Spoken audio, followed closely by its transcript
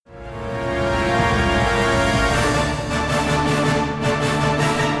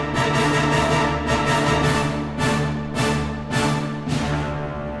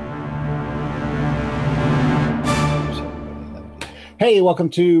Hey, welcome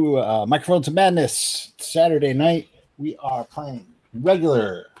to Microphones of Madness. Saturday night, we are playing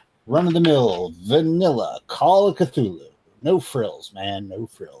regular, run-of-the-mill, vanilla Call of Cthulhu. No frills, man, no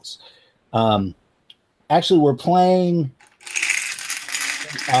frills. Actually, we're playing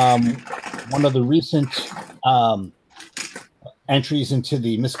one of the recent entries into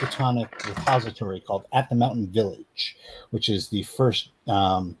the Miskatonic repository called At the Mountain Village, which is the first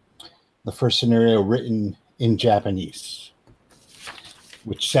scenario written in Japanese.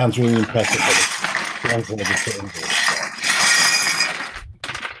 Which sounds really impressive, but it's translated to English.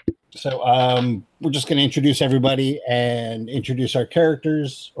 So we're just going to introduce everybody and introduce our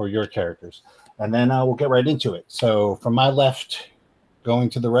characters, or your characters, and then we'll get right into it. So from my left, going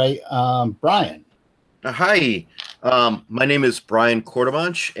to the right, Brian. Hi, my name is Brian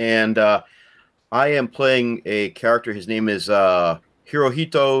Cordomanch, and I am playing a character. His name is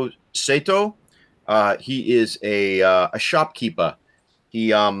Hirohito Sato. He is a shopkeeper. He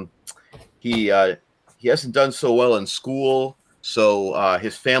hasn't done so well in school, so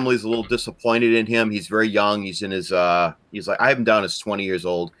his family's a little disappointed in him. He's very young. He's in his he's like, I have him down as 20 years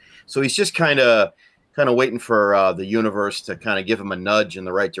old. So he's just kind of waiting for the universe to kind of give him a nudge in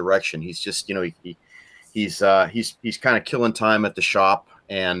the right direction. He's just, he's kind of killing time at the shop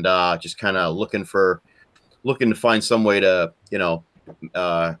and just kind of looking to find some way to,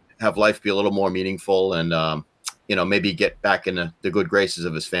 have life be a little more meaningful and maybe get back in the good graces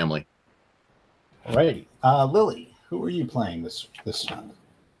of his family. All right. Lily, who are you playing this time?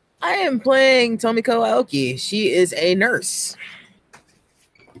 I am playing Tomiko Aoki. She is a nurse.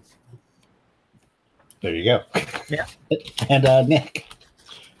 There you go. Yeah. And Nick.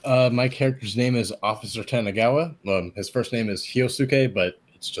 My character's name is Officer Tanagawa. His first name is Hyosuke, but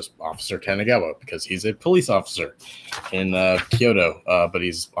it's just Officer Tanagawa because he's a police officer in Kyoto, but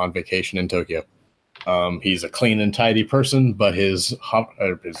he's on vacation in Tokyo. He's a clean and tidy person, but his I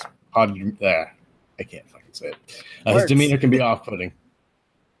can't fucking say it. His demeanor can be off-putting.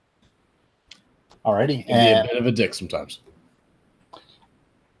 Alrighty, and be a bit of a dick sometimes.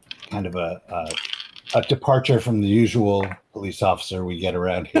 Kind of a departure from the usual police officer we get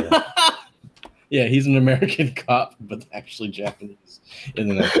around here. Yeah, he's an American cop, but actually Japanese in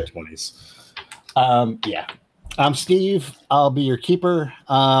the 1920s. Yeah. I'm Steve. I'll be your keeper.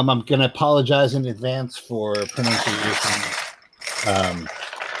 I'm going to apologize in advance for pronunciation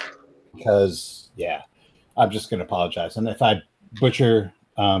because, yeah, I'm just going to apologize. And if I butcher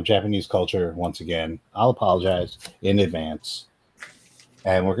Japanese culture once again, I'll apologize in advance.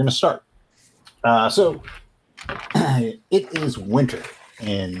 And we're going to start. So it is winter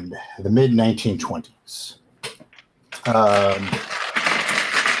in the mid-1920s.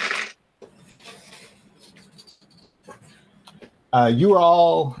 You are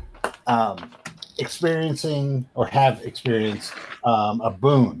all experiencing or have experienced a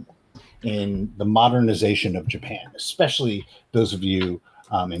boom in the modernization of Japan, especially those of you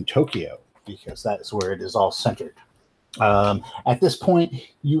in Tokyo, because that is where it is all centered. At this point,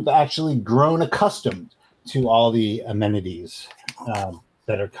 you've actually grown accustomed to all the amenities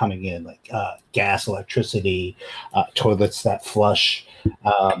that are coming in, like gas, electricity, toilets that flush.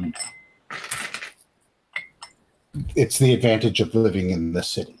 It's the advantage of living in the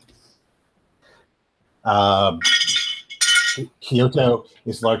city. Kyoto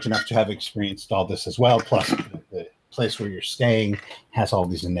is large enough to have experienced all this as well. Plus, the place where you're staying has all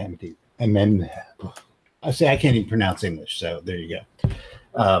these amenities. And then I can't even pronounce English, so there you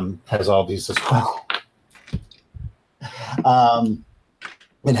go. Has all these as well.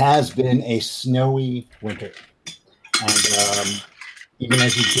 It has been a snowy winter, and even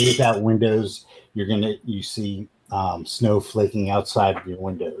as you gaze out windows, you see snow flaking outside of your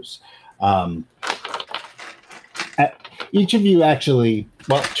windows. Each of you actually,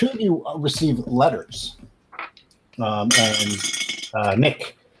 well, two of you receive letters, and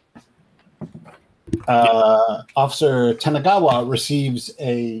Nick, Officer Tanagawa receives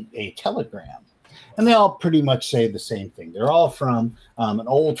a telegram, and they all pretty much say the same thing. They're all from an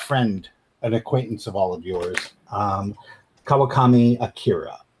old friend, an acquaintance of all of yours, Kawakami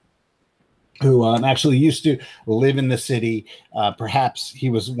Akira, who actually used to live in the city. Perhaps he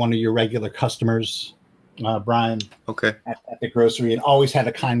was one of your regular customers, Brian. Okay. At the grocery, and always had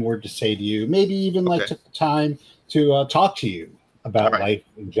a kind word to say to you. Maybe even took the time to talk to you about life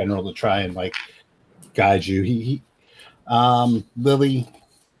in general, to try and guide you. He Lily,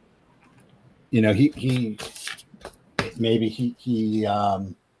 he maybe he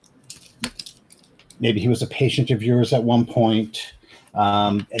was a patient of yours at one point.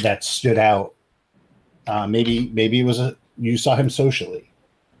 That stood out. Maybe it was you saw him socially.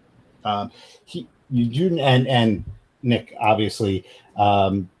 And Nick, obviously,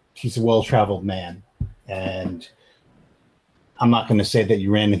 he's a well-traveled man, and I'm not going to say that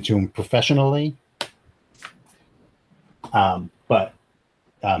you ran into him professionally, but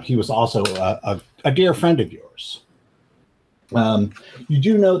he was also a dear friend of yours. You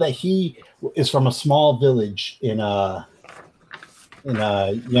do know that he is from a small village in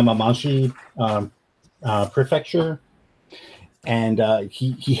Yamamanshi prefecture, and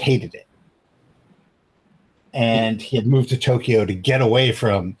he hated it. And he had moved to Tokyo to get away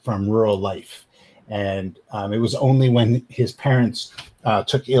from rural life. And it was only when his parents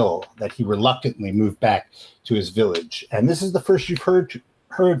took ill that he reluctantly moved back to his village. And this is the first you've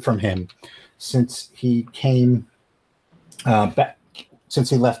heard from him since he came back, since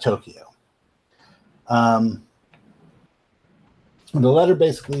he left Tokyo. The letter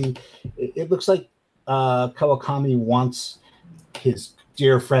basically, it looks like Kawakami wants his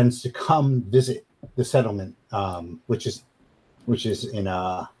dear friends to come visit the settlement, which is in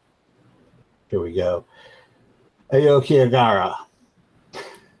here we go, Aokigahara.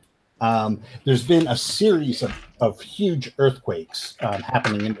 There's been a series of huge earthquakes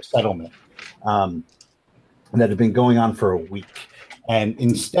happening in the settlement that have been going on for a week, and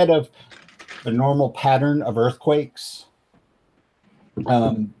instead of the normal pattern of earthquakes,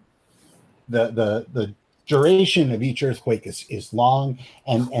 the duration of each earthquake is long,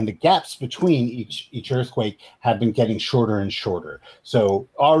 and the gaps between each earthquake have been getting shorter and shorter. So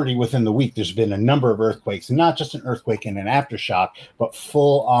already within the week, there's been a number of earthquakes, and not just an earthquake and an aftershock, but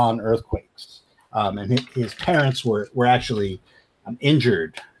full-on earthquakes. And his parents were actually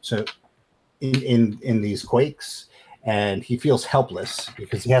injured so in these quakes, and he feels helpless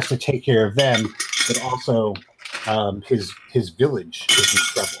because he has to take care of them, but also his village is in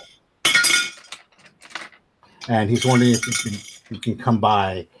trouble. And he's wondering if you can come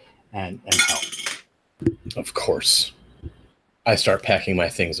by and help. Of course. I start packing my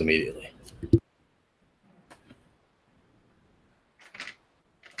things immediately.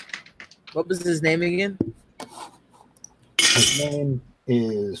 What was his name again? His name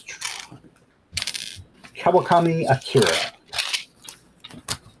is Kawakami Akira.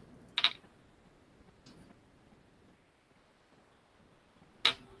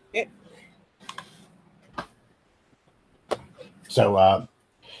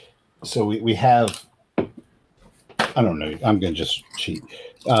 So we have, I don't know, I'm going to just cheat.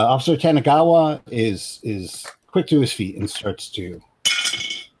 Officer Tanagawa is quick to his feet and starts to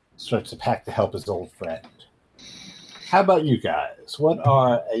pack to help his old friend. How about you guys? What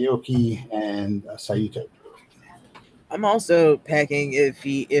are Aoki and Saito? I'm also packing. If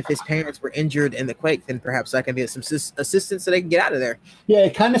his parents were injured in the quake, then perhaps I can get some assistance so they can get out of there. Yeah,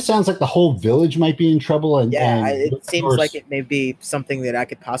 it kind of sounds like the whole village might be in trouble. It seems like it may be something that I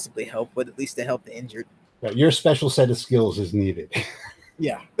could possibly help with, at least to help the injured. Your special set of skills is needed.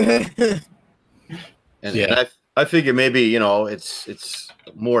 Yeah. And I figure maybe, it's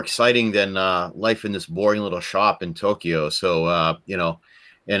more exciting than life in this boring little shop in Tokyo. So,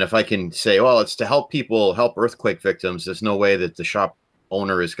 and if I can say, well, it's to help people, help earthquake victims, there's no way that the shop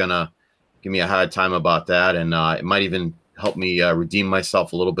owner is going to give me a hard time about that. And it might even help me redeem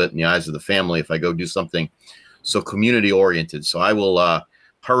myself a little bit in the eyes of the family if I go do something so community oriented. So I will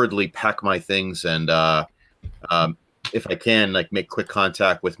hurriedly pack my things and if I can, make quick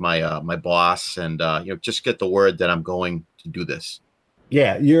contact with my my boss and just get the word that I'm going to do this.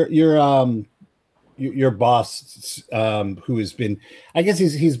 Yeah, your boss, who has been, I guess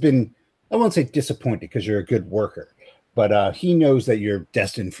he's been, I won't say disappointed because you're a good worker, but he knows that you're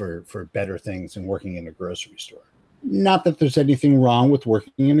destined for better things and working in a grocery store. Not that there's anything wrong with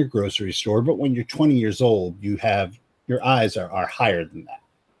working in a grocery store, but when you're 20 years old, your eyes are higher than that.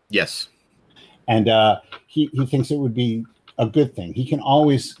 Yes. And he thinks it would be a good thing. He can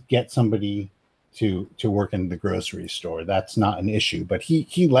always get somebody to work in the grocery store. That's not an issue, but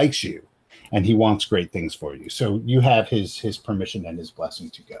he likes you and he wants great things for you. So you have his permission and his blessing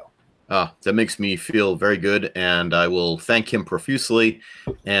to go. That makes me feel very good, and I will thank him profusely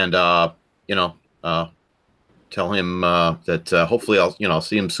and tell him that hopefully I'll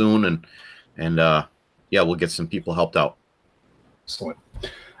see him soon and we'll get some people helped out. Excellent.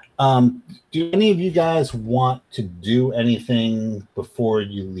 Do any of you guys want to do anything before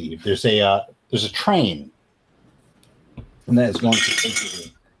you leave? There's a train and that is going to take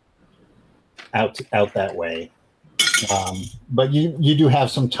you out that way. But you do have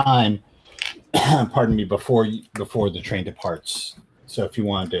some time, pardon me, before the train departs. So if you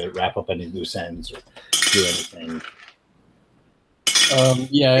wanted to wrap up any loose ends or do anything.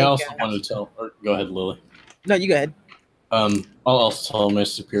 I also wanted to tell. Or go ahead, Lily. No, you go ahead. I'll also tell my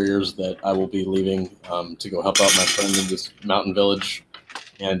superiors that I will be leaving to go help out my friend in this mountain village,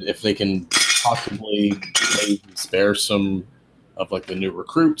 and if they can possibly maybe spare some of like the new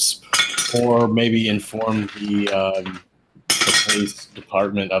recruits, or maybe inform the police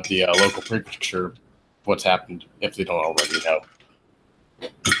department of the local prefecture what's happened if they don't already know.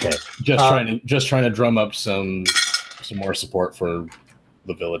 Okay. Just trying to drum up some more support for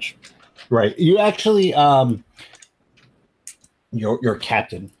the village. Right. You actually your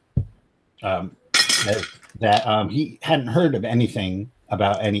captain that he hadn't heard of anything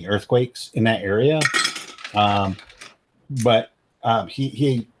about any earthquakes in that area, but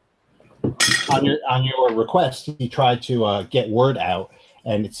he on your request he tried to get word out,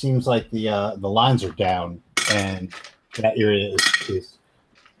 and it seems like the lines are down and that area is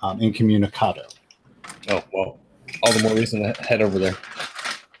incommunicado. Oh well, all the more reason to head over there.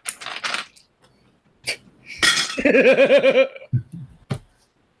 Fair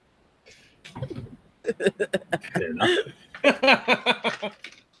enough.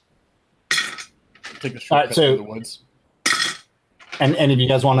 Take a shortcut so- through the woods. And if you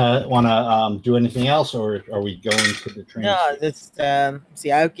guys want to do anything else, or are we going to the train? No, that's see,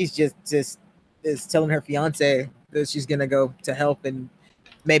 Aoki's just is telling her fiance that she's gonna go to help, and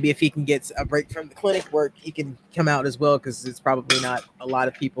maybe if he can get a break from the clinic work, he can come out as well, because it's probably not a lot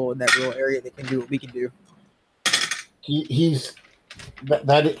of people in that rural area that can do what we can do. He's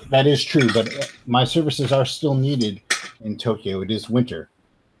that is true, but my services are still needed in Tokyo. It is winter,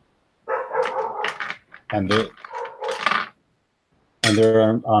 and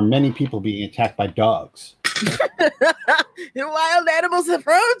there are many people being attacked by dogs. The wild animals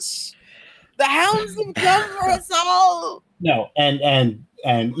approach. The hounds have come for us all. No, and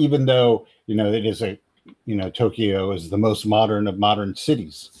even though it is Tokyo is the most modern of modern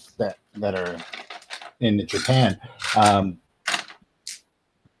cities that are in Japan,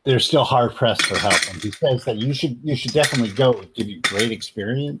 they're still hard pressed for help. And he says that you should definitely go. It'll give you great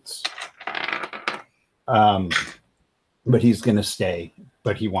experience. But he's gonna stay.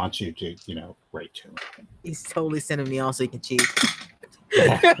 But he wants you to write to him. He's totally sending me all so he can cheat.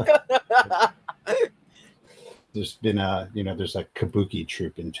 There's been there's a kabuki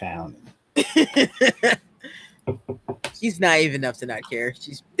troupe in town. She's naive enough to not care.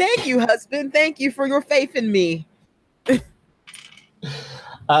 She's, thank you, husband. Thank you for your faith in me.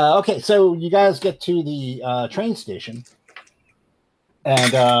 Okay, so you guys get to the train station,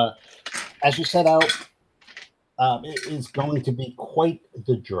 and as you set out, it is going to be quite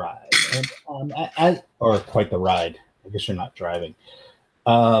the drive, and or quite the ride. I guess you're not driving.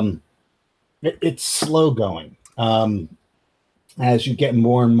 It's slow going as you get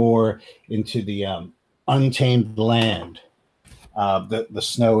more and more into the untamed land. The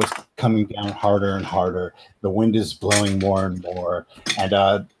snow is coming down harder and harder. The wind is blowing more and more,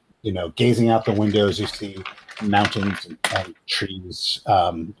 and gazing out the windows, you see mountains and trees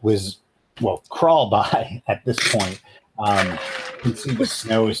crawl by at this point. You can see the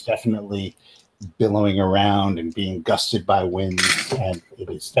snow is definitely billowing around and being gusted by winds, and it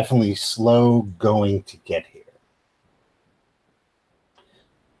is definitely slow going to get here.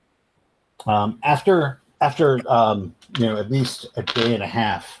 After at least a day and a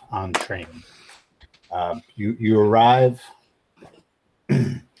half on train, you arrive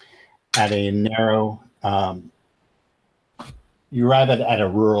at a narrow. You arrive at a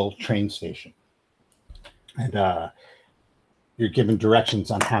rural train station, and you're given directions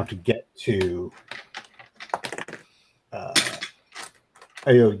on how to get to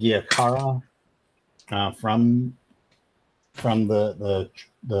Aoyakara from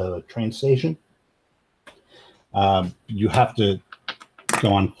the train station. You have to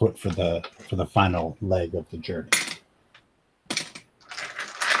go on foot for the final leg of the journey.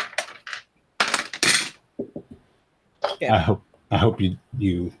 Yeah. I hope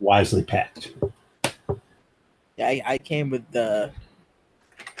you wisely packed. Yeah, I came with the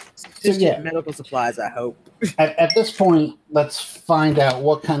yeah. medical supplies, I hope. At this point, let's find out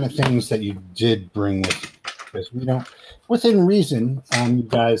what kind of things that you did bring with you, because we don't, within reason, you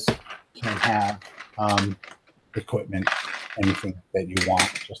guys can have equipment, anything that you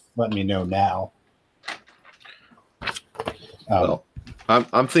want. Just let me know now. Well,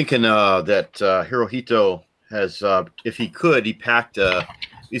 I'm thinking that Hirohito has, if he could, he packed.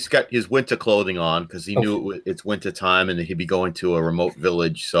 He's got his winter clothing on because he knew it's winter time and he'd be going to a remote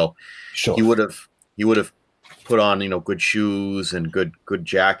village. So Sure. he would have put on good shoes and good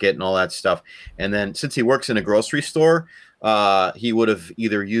jacket and all that stuff. And then since he works in a grocery store, he would have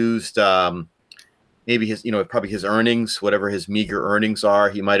either used maybe his probably his earnings, whatever his meager earnings are.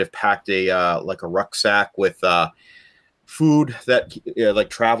 He might have packed a like a rucksack with food that like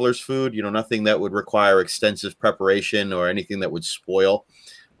traveler's food, nothing that would require extensive preparation or anything that would spoil.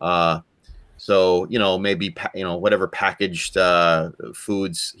 So, maybe, whatever packaged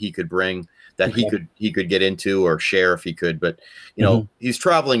foods he could bring that he could get into or share if he could. But, he's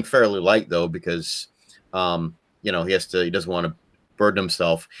traveling fairly light, though, because, he doesn't want to burden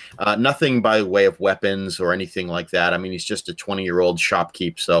himself. Nothing by way of weapons or anything like that. I mean, he's just a 20-year-old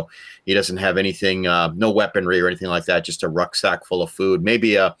shopkeep, so he doesn't have anything, no weaponry or anything like that, just a rucksack full of food.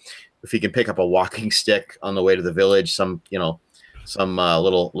 Maybe if he can pick up a walking stick on the way to the village, some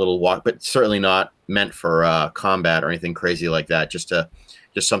little walk, but certainly not meant for combat or anything crazy like that. Just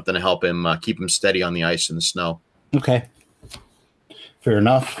something to help him keep him steady on the ice and the snow. Okay, fair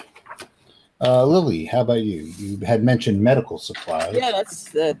enough. Lily, how about you? You had mentioned medical supplies. Yeah,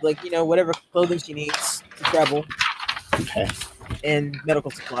 that's whatever clothing she needs to travel. Okay. And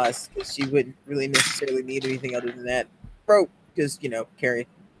medical supplies, because she wouldn't really necessarily need anything other than that. Rope, because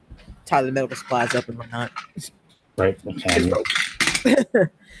tie the medical supplies up and whatnot. Right. Okay.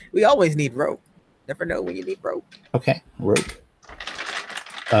 We always need rope. Never know when you need rope. Okay, rope.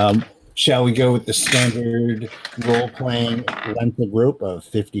 Shall we go with the standard role-playing length of rope of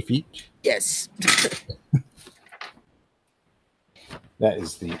 50 feet? Yes. That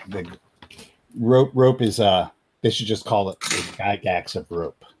is the rope. Rope is they should just call it the Gygax of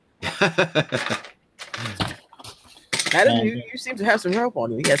rope. Adam, you seem to have some rope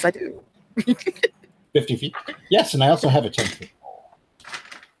on you. Yes, I do. 50 feet? Yes, and I also have a 10-foot pole.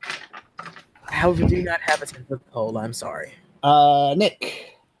 However, do not have a 10-foot pole. I'm sorry.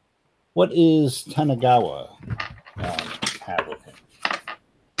 Nick, what is Tanagawa have with him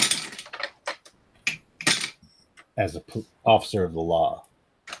as an officer of the law?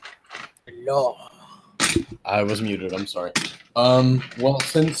 Law. I was muted. I'm sorry. Well,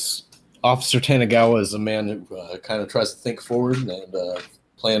 since Officer Tanagawa is a man who kind of tries to think forward and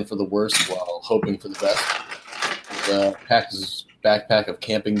plan for the worst while hoping for the best, packed his backpack of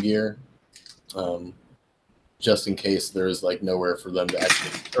camping gear, just in case there's nowhere for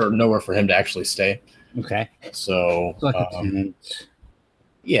him to actually stay. Okay. So, like a tent.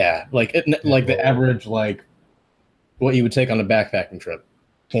 Yeah, the average what you would take on a backpacking trip.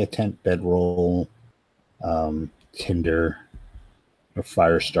 Okay, a tent, bedroll, tinder, or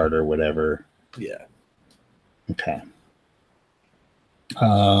fire starter, whatever. Yeah. Okay.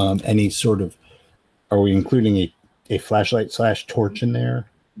 Any sort of, are we including a flashlight / torch in there?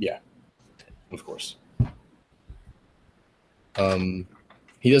 Yeah, of course.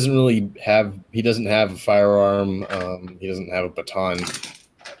 He doesn't have a firearm. He doesn't have a baton.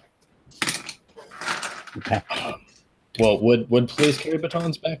 Okay. Well, would police carry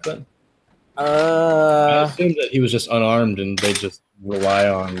batons back then? I assume that he was just unarmed and they just rely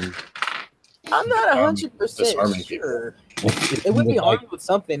on. I'm not 100% sure. It would be armed with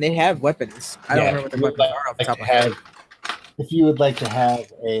something. They have weapons. I don't remember what the weapons are off the top of my head. If you would like to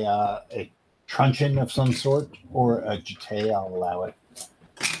have a truncheon of some sort or a jete, I'll allow it.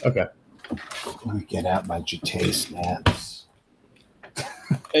 Okay. Let me get out my jete snaps.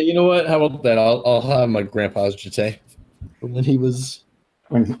 Hey, you know what? How about that? I'll have my grandpa's jete when he was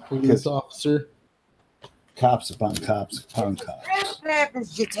police officer. Cops upon cops upon cops.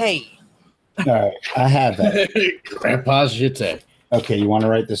 Grandpa's jete. All right, I have that. Grandpa's jete. Okay, you want to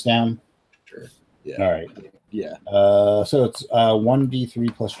write this down? Sure. Yeah. All right. Yeah. So it's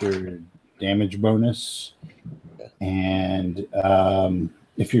 1d3 plus your damage bonus, and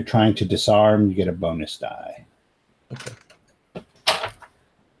if you're trying to disarm, you get a bonus die. Okay.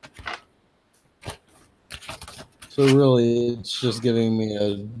 So really, it's just giving me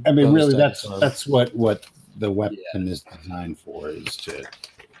a. I mean, really, that's what the weapon is designed for. Is to,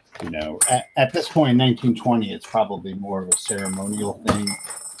 at this point, 1920, it's probably more of a ceremonial thing.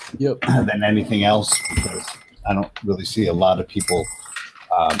 Yep. Than anything else, because I don't really see a lot of people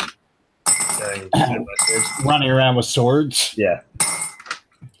running around with swords. Yeah.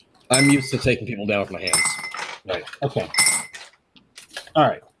 I'm used to taking people down with my hands. Right. Okay. All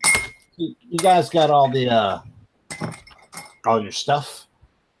right. You guys got all your stuff,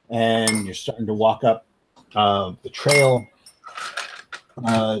 and you're starting to walk up the trail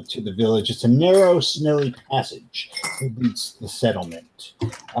to the village. It's a narrow, snowy passage that leads to the settlement.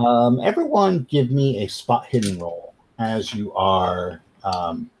 Everyone, give me a spot hidden roll as you are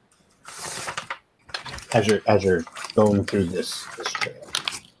as you're going through this trail.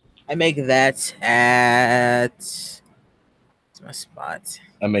 I make that at it's my spot.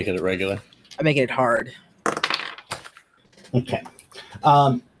 I make it regular. I make it hard. Okay.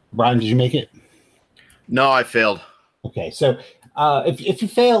 Brian, did you make it? No, I failed. Okay, so if you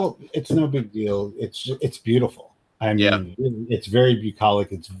fail, it's no big deal. It's beautiful. I Yeah. mean, it's very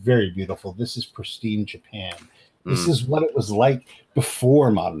bucolic. It's very beautiful. This is pristine Japan. This is what it was like before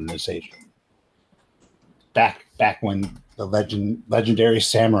modernization. Back when the legendary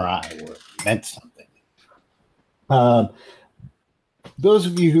samurai meant something. Those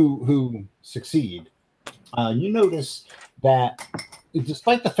of you who succeed, you notice that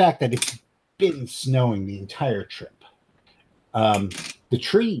despite the fact that it's been snowing the entire trip, the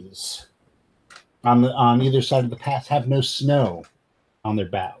trees on either side of the path have no snow on their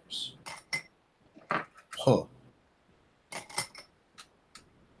boughs. Huh.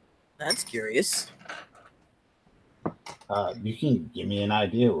 That's curious. You can give me an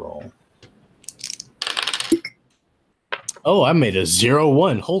idea roll. Oh, I made a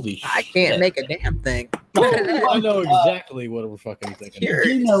 0-1. Holy shit. I can't make a damn thing. I know exactly what we're fucking thinking. Here.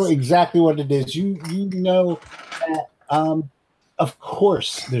 You know exactly what it is. You know that of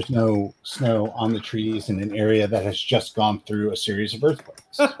course there's no snow on the trees in an area that has just gone through a series of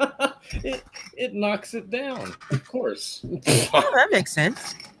earthquakes. it knocks it down, of course. Oh, that makes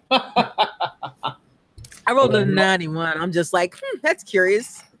sense. I rolled a 91. I'm just like, that's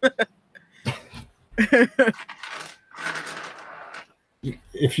curious.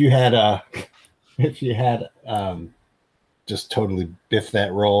 If you had just totally biffed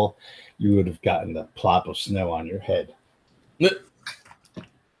that roll, you would have gotten the plop of snow on your head.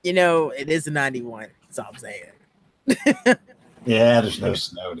 You know, it is a 91. That's all I'm saying. Yeah, there's no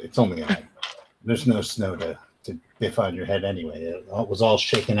snow. It's only there's no snow to biff on your head anyway. It was all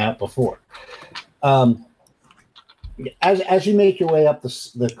shaken out before. As you make your way up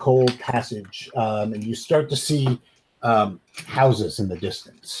the cold passage, and you start to see houses in the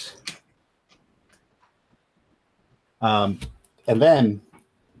distance, and then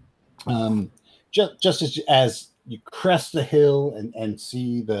just as you crest the hill and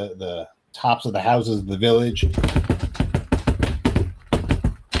see the tops of the houses of the village.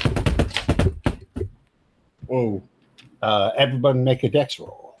 Whoa. Everybody make a dex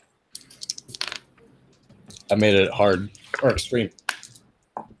roll. I made it hard or extreme.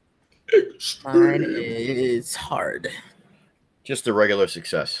 Mine is hard. Just a regular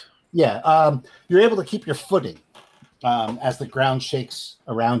success. Yeah, you're able to keep your footing as the ground shakes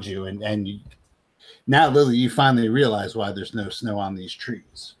around you, and you, now, Lily, you finally realize why there's no snow on these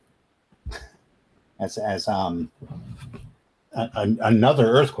trees. As another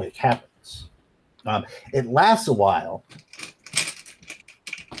earthquake happens, it lasts a while,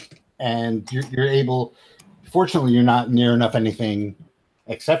 and you're able. Fortunately, you're not near enough anything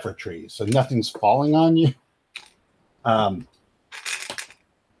except for trees, so nothing's falling on you. What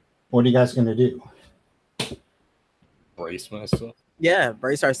are you guys going to do? Brace myself. Yeah,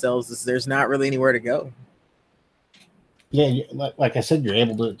 brace ourselves. There's not really anywhere to go. Yeah, like I said, you're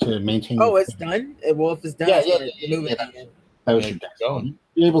able to maintain. Oh, it's done? Well, if it's done, move it again. That was your going.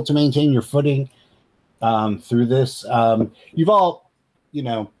 You're able to maintain your footing through this. You've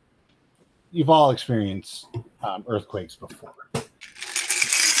all experienced earthquakes before.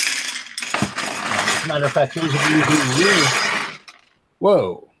 As a matter of fact, those of you who really...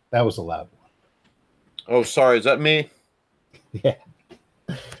 Whoa, that was a loud one. Oh, sorry. Is that me? Yeah.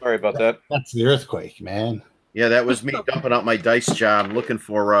 Sorry about that. That's the earthquake, man. Yeah, that was me dumping out my dice jar. I'm looking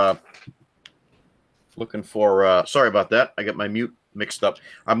for sorry about that. I got my mute mixed up.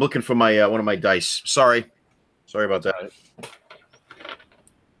 I'm looking for my one of my dice. Sorry about that.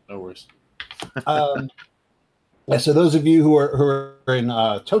 No worries. So those of you who are in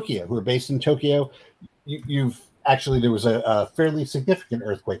Tokyo, who are based in Tokyo, you've actually, there was a fairly significant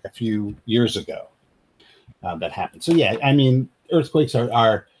earthquake a few years ago that happened. So yeah, I mean, earthquakes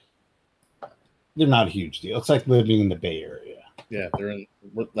are they're not a huge deal. It's like living in the Bay Area. Yeah, they're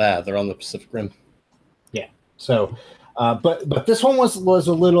on the Pacific Rim. Yeah. So, but this one was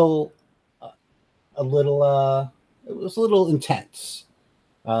a little intense.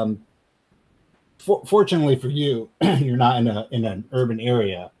 Fortunately for you, you're not in an urban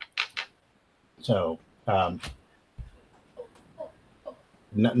area, so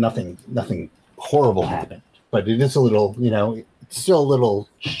nothing horrible happened. But it is a little, it's still a little.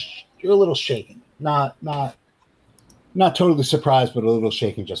 You're a little shaken. Not totally surprised, but a little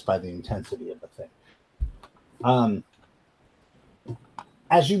shaken just by the intensity of the thing.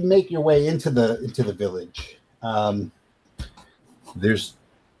 As you make your way into the village, there's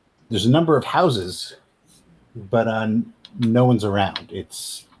a number of houses, but no one's around.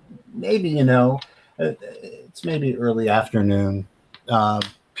 It's maybe it's maybe early afternoon.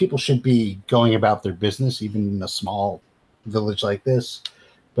 People should be going about their business, even in a small village like this.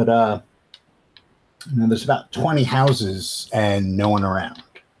 But there's about 20 houses and no one around.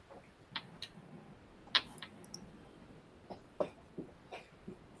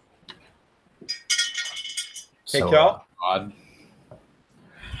 Hey, Cal. Odd.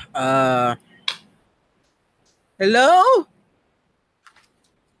 Hello?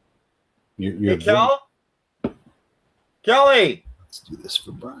 You're Hey, Cal. Kelly. Let's do this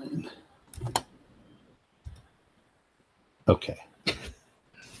for Brian. Okay.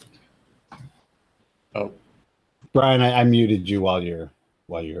 Oh, Brian, I muted you while you're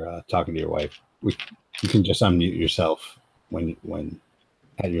talking to your wife. You can just unmute yourself when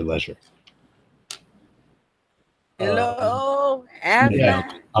at your leisure. Hello? yeah.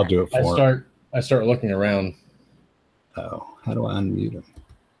 I'll do it for I start looking around. Oh, how do I unmute him?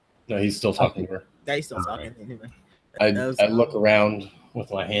 No, he's still talking to her. Yeah, he's still All talking anyway. I look around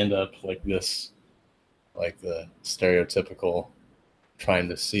with my hand up like this, like the stereotypical, trying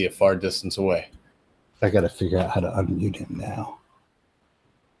to see a far distance away. I got to figure out how to unmute him now.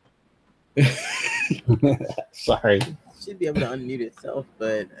 Sorry. Should be able to unmute itself,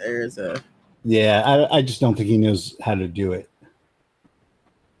 but there's a. Yeah, I just don't think he knows how to do it.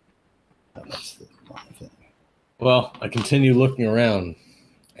 Oh, that's the wrong thing. Well, I continue looking around,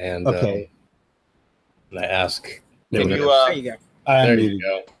 and Okay. and I ask. Can There you, There you go. I there unmuted you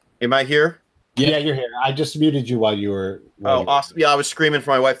go. am I here? Yeah, you're here. I just muted you while you were. Oh, awesome. Yeah, I was screaming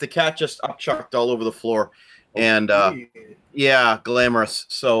for my wife. The cat just upchucked all over the floor. And yeah, glamorous.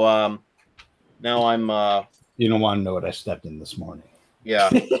 So now I'm You don't want to know what I stepped in this morning. yeah.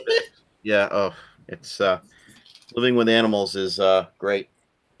 Yeah, oh, it's living with animals is great.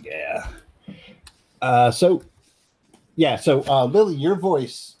 Yeah. So Lily, your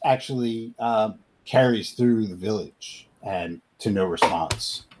voice actually carries through the village and to no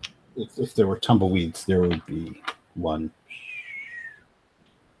response. If there were tumbleweeds, there would be one.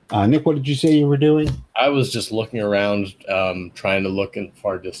 Nick, what did you say you were doing? I was just looking around, trying to look in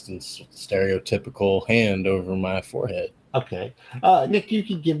far distance, stereotypical hand over my forehead. Okay. Nick, you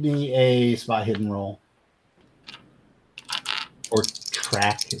could give me a spot hidden roll. Or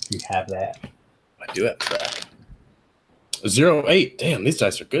track if you have that. I do have track. 08. Damn, these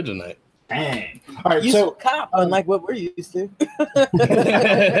dice are good tonight. Dang. All right, You so cop, unlike what we're used to.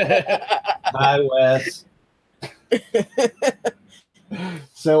 hi Wes.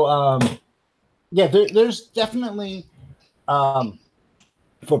 So yeah, there's definitely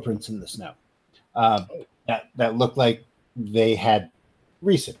footprints in the snow that look like they had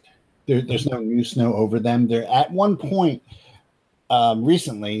recent. There's no new snow over them. There at one point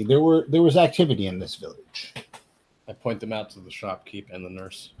recently there was activity in this village. I point them out to the shopkeep and the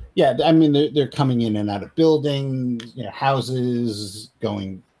nurse. Yeah, I mean they're coming in and out of buildings, houses,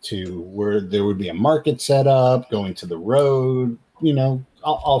 going to where there would be a market set up, going to the road,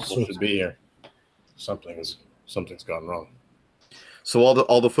 all What sorts. should be here? Something's gone wrong. So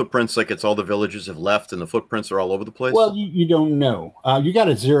all the footprints, like it's all the villages have left and the footprints are all over the place? Well, you don't know. You got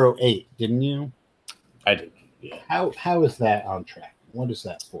a 08, didn't you? I did. Yeah. How is that on track? What is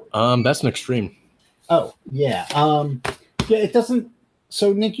that for? That's an extreme. Oh, yeah. Yeah, it doesn't.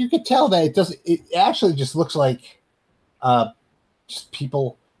 So, Nick, you could tell that it doesn't. It actually just looks like just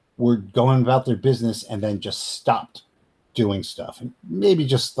people were going about their business and then just stopped doing stuff and maybe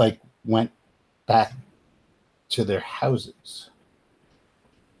just like went back to their houses.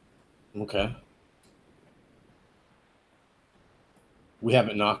 Okay. We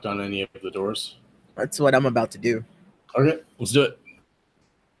haven't knocked on any of the doors. That's what I'm about to do. Okay, let's do it.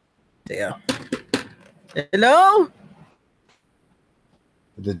 Yeah. Hello?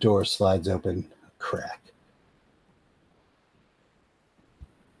 The door slides open a crack.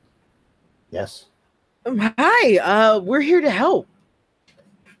 Yes, Hi. We're here to help.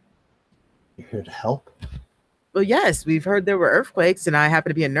 you're here to help. Well, yes, we've heard there were earthquakes, and I happen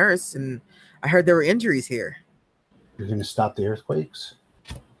to be a nurse, and I heard there were injuries here. You're going to stop the earthquakes.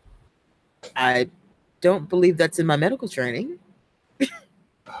 I don't believe that's in my medical training.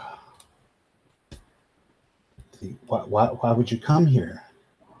 Why would you come here?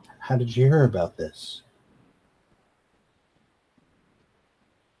 How did you hear about this?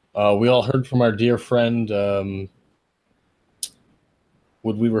 We all heard from our dear friend.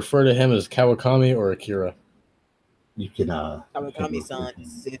 Would we refer to him as Kawakami or Akira? You can Kawakami-san,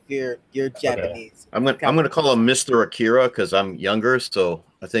 if you're Japanese. I'm gonna call him Mr. Akira because I'm younger, so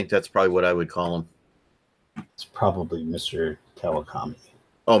I think that's probably what I would call him. It's probably Mr. Kawakami.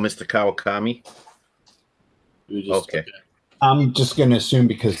 Oh, Mr. Kawakami. Okay. I'm just going to assume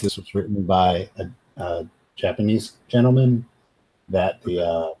because this was written by a Japanese gentleman that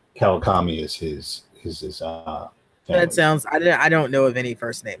the Kawakami is his family. That sounds. I don't know of any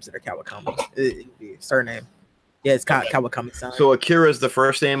first names that are Kawakami. It would be a surname. Yeah, it's Kawakami-san. So Akira is the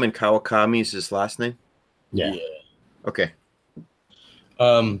first name and Kawakami is his last name? Yeah. Okay.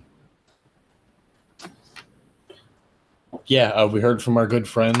 Yeah, we heard from our good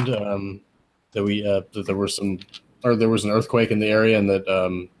friend that there was an earthquake in the area and that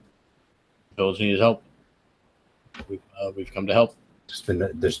the village needed help. We've come to help.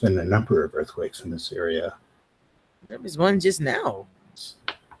 There's been a number of earthquakes in this area. There was one just now.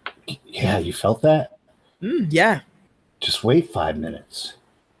 Yeah, you felt that? Yeah, Just wait 5 minutes.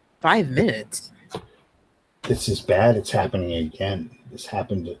 5 minutes. This is bad. It's happening again. It's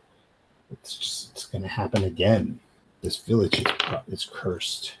going to happen again. This village is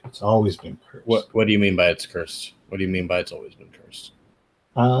cursed. It's always been cursed. What do you mean by it's cursed? What do you mean by it's always been cursed?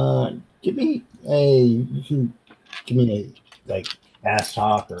 You can give me a like fast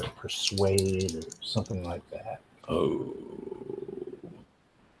talk or persuade or something like that. Oh.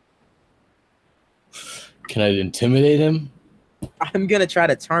 Can I intimidate him? I'm gonna try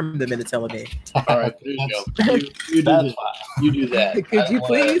to charm them into telling me. All right, there you go. You do that. Could you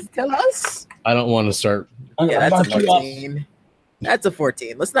please tell us? I don't want to start. Yeah, that's a 14. That's a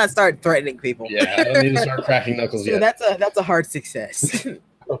 14. Let's not start threatening people. Yeah, I don't need to start cracking knuckles So yet. that's a hard success.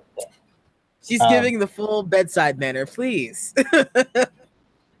 She's giving the full bedside manner, please.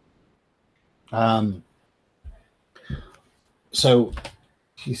 So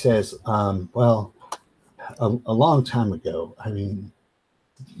he says, well, a long time ago, I mean,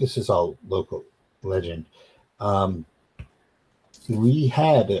 this is all local legend. We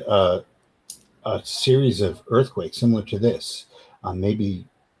had a series of earthquakes similar to this. Maybe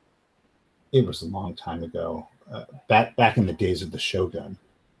it was a long time ago, back in the days of the Shogun.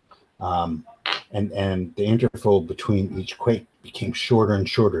 And the interval between each quake became shorter and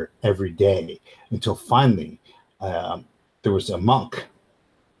shorter every day until finally there was a monk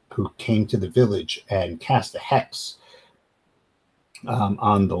who came to the village and cast a hex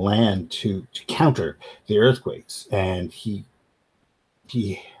on the land to counter the earthquakes. And he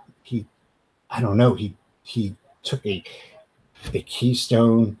I don't know, he took a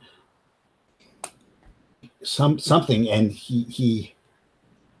keystone, something, and he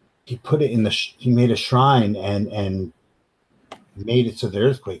put it in he made a shrine and made it so the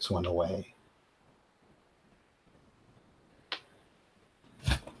earthquakes went away.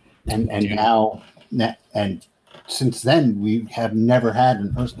 And now since then we have never had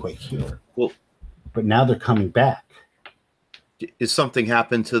an earthquake here. Well, but now they're coming back. Is something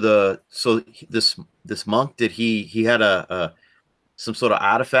happened to this monk? Did he had a some sort of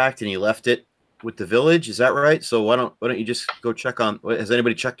artifact and he left it with the village? Is that right? So why don't you just go check on? Has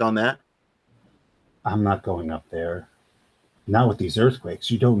anybody checked on that? I'm not going up there. Now with these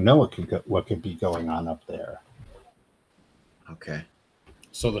earthquakes, you don't know what could be going on up there. Okay.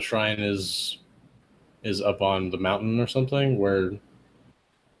 So the shrine is up on the mountain or something. Where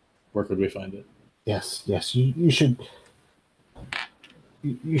could we find it? Yes. You should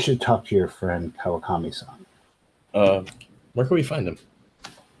talk to your friend Kawakami-san. Where can we find him?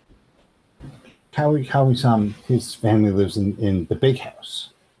 Kawakami-san, his family lives in the big house.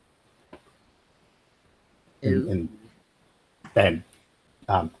 And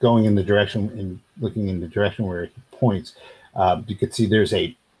going in the direction and looking in the direction where he points, you could see there's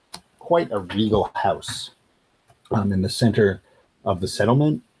quite a regal house in the center of the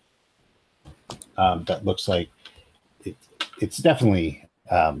settlement that looks like it's definitely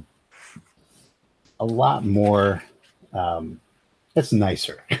a lot more. It's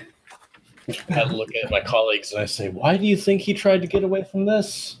nicer. I look at my colleagues and I say, "Why do you think he tried to get away from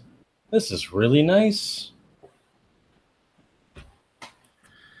this? This is really nice."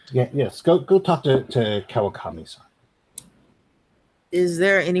 Yes. Go talk to Kawakami-san. Is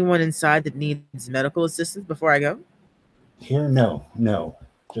there anyone inside that needs medical assistance before I go? Here, no.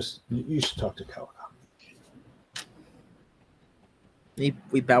 Just you should talk to Kawakami.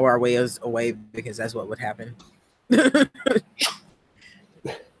 We bow our ways away because that's what would happen.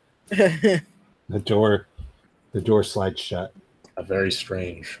 The door slides shut. Very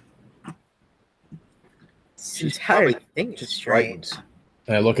strange. This entire thing is strange.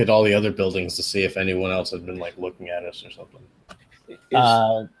 And I look at all the other buildings to see if anyone else has been like looking at us or something.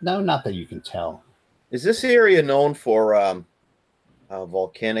 No, not that you can tell. Is this area known for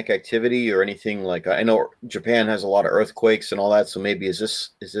volcanic activity or anything like? I know Japan has a lot of earthquakes and all that, so maybe is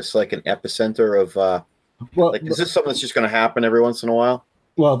this like an epicenter of? Is this something that's just going to happen every once in a while?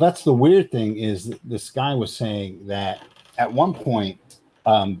 Well, that's the weird thing is that this guy was saying that at one point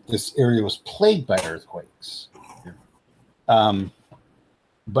this area was plagued by earthquakes,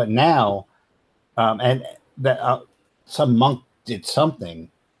 but now and that some monk did something.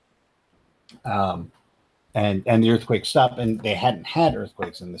 And the earthquake stopped, and they hadn't had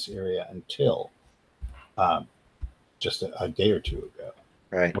earthquakes in this area until just a day or two ago.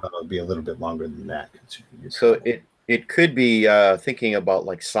 Right. Well, it'll be a little bit longer than that. So it could be thinking about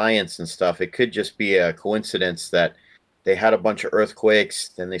like science and stuff. It could just be a coincidence that they had a bunch of earthquakes,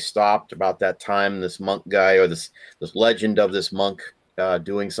 then they stopped about that time. This monk guy or this legend of this monk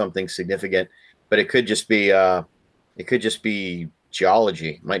doing something significant, but it could just be geology.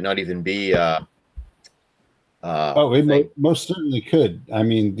 It might not even be. Most certainly could. I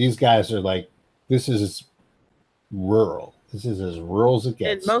mean, these guys are like, this is rural. This is as rural as it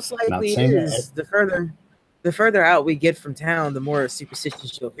gets. And most likely is the further out we get from town, the more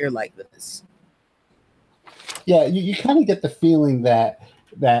superstitions you'll hear like this. Yeah, you kind of get the feeling that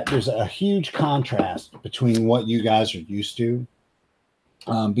there's a huge contrast between what you guys are used to,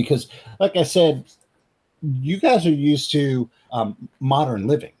 because, like I said, you guys are used to modern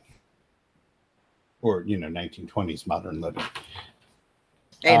living, or 1920s modern living.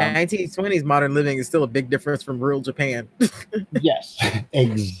 Hey, 1920s modern living is still a big difference from rural Japan. Yes,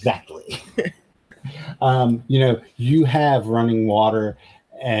 exactly. You have running water,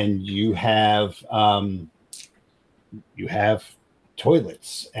 and you have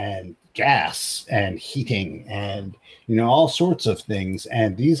toilets and gas and heating and all sorts of things.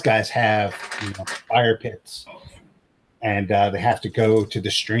 And these guys have fire pits, and they have to go to the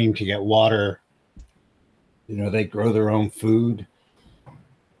stream to get water. They grow their own food.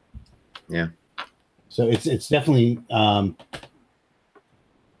 Yeah. So it's definitely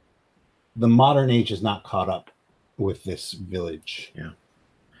the modern age is not caught up with this village. Yeah.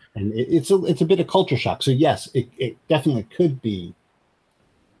 And it's a bit of culture shock. So yes, it definitely could be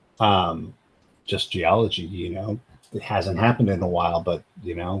just geology, It hasn't happened in a while, but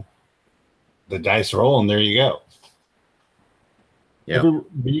the dice roll and there you go. Yeah.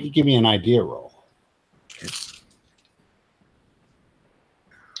 You can give me an idea roll. Okay.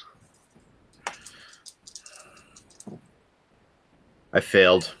 I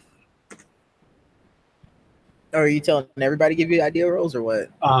failed. Are you telling everybody to give you idea rolls or what?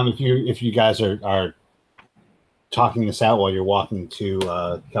 If you guys are talking this out while you're walking to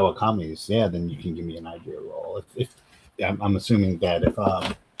Kawakami's, then you can give me an idea roll. If I'm assuming that if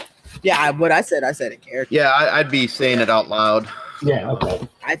what I said in character. Yeah, I'd be saying it out loud. Yeah, okay.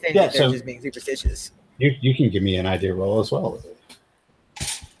 I think that they're just being superstitious. You can give me an idea roll as well.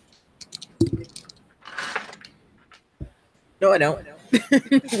 No, I don't.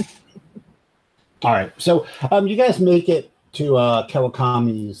 All right, so you guys make it to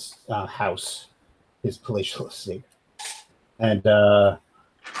Kawakami's house, his palatial estate, and knock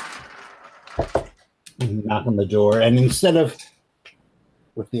on the door. And instead of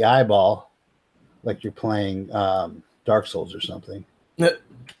with the eyeball, like you're playing Dark Souls or something, the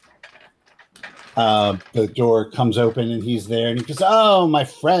door comes open and he's there, and he goes, "Oh, my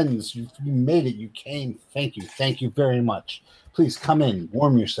friends, you made it! You came! Thank you very much. Please come in,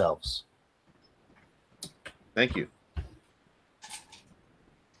 warm yourselves." Thank you.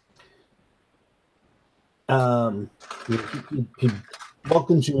 He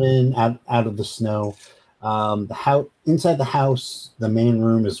welcomes you in out of the snow. Inside the house, the main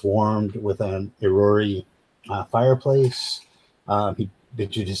room is warmed with an irori fireplace. He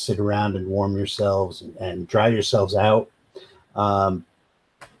bids you to sit around and warm yourselves and dry yourselves out.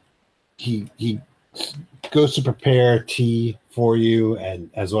 He goes to prepare tea for you, and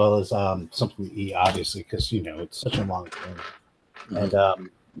as well as something to eat, obviously, because it's such a long journey. Mm-hmm. And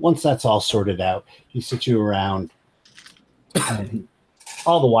once that's all sorted out, he sits you around, and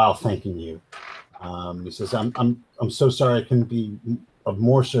all the while thanking you. He says, "I'm so sorry I couldn't be of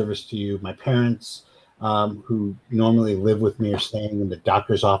more service to you. My parents, who normally live with me, are staying in the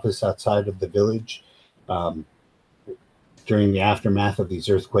doctor's office outside of the village. During the aftermath of these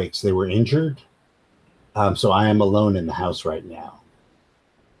earthquakes, they were injured. So I am alone in the house right now.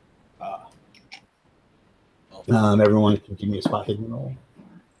 Everyone can give me a spot hidden roll."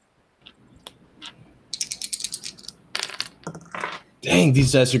 Dang,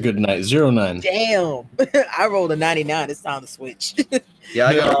 these dice are good tonight. 09. Damn. I rolled a 99. It's time to switch. Yeah,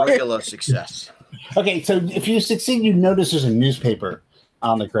 I got a regular success. Okay, so if you succeed, you notice there's a newspaper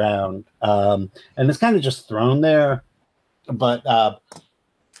on the ground. And it's kind of just thrown there. But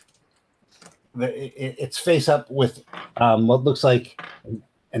it's face up with what looks like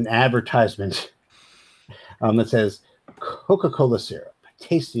an advertisement that says Coca-Cola syrup,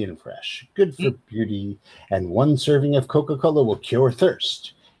 tasty and fresh, good for beauty, and one serving of Coca-Cola will cure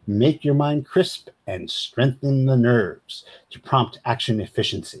thirst, make your mind crisp, and strengthen the nerves to prompt action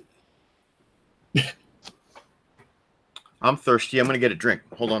efficiency. I'm thirsty. I'm going to get a drink.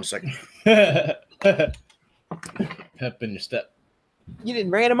 Hold on a second. Pep in your step. You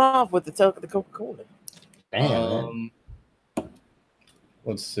didn't ran him off with the Coca-Cola. Damn.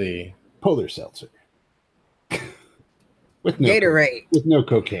 Let's see. Polar seltzer. with no Gatorade. with no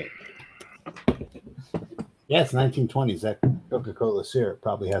cocaine. Yes, 1920s. That Coca-Cola syrup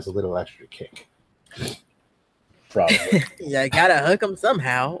probably has a little extra kick. Probably. Yeah, gotta hook them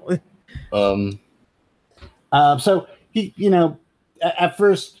somehow. So he, at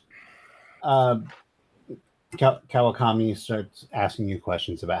first, Kawakami starts asking you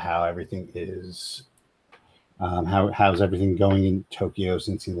questions about how everything is. How's everything going in Tokyo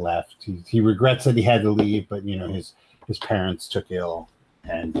since he left? He regrets that he had to leave, but his parents took ill,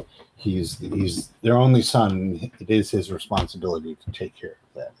 and he's their only son. It is his responsibility to take care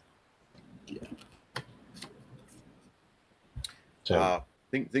of them. Yeah. So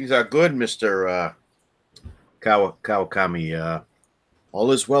things are good, Mr. Kawakami.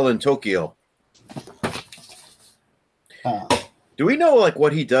 All is well in Tokyo. Do we know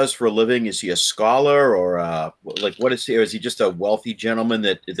what he does for a living? Is he a scholar or what is he? Or is he just a wealthy gentleman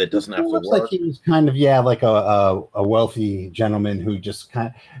that doesn't have to work? Like he's kind of like a wealthy gentleman who just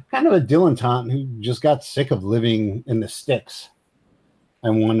kind of a dilettante who just got sick of living in the sticks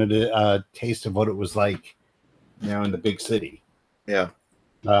and wanted a taste of what it was like, in the big city. Yeah.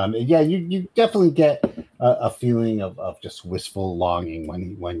 You definitely get a feeling of just wistful longing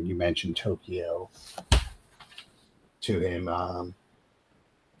when you mention Tokyo to him.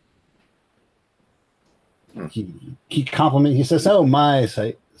 He complimented. He says, "Oh my,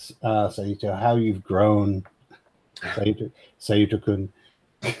 Saito, how you've grown, Saito-kun."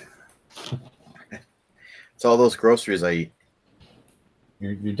 It's all those groceries I eat.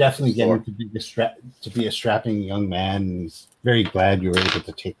 You're definitely getting to be a strapping young man, and he's very glad you were able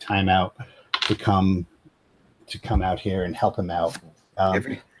to take time out to come out here and help him out.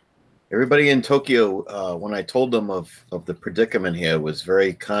 Everybody in Tokyo, when I told them of the predicament here, was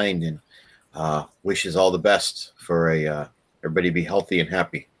very kind and wishes all the best for everybody to be healthy and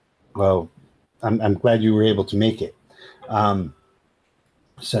happy. Well, I'm glad you were able to make it.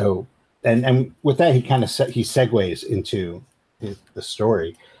 So, and with that, he kind of he segues into the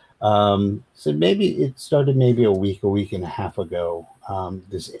story. So maybe it started maybe a week and a half ago.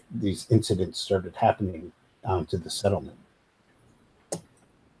 These incidents started happening to the settlement.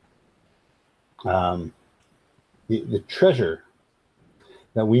 The treasure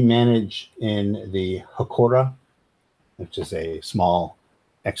that we manage in the Hokora, which is a small,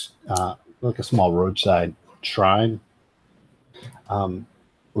 like a small roadside shrine,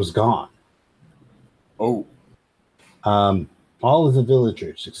 was gone. Oh. All of the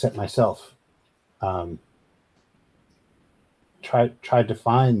villagers except myself tried to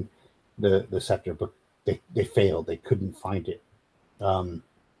find the scepter, but they failed. They couldn't find it. And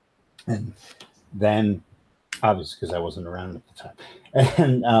then, obviously, because I wasn't around at the time,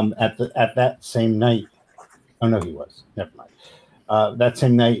 and at that same night, oh no, he was. Never mind. That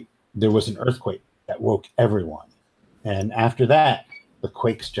same night, there was an earthquake that woke everyone, and after that, the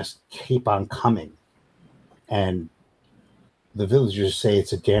quakes just keep on coming, and the villagers say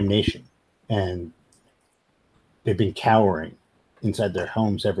it's a damnation, and they've been cowering inside their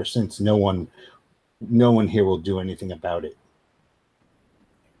homes ever since. No one here will do anything about it.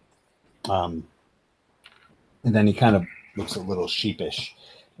 And then he kind of looks a little sheepish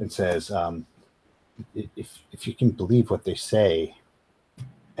and says, if you can believe what they say,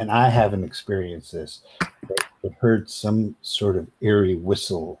 and I haven't experienced this, but heard some sort of eerie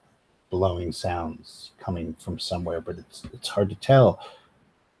whistle blowing sounds coming from somewhere, but it's hard to tell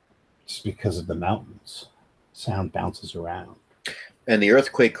just because of the mountains. Sound bounces around. And the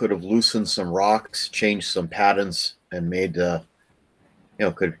earthquake could have loosened some rocks, changed some patterns, and made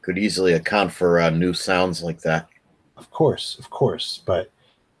could easily account for new sounds like that. Of course, but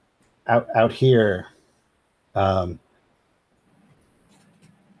out here,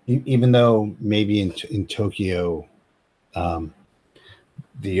 even though maybe in Tokyo,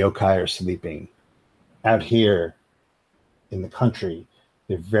 the yokai are sleeping, out here in the country,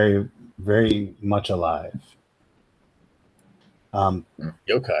 they're very, very much alive.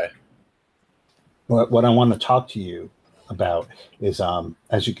 Yokai. What I want to talk to you about is,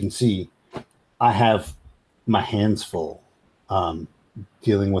 as you can see, I have my hands full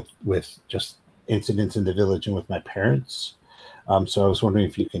dealing with just incidents in the village and with my parents. So I was wondering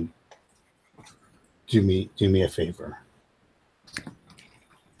if you can do me a favor.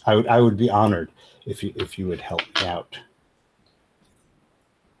 I would be honored if you would help me out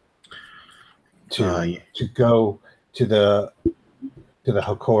to go to the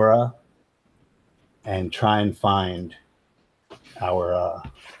Hokora and try and find our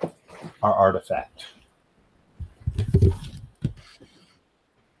artifact.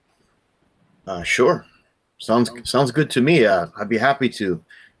 Sure. Sounds good to me. I'd be happy to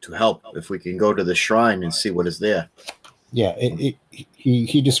help if we can go to the shrine and see what is there. Yeah,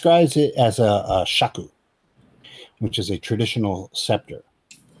 he describes it as a shaku, which is a traditional scepter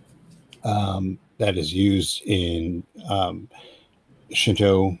that is used in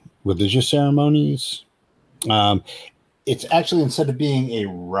Shinto religious ceremonies. It's actually, instead of being a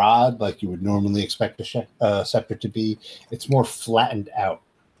rod like you would normally expect a scepter to be, it's more flattened out.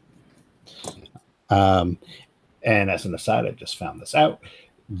 And as an aside, I just found this out.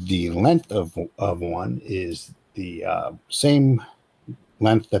 The length of one is the same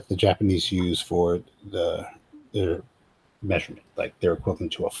length that the Japanese use for their measurement, like they're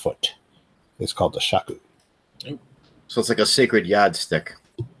equivalent to a foot. It's called the shaku. So it's like a sacred yardstick.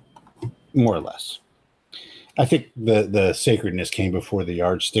 More or less. I think the sacredness came before the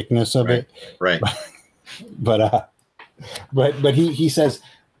yardstickness of it. Right. But he says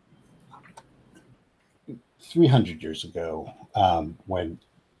 300 years ago, when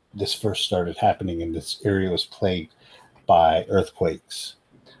this first started happening and this area was plagued by earthquakes,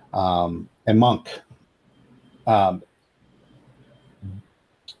 and Monk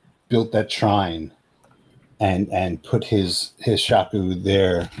built that shrine and put his shaku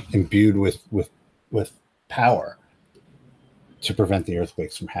there, imbued with power to prevent the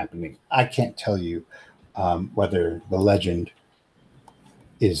earthquakes from happening. I can't tell you whether the legend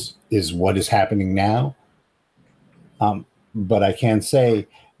is what is happening now, but I can say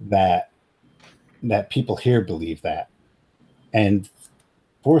that people here believe that, and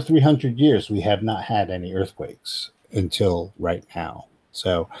for 300 years we have not had any earthquakes until right now.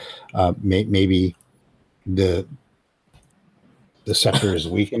 So maybe the scepter is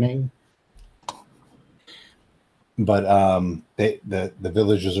weakening. But the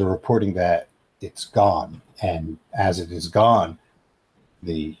villagers are reporting that it's gone, and as it is gone,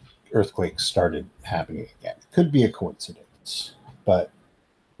 the earthquakes started happening again. It could be a coincidence, but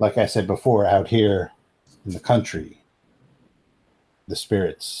like I said before, out here in the country, the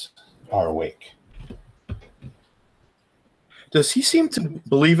spirits are awake. Does he seem to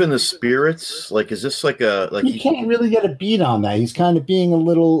believe in the spirits? Like, is this like a like? You can't really get a beat on that. He's kind of being a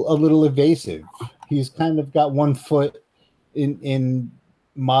little evasive. He's kind of got one foot in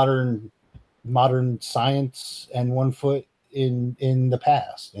modern science and one foot in the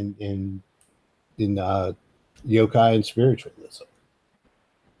past, in yokai and spiritualism.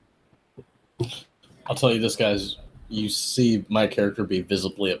 I'll tell you this, guys. You see my character be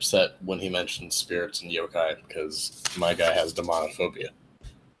visibly upset when he mentions spirits and yokai because my guy has demonophobia.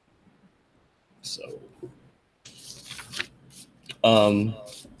 So, I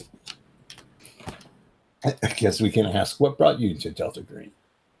guess we can ask, what brought you to Delta Green?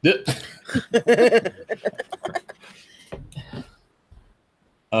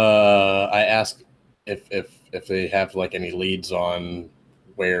 I asked if they have like any leads on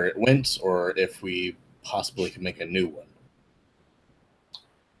where it went, or if we possibly could make a new one.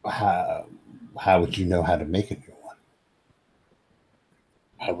 How would you know how to make a new one?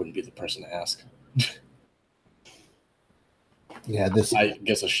 I wouldn't be the person to ask. Yeah, I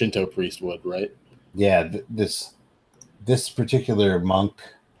guess a Shinto priest would, right? Yeah, this particular monk,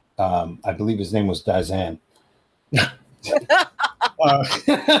 I believe his name was Daizan.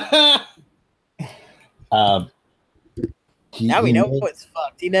 Now we know what's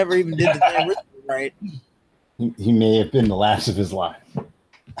fucked. He never even did the damn ritual right. He may have been the last of his life.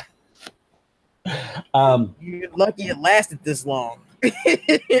 You're lucky it lasted this long.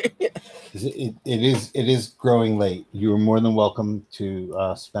 It is growing late. You are more than welcome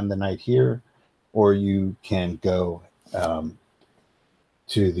to spend the night here, or you can go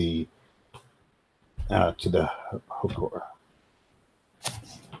to the Hokora.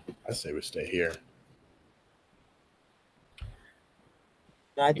 I say we stay here.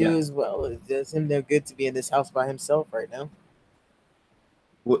 I do as well. It does him no good to be in this house by himself right now.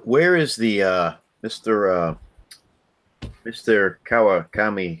 Where is the Mr.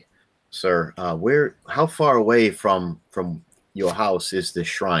 Kawakami, sir? How far away from your house is this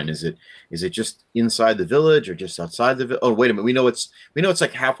shrine? Is it just inside the village or just outside the village? Oh, wait a minute. We know it's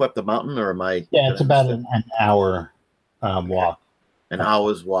like halfway up the mountain, or am I? Yeah, it's about an hour walk. An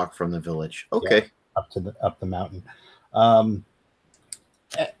hour's walk from the village. Okay. Yeah, up the mountain.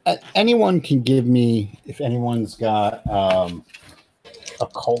 Anyone can give me, if anyone's got a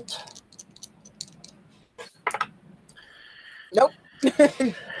cult. Nope.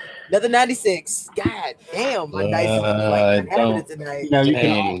 Another 96. God damn, my dice is like having it tonight. You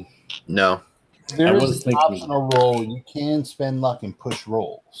can, no. There is an optional roll. You can spend luck and push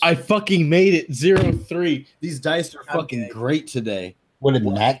rolls. I fucking made it 0-3. These dice are fucking great today. What did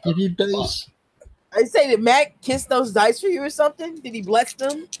Matt give you dice? I say, did Matt kiss those dice for you or something? Did he bless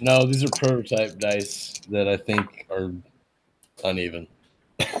them? No, these are prototype dice that I think are uneven.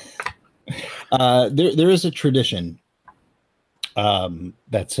 There is a tradition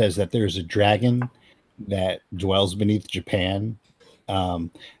that says that there's a dragon that dwells beneath Japan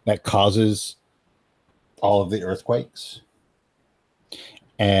that causes all of the earthquakes.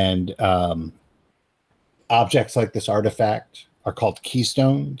 And objects like this artifact are called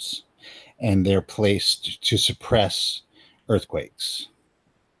keystones, and they're placed to suppress earthquakes.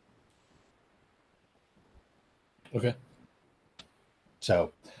 Okay.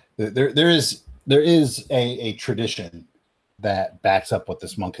 So there is a tradition that backs up what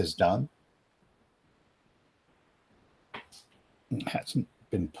this monk has done. It hasn't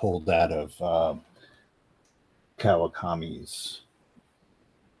been pulled out of Kawakami's.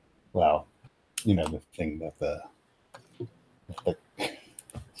 Well, you know, the thing that the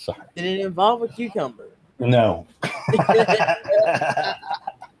sorry. Did it involve a cucumber? No.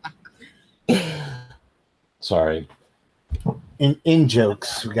 Sorry. In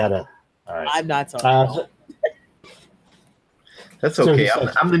jokes, we gotta. All right. I'm not talking. That's So okay. he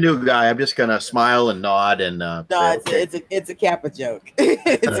said- I'm the new guy. I'm just gonna smile and nod and. No, say, okay. it's a Kappa joke.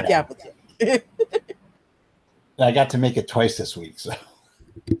 It's a Okay. Kappa joke. I got to make it twice this week, so.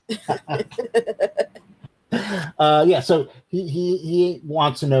 Yeah, so he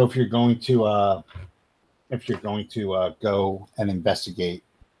wants to know if you're going to go and investigate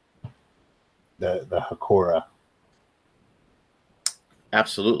the Hakora.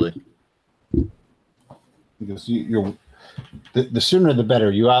 Absolutely. Because you're the sooner the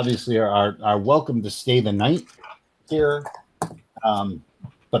better. You obviously are welcome to stay the night here,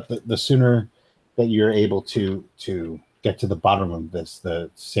 but the sooner that you're able to get to the bottom of this, the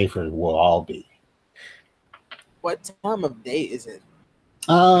safer we'll all be. What time of day is it?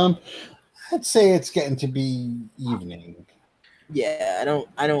 I'd say it's getting to be evening. Yeah,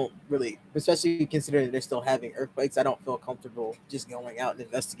 I don't really, especially considering they're still having earthquakes. I don't feel comfortable just going out and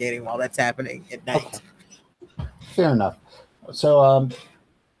investigating while that's happening at night. Fair enough. So,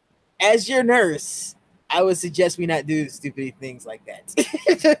 As your nurse, I would suggest we not do stupid things like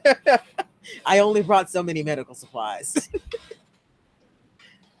that. I only brought so many medical supplies.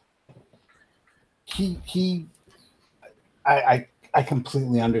 I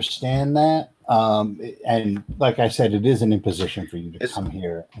completely understand that. And like I said, it is an imposition for you to come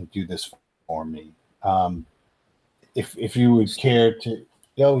here and do this for me. If you would care to,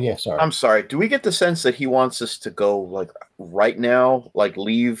 oh yeah, sorry. I'm sorry. Do we get the sense that he wants us to go like right now, like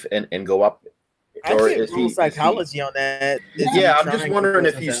leave and go up? I Or think is rule he- psychology on that. Is he Yeah, I'm trying just to wondering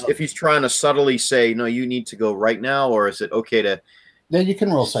force if us out? he's trying to subtly say, no, you need to go right now, or is it okay to Then you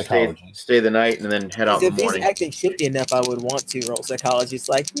can roll psychology. stay the night and then head out in If the he's morning? acting shifty enough, I would want to roll psychology. It's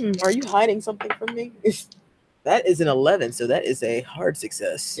like, are you hiding something from me? That is an 11, so that is a hard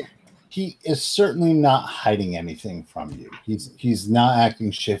success. He is certainly not hiding anything from you. He's not acting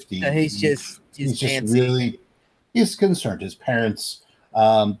shifty. He's just fancy. He's concerned. His parents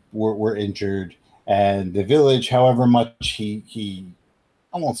were injured, and the village, however much he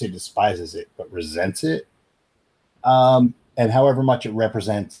I won't say despises it, but resents it. And however much it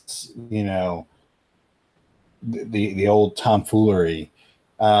represents, you know, the old tomfoolery,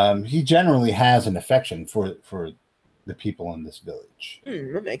 he generally has an affection for the people in this village.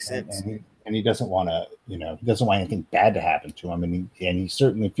 That makes sense. And he doesn't want to, you know, he doesn't want anything bad to happen to him, and he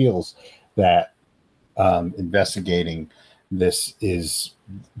certainly feels that investigating this is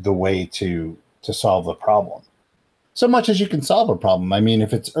the way to solve the problem. So much as you can solve a problem. I mean,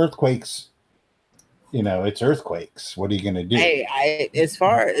 if it's earthquakes, you know, it's earthquakes. What are you going to do? Hey, as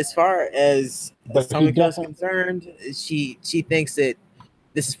far as But he Tomiko's doesn't- concerned, she thinks that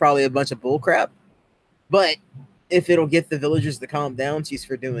this is probably a bunch of bull crap. But if it'll get the villagers to calm down, she's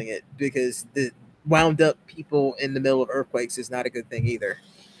for doing it, because the wound up people in the middle of earthquakes is not a good thing either.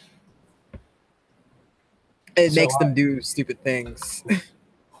 It So makes them do stupid things.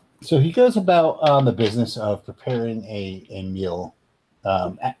 So he goes about on the business of preparing a meal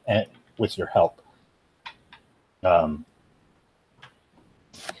with your help. There's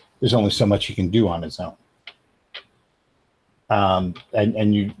only so much he can do on his own.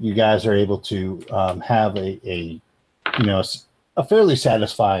 And you guys are able to have a fairly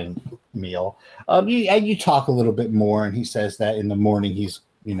satisfying meal. You talk a little bit more, and he says that in the morning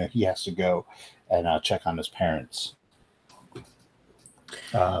he has to go and check on his parents.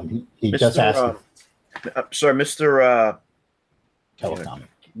 He does ask. Sorry, Mr. Kawakami.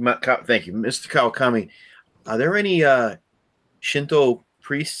 Thank you, Mr. Kawakami. Are there any Shinto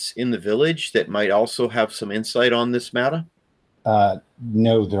priests in the village that might also have some insight on this matter?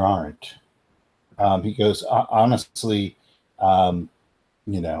 No, there aren't. He goes, honestly, I'm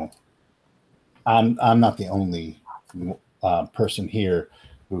not the only person here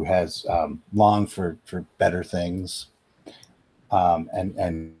who has longed for better things,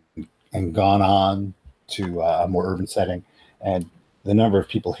 and gone on to a more urban setting, and the number of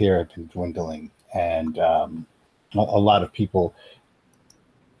people here have been dwindling, and a lot of people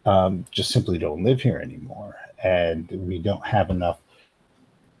just simply don't live here anymore, and we don't have enough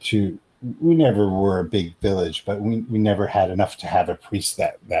to. We never were a big village, but we never had enough to have a priest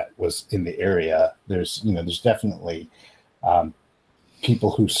that was in the area. There's definitely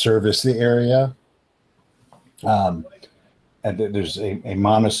people who service the area, and there's a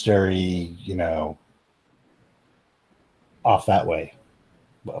monastery, off that way,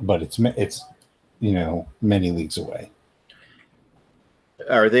 but it's many leagues away.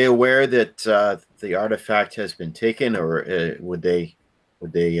 Are they aware that the artifact has been taken, or would they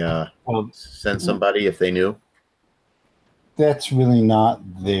send somebody if they knew? That's really not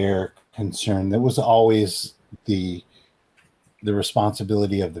their concern. That was always the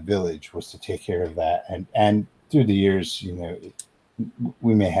responsibility of the village, was to take care of that. And through the years,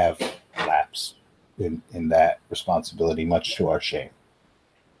 we may have lapse in that responsibility, much to our shame.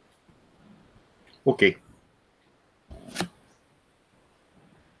 Okay.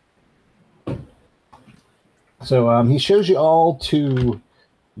 So he shows you all to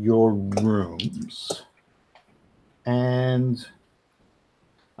your rooms, and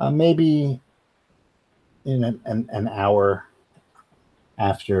maybe in an hour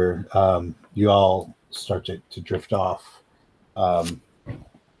after you all start to drift off,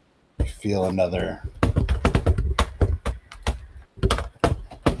 you feel another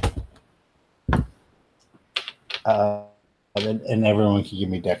and everyone can give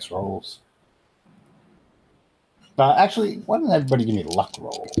me dex rolls. Actually, why don't everybody give me luck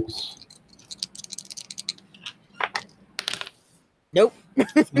rolls? Nope.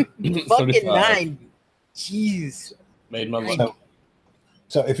 Fucking 35. 9. Jeez. Made my luck.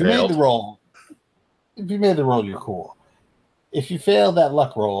 So if you made the roll, you're cool. If you fail that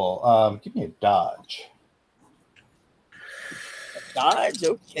luck roll, give me a dodge. Dodge,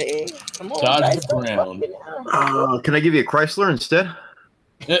 okay. Come on, Dodge guys, the don't ground. fucking- Can I give you a Chrysler instead?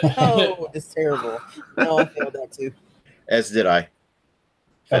 No, it's terrible. No, I failed that too. As did I.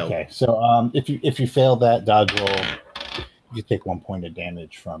 Failed. Okay, so if you fail that dodge roll, you take 1 point of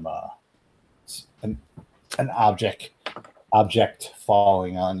damage from an object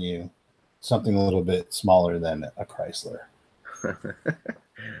falling on you, something a little bit smaller than a Chrysler.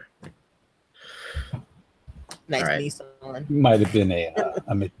 Nice All right. Nissan. Might have been a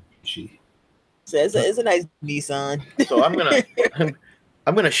Mitsubishi. Says it's a nice Nissan. So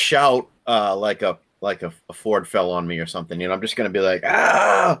I'm gonna shout like a Ford fell on me or something. I'm just gonna be like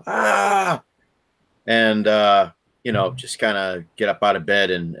ah, and just kind of get up out of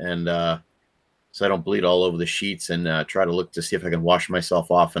bed and so I don't bleed all over the sheets, and try to look to see if I can wash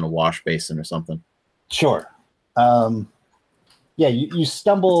myself off in a wash basin or something. Sure. Yeah, you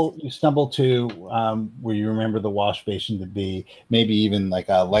stumble to where you remember the wash basin to be, maybe even like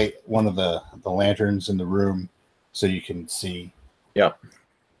a light, one of the lanterns in the room, so you can see. Yep.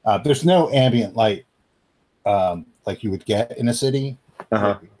 There's no ambient light like you would get in a city.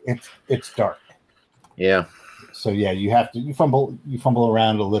 Uh-huh. It's dark. Yeah. So yeah, you fumble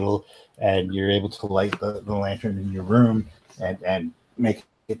around a little, and you're able to light the lantern in your room and make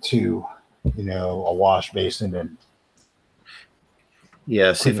it to a wash basin and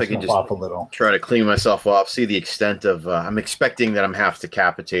see if I can just off a little. Try to clean myself off. See the extent of. I'm expecting that I'm half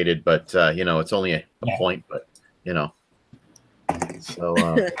decapitated, but it's only a point. But so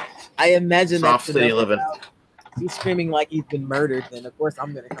I imagine soft that's city enough living. about- He's screaming like he's been murdered. Then of course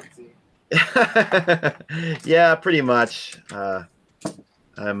I'm gonna come see him. Yeah, pretty much.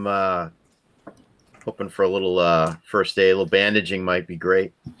 I'm hoping for a little first aid, a little bandaging might be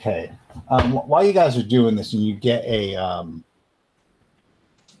great. Okay. While you guys are doing this, and you get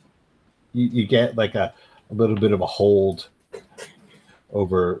you get like a little bit of a hold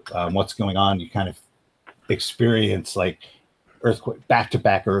over what's going on. You kind of experience like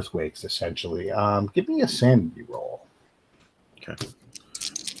back-to-back earthquakes, essentially. Give me a sanity roll. Okay.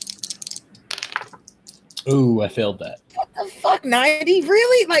 Ooh, I failed that. What the fuck, 90?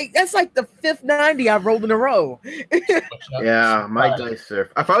 Really? Like that's like the 5th 90 I've rolled in a row. Yeah, my dice are.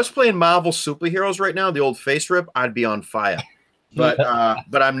 If I was playing Marvel superheroes right now, the old face rip, I'd be on fire. But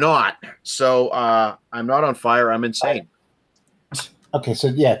I'm not. So I'm not on fire. I'm insane. Okay, so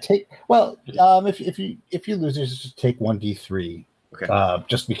yeah, if you lose, just take 1d3. Okay.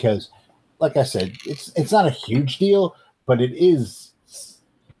 Just because, like I said, it's not a huge deal, but it's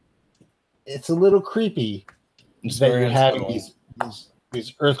a little creepy It's that very you're having unsettling.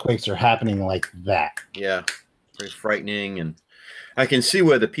 these earthquakes are happening like that. Yeah. very frightening, and I can see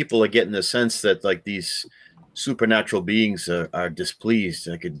where the people are getting the sense that like these supernatural beings are displeased.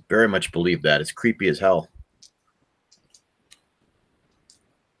 I could very much believe that. It's creepy as hell.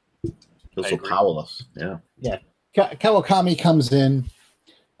 Feels so powerless. Yeah. Yeah. Kawakami comes in,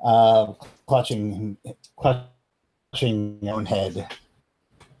 clutching his own head.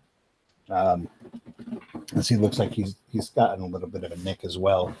 As he looks like he's gotten a little bit of a nick as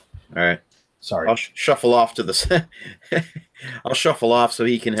well. All right. Sorry. I'll shuffle off to the. I'll shuffle off so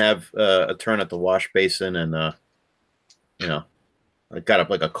he can have a turn at the wash basin, and I got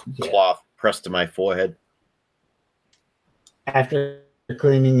up like a cloth pressed to my forehead. After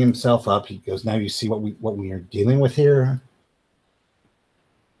cleaning himself up, he goes, "Now you see what we are dealing with here.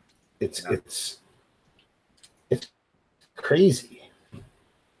 It's crazy.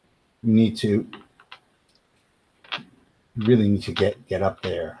 You really need to get up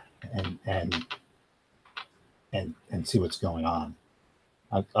there and see what's going on.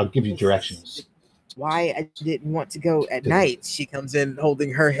 I'll give you directions." Why I didn't want to go at night. She comes in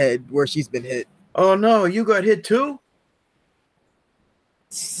holding her head where she's been hit. Oh no, you got hit too?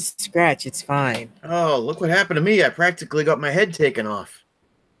 Scratch, it's fine. Oh, look what happened to me. I practically got my head taken off.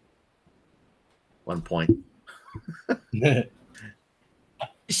 1 point.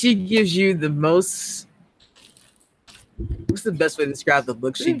 She gives you the most. What's the best way to describe the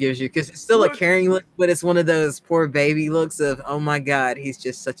look she gives you? Because it's still a caring look, but it's one of those poor baby looks of, oh my God, he's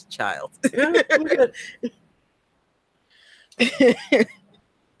just such a child. And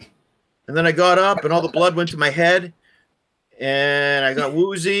then I got up and all the blood went to my head and I got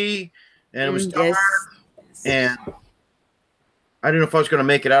woozy and it was dark. Yes. And I didn't know if I was going to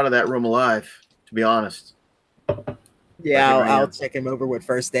make it out of that room alive, to be honest. Yeah, I'll check him over with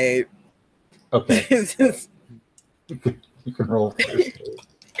first aid. Okay. You can roll first aid.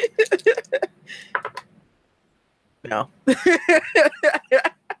 No.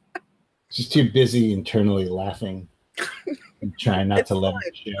 She's too busy internally laughing and trying not to let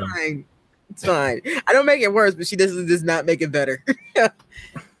it show. Fine. It's fine. I don't make it worse, but she does not make it better.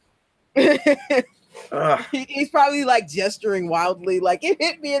 He's probably like gesturing wildly, like it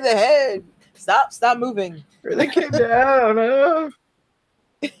hit me in the head. Stop moving. They came down.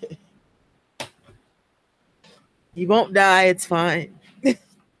 You won't die. It's fine.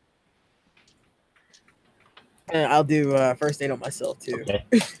 I'll do first aid on myself too. Okay.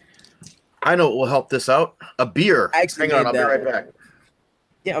 I know what will help this out. A beer. Actually, hang on, I'll be right back.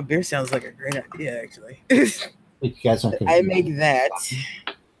 Yeah, a beer sounds like a great idea, actually. You guys don't I make that.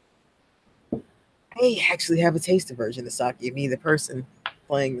 I actually have a taster version of sake, me, the person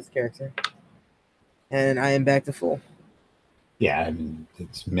playing this character. And I am back to full. Yeah, I mean,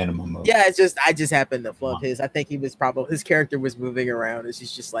 it's minimum of. Yeah, I just happened to flub his. I think he was probably, his character was moving around and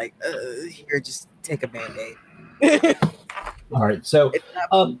she's just like, here, just take a Band-Aid. All right, so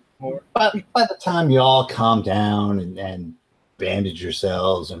by the time you all calm down and bandage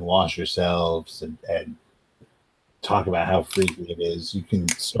yourselves and wash yourselves and talk about how freaky it is, you can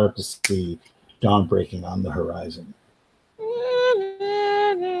start to see dawn breaking on the horizon.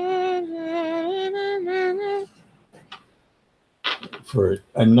 For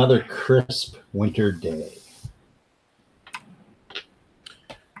another crisp winter day.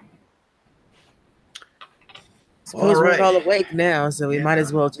 Suppose we're all awake now, so we might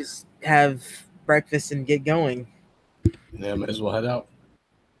as well just have breakfast and get going. Yeah, might as well head out.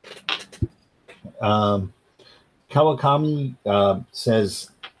 Kawakami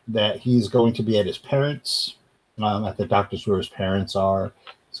says that he's going to be at his parents', at the doctor's where his parents are.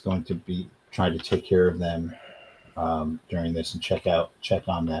 He's going to be trying to take care of them during this and check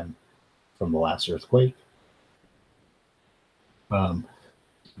on them from the last earthquake.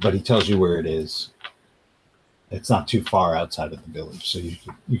 But he tells you where it is. It's not too far outside of the village, so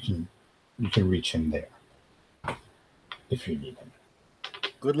you can reach him there if you need him.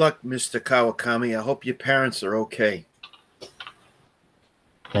 Good luck, Mr. Kawakami. I hope your parents are okay.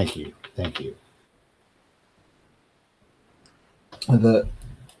 Thank you.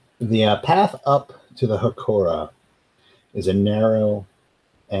 The path up to the Hokora is a narrow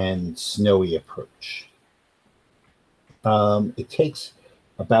and snowy approach. It takes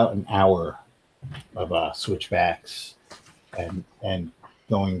about an hour of switchbacks and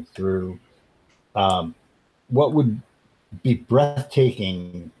going through what would be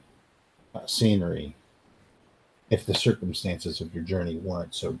breathtaking scenery if the circumstances of your journey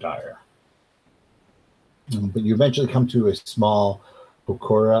weren't so dire. But you eventually come to a small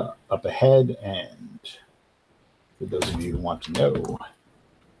Hokora up ahead, and for those of you who want to know,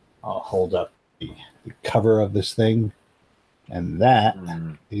 I'll hold up the cover of this thing, and that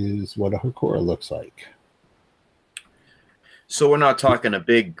is what a Hokora looks like. So we're not talking a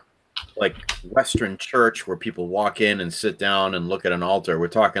big, like, Western church where people walk in and sit down and look at an altar. We're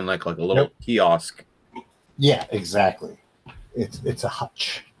talking like a little Nope. kiosk. Yeah, exactly. It's a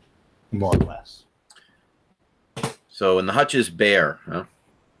hutch, more or less. So, and the hutch is bare, huh?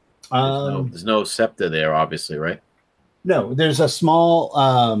 There's no scepter there, obviously, right? No, there's a small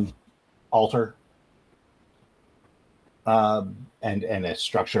altar and a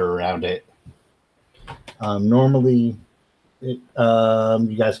structure around it. Normally, you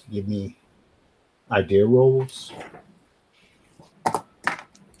guys can give me idea rolls.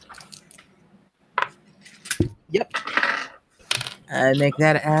 Yep. I make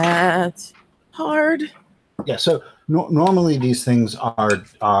that at hard. Yeah, so normally these things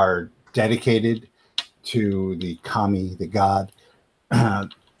are dedicated to the kami, the god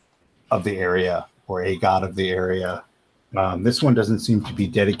of the area, or a god of the area. This one doesn't seem to be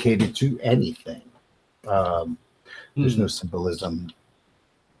dedicated to anything. There's no symbolism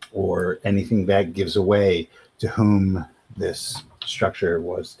or anything that gives away to whom this structure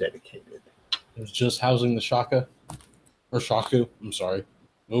was dedicated. It was just housing the Shaka. Or Shaku. I'm sorry.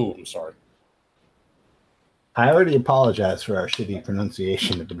 Oh, I'm sorry. I already apologized for our shitty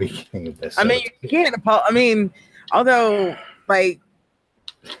pronunciation at the beginning of this. I mean, you can't apologize. I mean, although, like,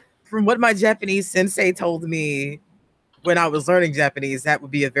 from what my Japanese sensei told me when I was learning Japanese, that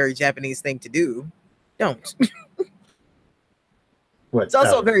would be a very Japanese thing to do. Don't. What, It's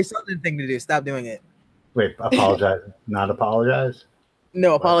also a very Southern thing to do. Stop doing it. wait, apologize, not apologize?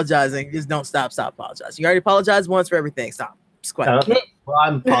 No, apologizing. Just don't stop apologizing. You already apologized once for everything. Stop. Just quit. Okay. Well,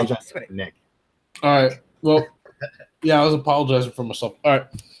 I'm apologizing to Nick. All right. Well, yeah, I was apologizing for myself. All right.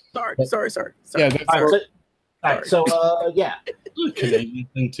 Sorry. Yeah, that's All right, so yeah. a Canadian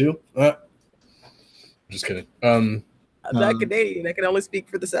thing too. Just kidding. I'm not Canadian. I can only speak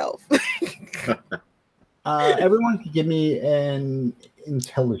for the South. Everyone can give me an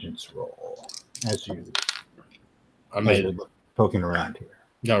intelligence roll as you. I made it. Poking around here.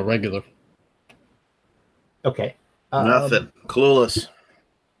 No, regular. Okay. Nothing. Clueless.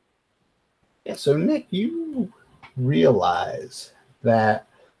 Yeah. So Nick, you realize that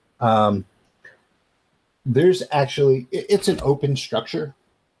there's actually it's an open structure.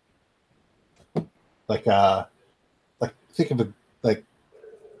 Like think of a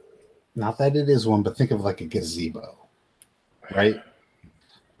not that it is one, but think of like a gazebo, right?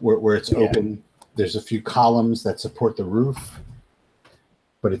 Where it's open. There's a few columns that support the roof,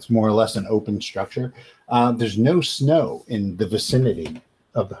 but it's more or less an open structure. There's no snow in the vicinity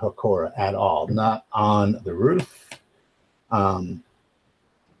of the Hokora at all, not on the roof.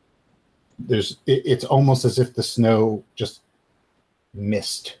 It's almost as if the snow just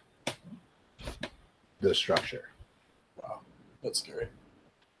missed the structure. Wow, that's scary.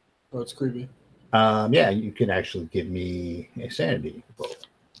 Oh, it's creepy. Yeah, you can actually give me a sanity roll.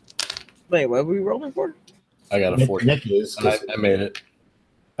 Wait, what are we rolling for? I got a 40. Nick is. I made it.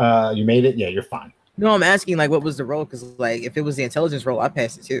 You made it? Yeah, you're fine. No, I'm asking like what was the roll? Because like if it was the intelligence roll, I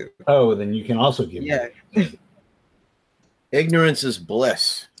passed it too. Oh, then you can also give Yeah. me. Ignorance is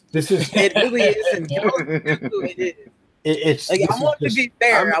bliss. This is It really isn't. It is. it's Like I want to be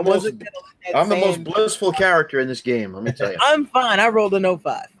fair. I wasn't gonna let that I'm the most same- blissful character in this game. Let me tell you. I'm fine. I rolled an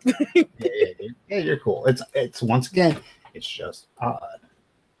 05. yeah, you're cool. It's once again, it's just odd.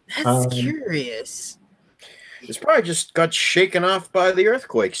 That's curious. It's probably just got shaken off by the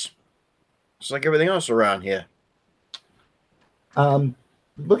earthquakes. Just like everything else around here.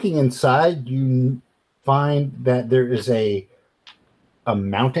 Looking inside, you find that there is a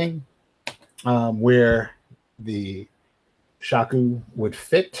mounting where the shaku would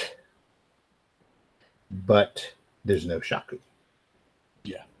fit, but there's no shaku.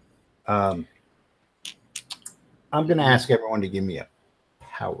 Yeah. I'm going to ask everyone to give me a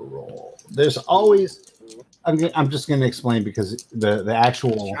power roll. There's always. I'm just going to explain because the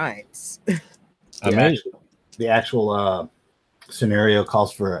actual Shrines. the actual scenario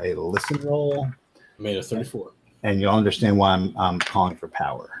calls for a listen roll, I made a 34. and you'll understand why I'm calling for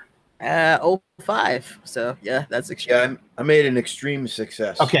power. 05. So yeah, that's extreme. Yeah, I made an extreme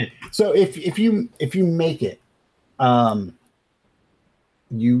success. Okay, so if you make it,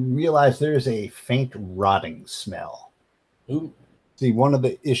 you realize there is a faint rotting smell. Ooh. See, one of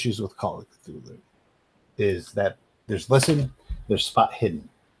the issues with Call of Cthulhu is that there's listen, there's spot hidden,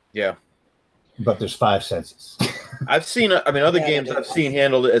 Yeah. but there's 5 senses. I've seen, other Yeah, games I've seen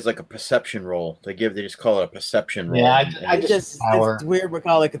handled it as like a perception roll. They just call it a perception roll. Yeah, I It's just just power. it's weird with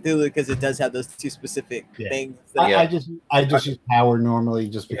Call of Cthulhu because it does have those two specific Yeah. things. I just use power normally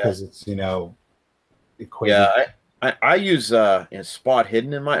just because it's equated. Yeah, I use spot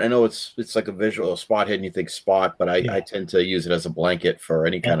hidden in mine. I know it's like a visual spot hidden. You think spot, but I tend to use it as a blanket for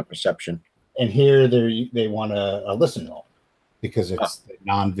any kind of perception. And here they want a listen roll because it's the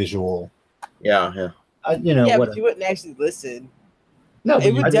non-visual. Yeah. But you wouldn't actually listen. No,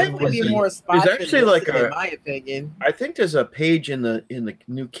 it would definitely be more spot. There's actually like in my opinion. I think there's a page in the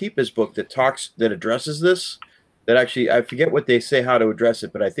new Keepers book that addresses this. That actually, I forget what they say how to address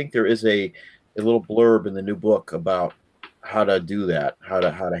it, but I think there is a little blurb in the new book about how to do that, how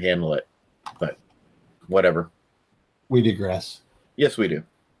to handle it. But whatever. We digress. Yes, we do.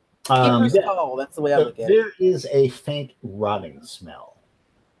 That's the way I look at it. There is a faint rotting smell.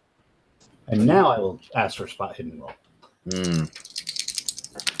 And now I will ask for spot hidden roll.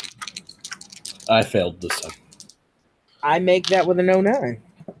 I failed this time. I make that with a 09.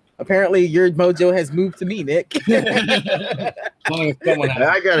 Apparently, your mojo has moved to me, Nick. I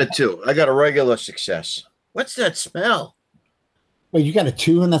got a 2. I got a regular success. What's that smell? Wait, you got a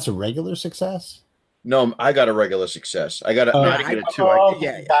 2 and that's a regular success? No, I got a regular success. I got a, not even a 2.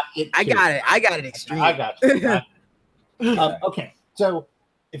 I got it. I got it extreme. I got you. Okay, so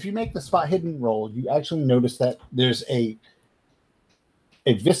if you make the spot hidden roll, you actually notice that there's a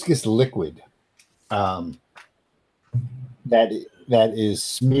viscous liquid that is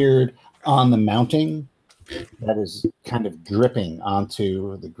smeared on the mounting that is kind of dripping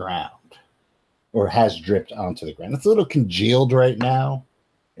onto the ground or has dripped onto the ground. It's a little congealed right now,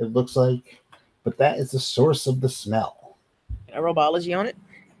 it looks like, but that is the source of the smell. Can I roll biology on it?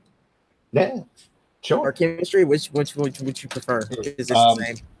 Yeah, sure. Or chemistry? Which would you prefer? Is this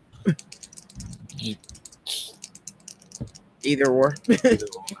the same? Either or. They're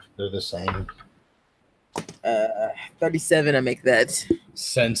the same. 37, I make that.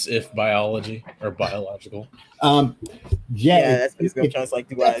 Sense if biology or biological. Yeah, that's basically what I was like,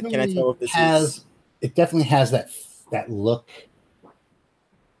 can I tell if this is? It definitely has that look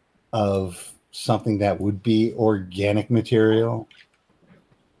of something that would be organic material.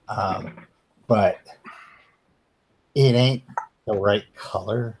 But it ain't the right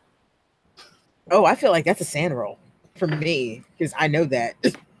color. Oh, I feel like that's a sand roll for me because I know that.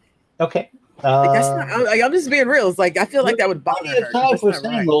 Okay. That's not, I'm just being real. It's like I feel like that would bother her. Time for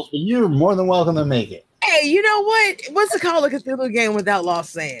sand rolls, but you're more than welcome to make it. Hey, you know what? What's the Call of Cthulhu game without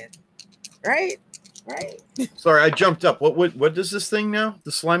lost sand? Right? Sorry, I jumped up. What does this thing now?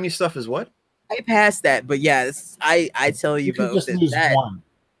 The slimy stuff is what? I passed that, but yeah, I tell you both that one.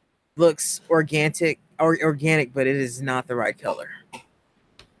 Looks organic, but it is not the right color.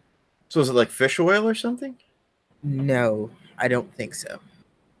 So is it like fish oil or something? No, I don't think so.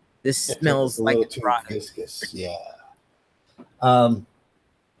 This smells like it's rotten. Viscous. Yeah. Ugh.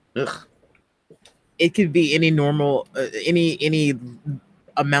 It could be any normal, any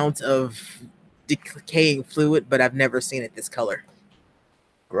amount of decaying fluid, but I've never seen it this color.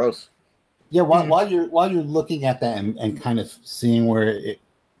 Gross. Yeah. While you're looking at that and kind of seeing where it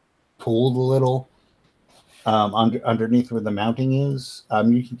pooled a little underneath where the mounting is,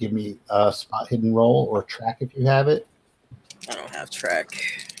 you can give me a spot hidden roll or track if you have it. I don't have track.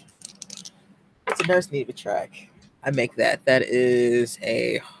 It's a nurse need a track. I make that. That is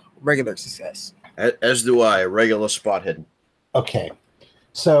a regular success. As do I. A regular spot hidden. Okay,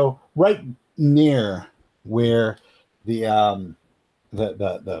 so right near where the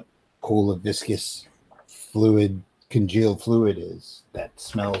pool of viscous fluid, congealed fluid is that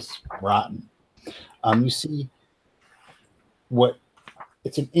smells rotten. You see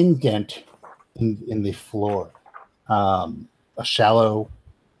it's an indent in the floor, a shallow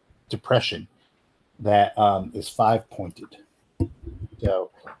depression that is 5-pointed.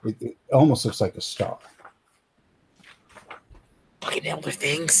 So it almost looks like a star. Fucking elder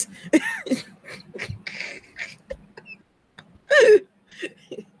things.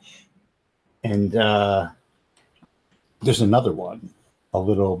 And there's another one a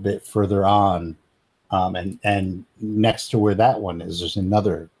little bit further on, and next to where that one is, there's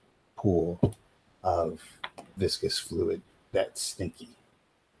another pool of viscous fluid that's stinky.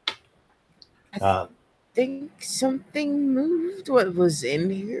 I think something moved what was in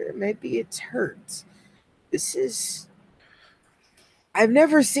here. Maybe it's hurt. I've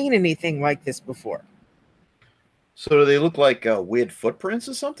never seen anything like this before. So do they look like weird footprints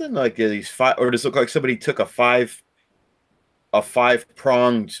or something? Like these or does it look like somebody took a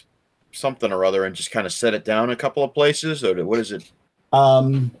five-pronged something or other and just kind of set it down a couple of places? Or what is it?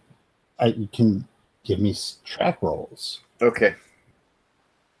 You can give me track rolls. Okay.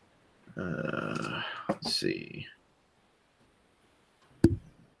 Let's see.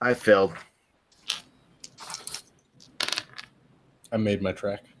 I failed. I made my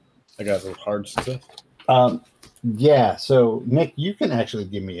track. I got a hard success. Yeah. So Nick, you can actually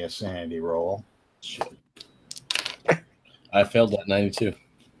give me a sanity roll. Shit. I failed at 92.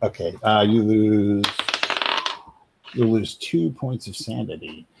 Okay. You lose 2 points of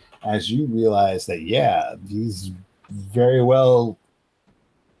sanity as you realize that these very well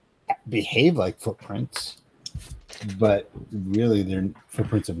behave like footprints, but really they're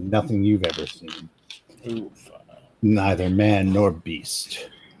footprints of nothing you've ever seen. Oof. Neither man nor beast.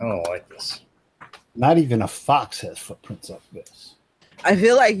 I don't like this. Not even a fox has footprints like this. I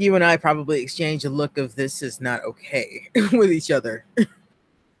feel like you and I probably exchange a look of this is not okay with each other.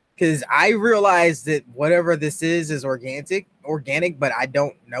 Because I realize that whatever this is organic, but I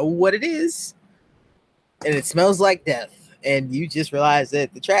don't know what it is. And it smells like death. And you just realize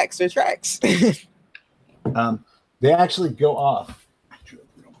that the tracks are tracks. They actually go off. I drew a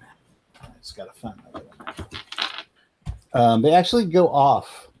little map. I just gotta find my little map. They actually go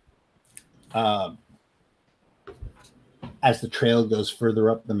off as the trail goes further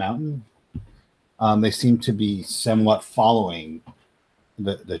up the mountain. They seem to be somewhat following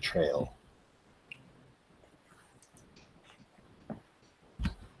the trail.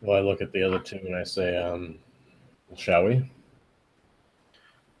 Well, I look at the other two and I say, shall we?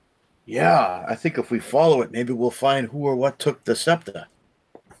 Yeah, I think if we follow it, maybe we'll find who or what took the scepter.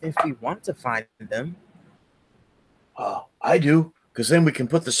 If we want to find them. Oh, I do, because then we can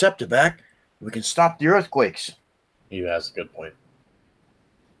put the scepter back. We can stop the earthquakes. You asked a good point.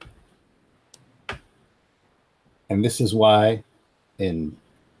 And this is why in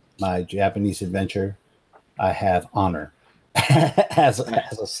my Japanese adventure, I have honor as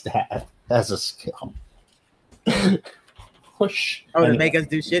a stat, as a skill. Push. Oh, to Anyway. make us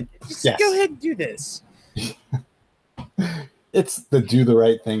do shit? Just Yes. go ahead and do this. It's the do the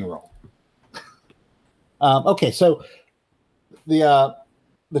right thing roll. Okay, so the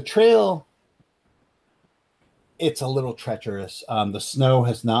trail, it's a little treacherous. The snow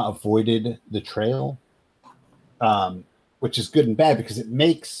has not avoided the trail, which is good and bad because it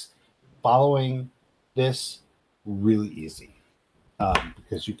makes following this really easy.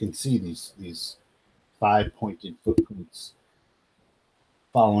 Because you can see these 5 pointed footprints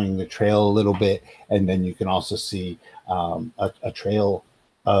following the trail a little bit, and then you can also see a trail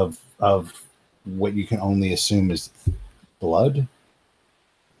of what you can only assume is blood,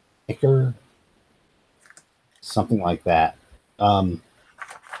 ichor, something like that.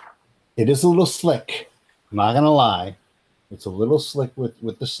 It is a little slick. I'm not gonna lie, it's a little slick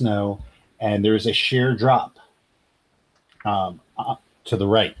with the snow, and there is a sheer drop to the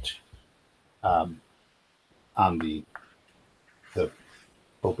right on the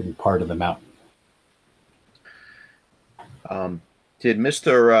open part of the mountain. Did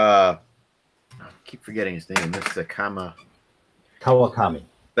Mr. I keep forgetting his name, Mr. Kawakami.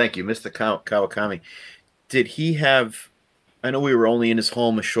 Thank you, Mr. Kawakami. Did he have, I know we were only in his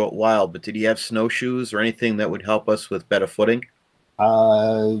home a short while, but did he have snowshoes or anything that would help us with better footing? You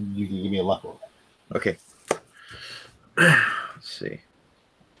can give me a luck roll. Okay. Let's see.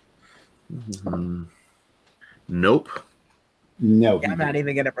 Nope. No. Yeah, I'm not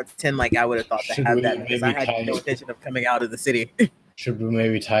even gonna pretend like I would have thought to Should have we that because I maybe had no tie- intention of coming out of the city. Should we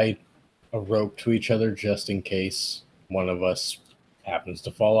maybe tie a rope to each other just in case one of us happens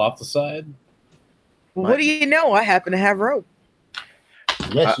to fall off the side? What do you know? I happen to have rope.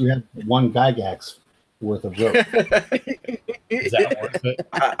 Yes, you have one Gygax worth of rope. Is that worth it?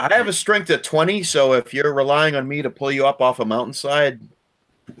 I have a strength of 20, so if you're relying on me to pull you up off a mountainside,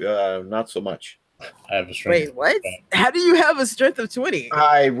 not so much. I have a strength. Wait, what? How do you have a strength of 20?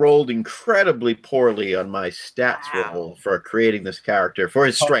 I rolled incredibly poorly on my stats Wow. roll for creating this character. For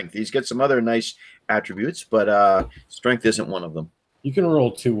his strength, he's got some other nice attributes, but strength isn't one of them. You can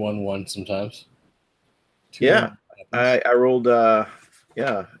roll 2-1-1 sometimes. Yeah, 2-1 I rolled.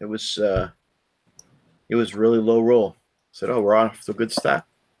 Yeah, it was really low roll. I said, "Oh, we're off to a good start."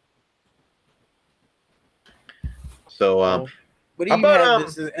 So, What do how you about, have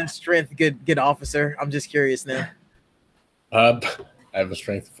as a strength, good officer? I'm just curious now. I have a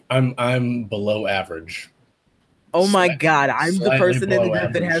strength. I'm below average. Oh my Slight- god, I'm the slightly person in the below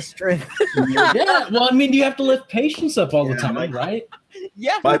group that average. has strength. Yeah, well, I mean, you have to lift patience up all the Yeah, time, Mike. right?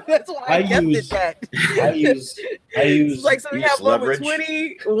 Yeah, My- that's why I I kept use- it that. I use It's like so we use have one with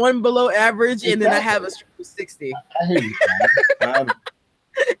leverage. 20, one below average, and then I have a strength of 60. I hear you. I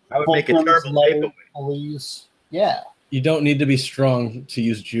would make a Fulcrum's terrible low, paper. pulleys. Yeah. You don't need to be strong to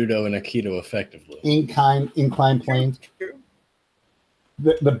use judo and aikido effectively. Incline planes.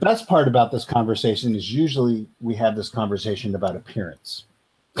 The best part about this conversation is usually we have this conversation about appearance.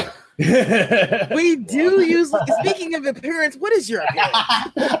 We do usually. Speaking of appearance, what is your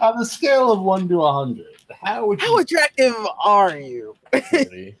appearance? On a scale of 1 to 100, how attractive are you?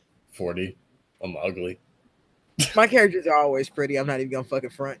 40. I'm ugly. My characters are always pretty. I'm not even gonna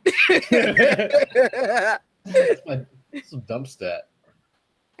fucking front. That's a dumb stat.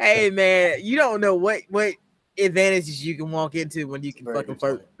 Hey man, you don't know what advantages you can walk into when you can fucking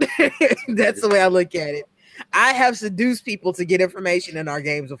flirt. That's the way I look at it. I have seduced people to get information in our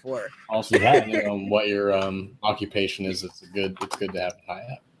games before. Also, depending on what your occupation is, it's good to have a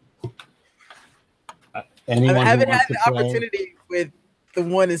high up. Anyone I haven't had the play, opportunity with the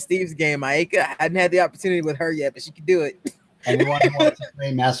one in Steve's game, Aika. I hadn't had the opportunity with her yet, but she could do it. anyone who wants to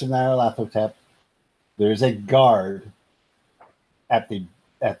play Master Nyarlathotep, there's a guard at the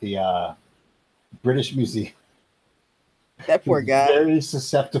British Museum. That poor who's guy. Very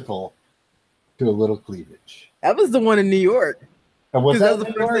susceptible to a little cleavage. That was the one in New York. And was That that was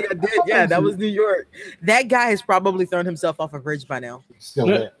the first thing I did. Yeah, that was New York. That guy has probably thrown himself off a bridge by now. Still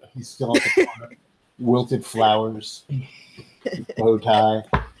there. He's still at the corner. Wilted flowers, bow tie.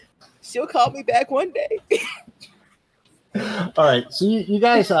 She'll call me back one day. All right, so you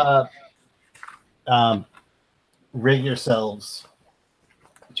guys rig yourselves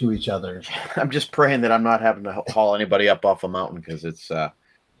to each other. I'm just praying that I'm not having to haul anybody up off a mountain because it's going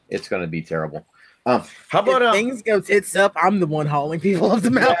to be terrible. How about if things go tits up? I'm the one hauling people up the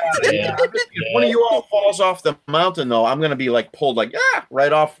mountain. Yeah. If one of you all falls off the mountain, though, I'm going to be like pulled like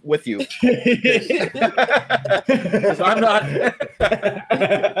right off with you. 'Cause I'm not.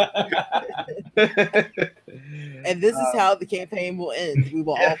 And this is how the campaign will end. We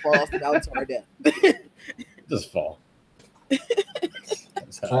will all fall off the mountain to our death. Just fall.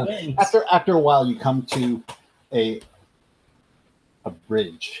 After a while, you come to a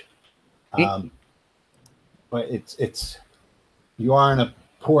bridge, but it's you are in a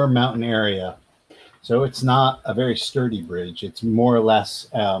poor mountain area, so it's not a very sturdy bridge. It's more or less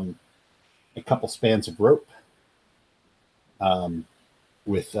a couple spans of rope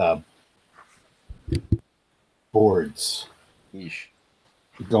with boards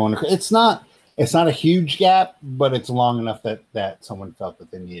going. It's not a huge gap, but it's long enough that someone felt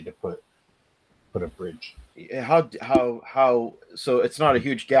that they needed to put a bridge. How so it's not a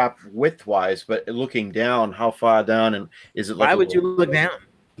huge gap width wise, but looking down, how far down, and is it like why would you look down?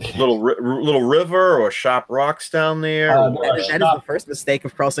 Little river or sharp rocks down there? That is the first mistake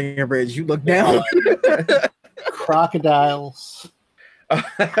of crossing a bridge. You look down. Crocodiles.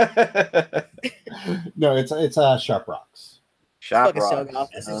 No, it's sharp rocks. Sharp rocks.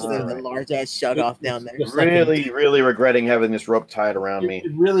 This is a large ass shug off down there. Really regretting having this rope tied around me.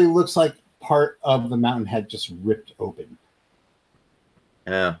 It really looks like part of the mountain had just ripped open.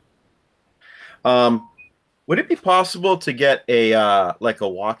 Yeah. Would it be possible to get a like a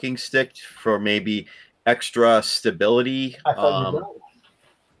walking stick for maybe extra stability? I thought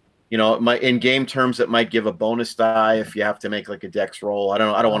you know, it might, in game terms, it might give a bonus die if you have to make like a dex roll. I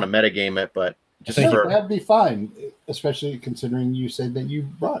don't want to metagame it, but just that'd be fine, especially considering you said that you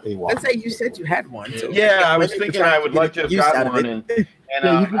brought a walking. Let's say you said you had one. So yeah, I was thinking I would like to have got one, and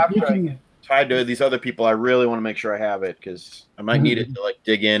after I tied to these other people, I really want to make sure I have it because I might need it to like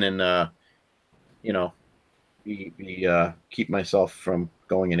dig in and you know, keep myself from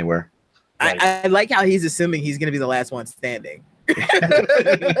going anywhere. I like how he's assuming he's going to be the last one standing.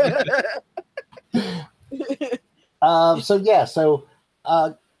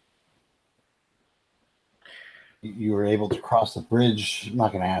 You were able to cross the bridge. I'm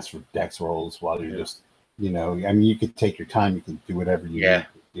not going to ask for dex rolls while you're just, I mean, you could take your time. You can do whatever you need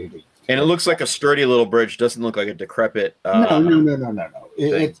to do. And it looks like a sturdy little bridge. Doesn't look like a decrepit.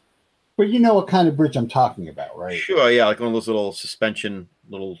 No. But you know what kind of bridge I'm talking about, right? Sure, yeah, like one of those little suspension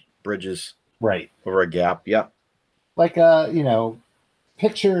little bridges, right, over a gap. Yeah, like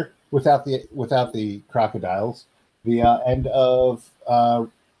picture without the crocodiles, the end of the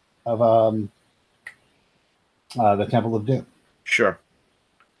Temple of Doom. Sure.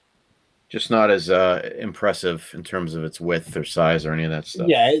 Just not as impressive in terms of its width or size or any of that stuff.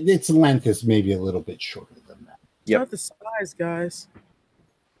 Yeah, its length is maybe a little bit shorter than that. Yep. Not the size, guys.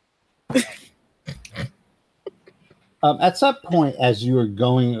 At some point, as you are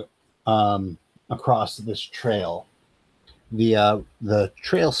going across this trail, the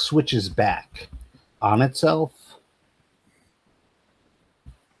trail switches back on itself,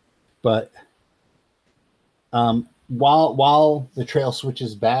 but while the trail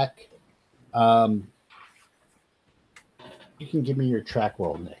switches back, you can give me your track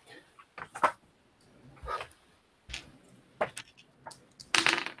roll, Nick.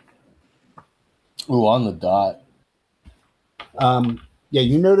 Ooh, on the dot. Yeah,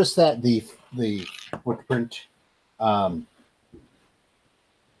 you notice that the footprint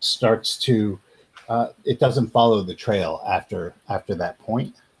starts to it doesn't follow the trail after that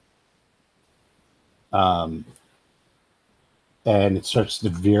point. And it starts to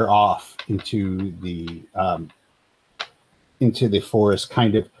veer off into the forest.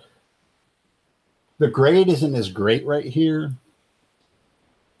 Kind of, the grade isn't as great right here,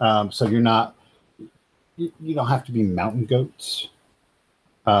 so you don't have to be mountain goats.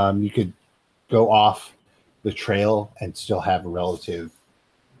 You could go off the trail and still have a relative,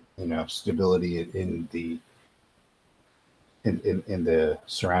 stability in the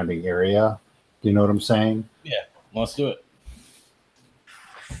surrounding area. Do you know what I'm saying? Yeah, let's do it.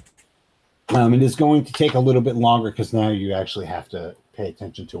 It is going to take a little bit longer because now you actually have to pay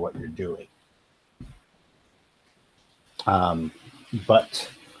attention to what you're doing. So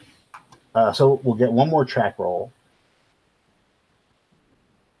we'll get one more track roll.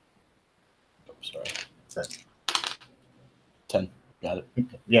 Oh, sorry. 10. Got it.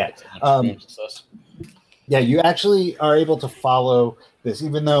 Yeah. Yeah, you actually are able to follow this,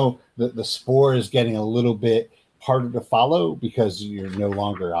 even though the spoor is getting a little bit harder to follow because you're no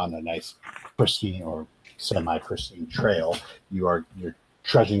longer on a nice pristine or semi-pristine trail. You're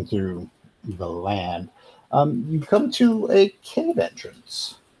trudging through the land. You come to a cave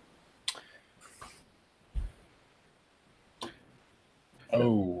entrance.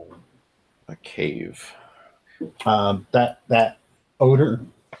 Oh, a cave. That odor,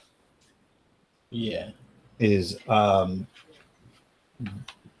 yeah, is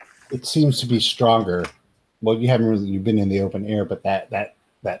it seems to be stronger. Well, you've been in the open air, but that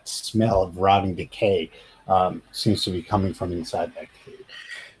smell of rotting decay seems to be coming from inside that cave.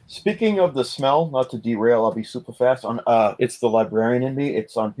 Speaking of the smell, not to derail, I'll be super fast on. It's the librarian in me.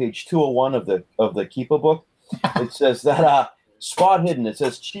 It's on page 201 of the Keepa book. It says that spot hidden. It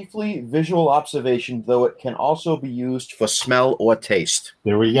says chiefly visual observation, though it can also be used for smell or taste.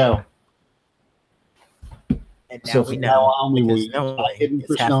 There we go. And now So we from know. now on, we will because no use way hidden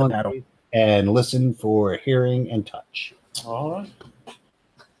is half the battle. personality and listen for hearing and touch. all right.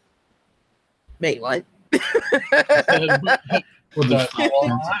 Wait, what? Well, there's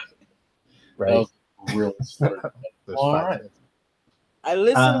All right? That was really smart. There's all five right. minutes. I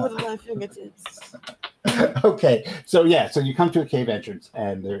listen with my fingertips. Okay, so you come to a cave entrance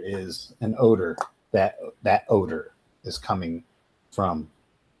and there is an odor. That odor is coming from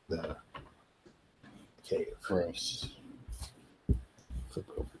the cave. Gross. Flip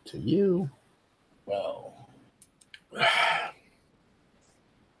over to you. Well,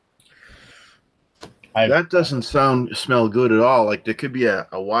 That doesn't smell good at all. Like there could be a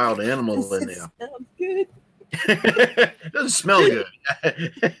wild animal in there. Sounds good. It doesn't smell good.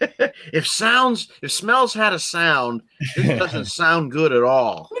 If smells had a sound, this doesn't sound good at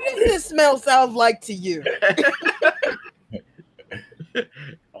all. What does this smell sound like to you?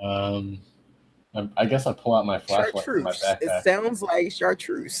 I guess I pull out my flashlight from my Chartreuse. It backpack. sounds like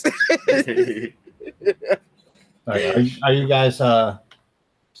chartreuse. All right, are you guys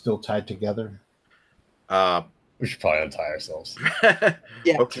still tied together? We should probably untie ourselves.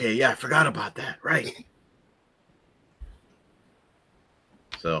 Yeah. Okay, yeah, I forgot about that. Right.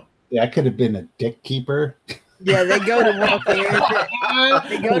 So Yeah, I could have been a dick keeper. Yeah, they go to walk in.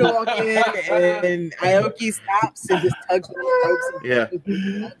 They go to walk in, and Aoki stops and just tugs on the ropes and yeah.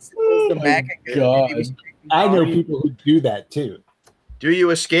 pulls them back. And God. maybe she- I know people who do that too. Do you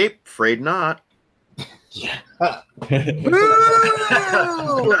escape? Afraid not.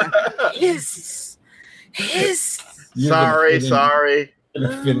 Boo! Hiss. Hiss. Sorry.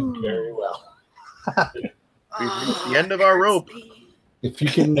 It fit in very well. We've reached the end of our rope. If you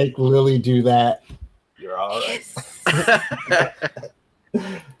can make Lily do that, you're all right.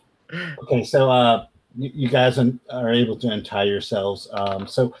 Okay, so you guys are able to untie yourselves.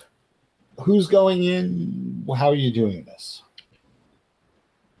 So who's going in? How are you doing this?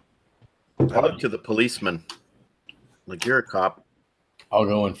 I look to the policeman. Like you're a cop. I'll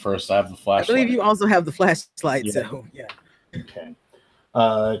go in first. I have the I flashlight. believe you also have the flashlight, Yeah. so yeah. Okay.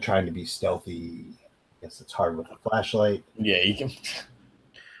 Trying to be stealthy. I guess it's hard with a flashlight. Yeah, you can.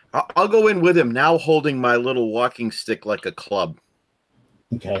 I'll go in with him now, holding my little walking stick like a club.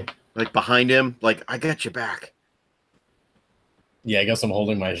 Okay. Like behind him. Like, I got your back. Yeah, I guess I'm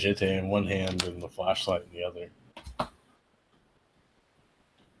holding my jete in one hand and the flashlight in the other.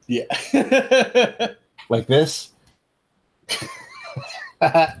 Yeah. Like this?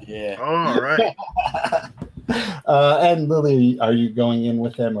 Yeah. All right. And Lily, are you going in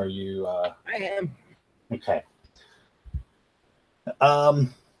with them? Or are you I am. okay?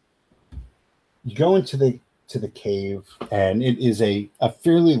 You go into the to the cave, and it is a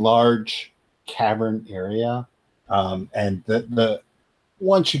fairly large cavern area. And the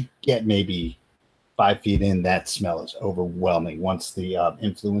once you get maybe 5 feet in, that smell is overwhelming. Once the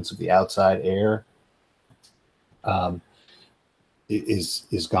influence of the outside air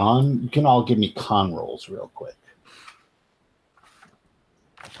is gone, you can all give me con rolls real quick.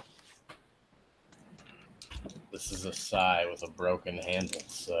 This is a sigh with a broken handle,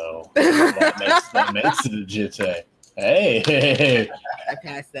 so that makes it a jitte. Hey, I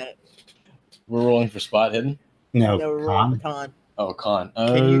passed that. we're rolling for spot hidden. No, No, we're rolling con. for con. Oh, con.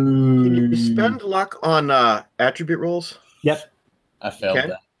 Can you spend luck on attribute rolls? Yep. I failed Okay.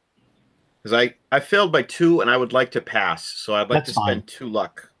 that. Because I failed by 2, and I would like to pass, so I'd like That's to spend 2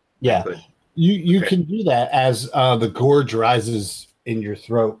 luck. Yeah. Good. You Okay. can do that as the gorge rises in your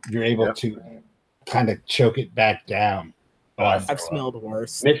throat. You're able Yep. to kind of choke it back down. I've smelled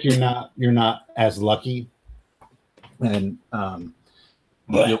worse. Nick, you're not as lucky, and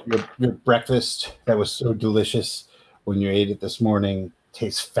your breakfast that was so delicious when you ate it this morning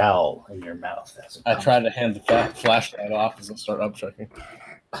tastes foul in your mouth. I tried to hand the flashlight off as I start upchucking.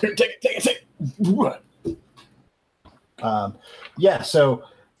 Here, take it. Yeah. So,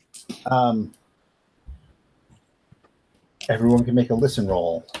 everyone can make a listen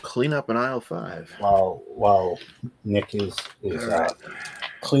roll Clean up in aisle 5. while Nick is All right.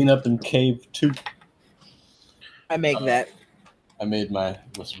 Clean up in cave 2. I make that. I made my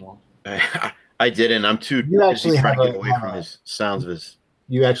listen roll. I didn't. I'm too You actually busy trying to have get away from his sounds of his.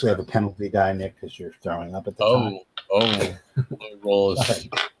 You actually have a penalty die, Nick, because you're throwing up at the time. Let me roll his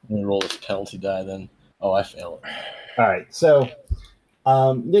penalty die then. Oh, I fail it. All right. So,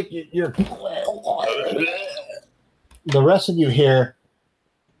 Nick, you're the rest of you here.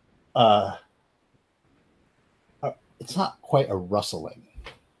 It's not quite a rustling.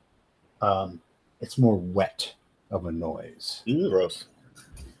 It's more wet of a noise Gross.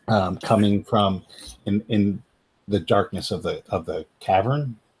 coming from in the darkness of the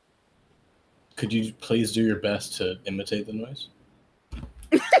cavern. Could you please do your best to imitate the noise?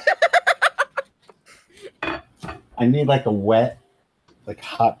 I need like a wet, like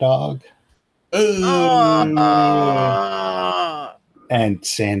hot dog Oh, and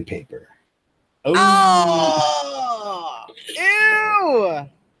sandpaper. oh, ew!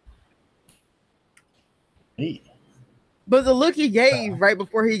 Hey. But the look he gave right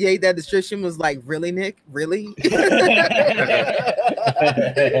before he gave that description was like, "Really, Nick? Really?" Does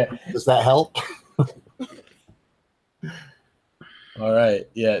that help? All right.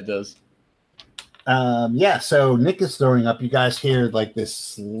 Yeah, it does. Yeah, so Nick is throwing up. You guys hear like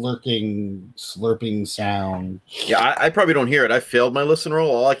this slurping sound. Yeah, I probably don't hear it. I failed my listen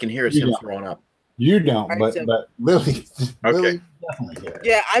roll. All I can hear is You him don't. throwing up. You don't, Right, but so- but Lily, Okay. Lily definitely hear it.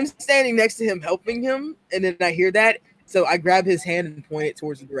 Yeah, I'm standing next to him, helping him, and then I hear that, so I grab his hand and point it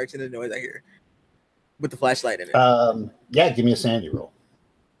towards the direction of the noise I hear, with the flashlight in it. Yeah, give me a sandy roll.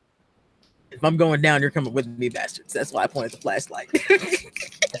 If I'm going down, you're coming with me, bastards. That's why I pointed the flashlight.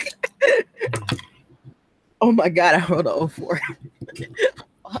 Oh my god, I rolled a 04.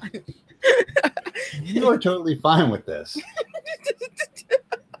 You are totally fine with this.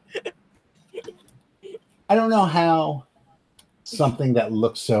 I don't know how something that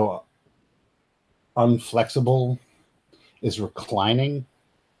looks so unflexible is reclining,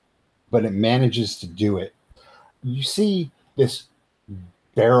 but it manages to do it. You see this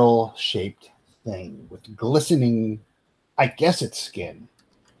barrel-shaped thing with glistening, I guess it's skin.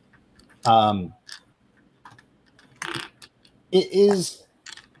 It is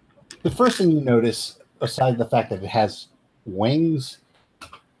the first thing you notice, aside the fact that it has wings,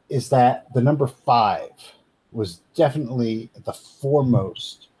 is that the number 5 was definitely the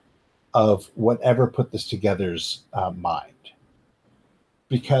foremost of whatever put this together's mind,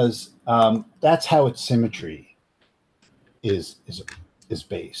 because that's how its symmetry is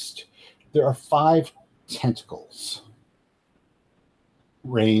based. There are 5 tentacles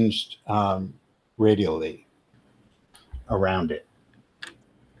ranged radially around it.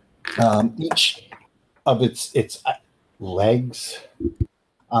 Each of its legs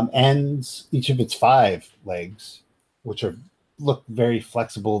ends, each of its 5 legs, which look very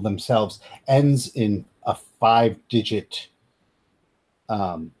flexible themselves, ends in a 5-digit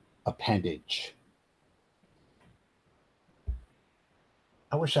appendage.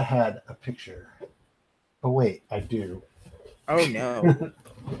 I wish I had a picture. Oh wait, I do. Oh no.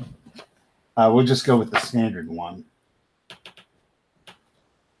 We'll just go with the standard one.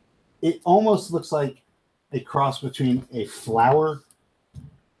 It almost looks like a cross between a flower,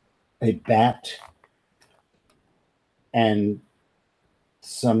 a bat, and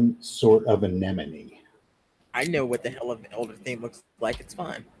some sort of anemone. I know what the hell an older thing looks like. It's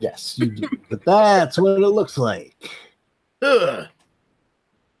fine. Yes, you do. But that's what it looks like. Ugh.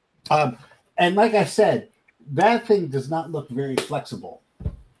 And like I said, that thing does not look very flexible,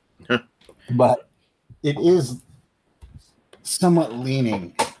 but it is somewhat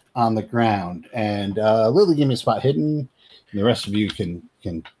leaning on the ground. And Lily, give me a spot hidden. And the rest of you can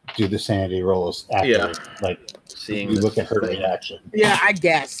do the sanity rolls after, like, Seeing you this look at her thing. reaction. Yeah, I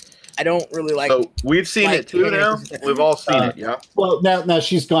guess. I don't really like. So we've seen like it too now. We've all seen it, yeah. Well, now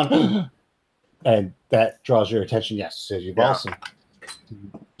she's gone, and that draws your attention. Yes, so you've Yeah. also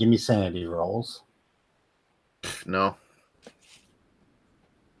give me sanity rolls. No.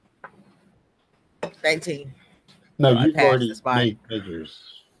 19. No, Oh, I you've passed already the spot. made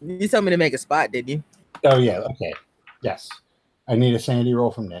yours. You told me to make a spot, didn't you? Oh yeah, okay, yes. I need a sanity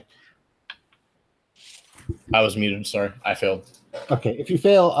roll from Nick. I was muted. Sorry, I failed. Okay, if you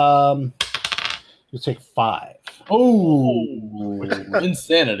fail, you take 5. Oh,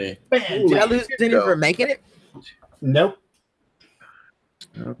 insanity! Did I lose any for making it? Nope.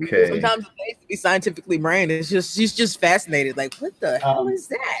 Okay. Sometimes it needs to be scientifically brained. It's just she's just fascinated. Like, what the hell is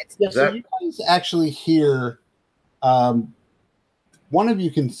that? Yeah, so That- you guys actually hear. One of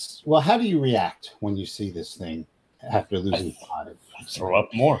you can. Well, how do you react when you see this thing after losing 5? Throw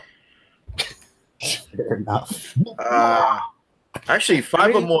up more. Fair enough. Actually,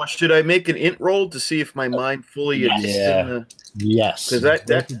 5 or more. Should I make an int roll to see if my mind fully Yes. is Yeah. in the, Yes, 'Cause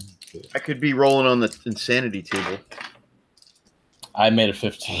I could be rolling on the insanity table. I made a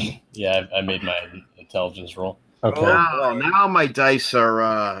 15. Yeah, I made my intelligence roll. Okay. Oh, now my dice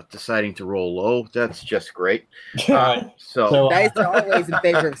are deciding to roll low. That's just great. So So Dice are always in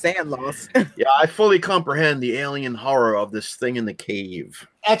favor of sand loss. yeah, I fully comprehend the alien horror of this thing in the cave.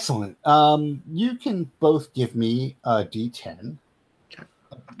 excellent. You can both give me a D10.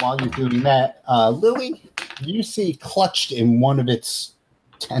 While you're doing that, Lily, you see clutched in one of its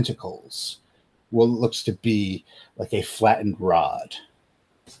tentacles what looks to be like a flattened rod.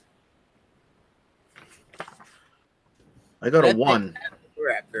 I got a 1.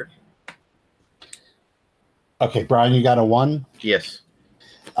 We're after. Okay, Brian, you got a 1. Yes.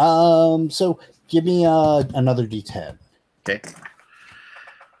 So give me another D10. Okay.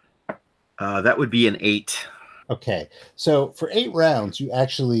 That would be an 8. Okay, so for 8 rounds, you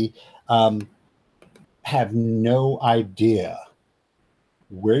actually have no idea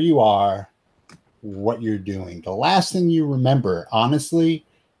where you are, what you're doing. The last thing you remember, honestly,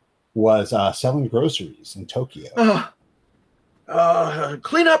 was selling groceries in Tokyo.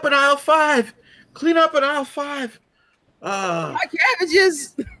 Clean up in aisle 5. Clean up in aisle 5. My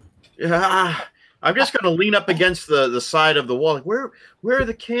cabbages. Yeah. I'm just gonna lean up against the side of the wall. Like, where are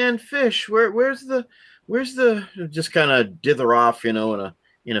the canned fish? Where's the just kind of dither off, in a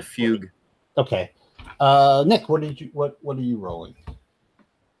fugue. Okay, Nick, what are you rolling?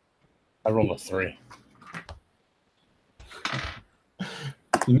 I rolled a 3.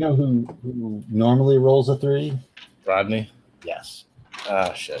 You know who normally rolls a 3? Rodney. Yes.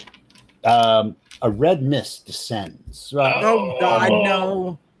 Ah, shit. A red mist descends. Oh God,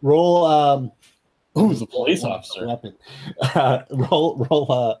 no. Roll. Who's a police officer? Weapon.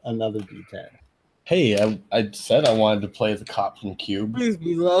 Roll another D10. Hey, I said I wanted to play the cop from Cube. Please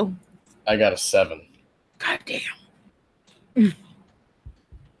be low. I got a 7. God damn.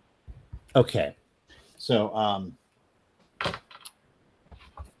 Okay, so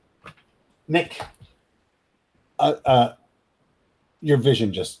Nick, your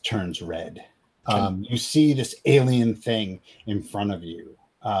vision just turns red. You see this alien thing in front of you.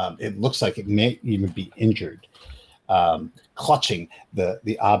 It looks like it may even be injured, clutching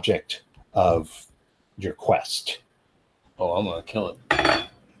the object of your quest. Oh, I'm gonna kill it.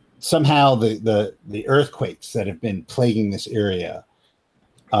 Somehow the earthquakes that have been plaguing this area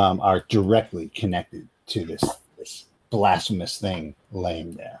are directly connected to this blasphemous thing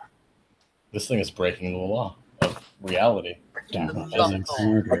laying there. This thing is breaking the law of reality. Breaking the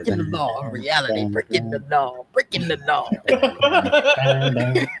law, reality, breaking the law, breaking the law.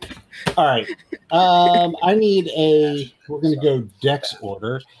 All right. We're going to go Dex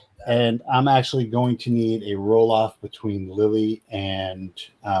order, and I'm actually going to need a roll off between Lily and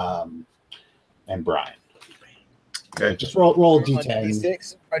Brian. Okay. Just roll a D10.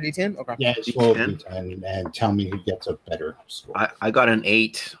 D6 or D10? Okay. Yeah, just roll a D10. D10 and tell me who gets a better score. I got an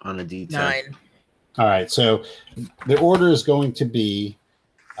 8 on a D10. 9. All right, so the order is going to be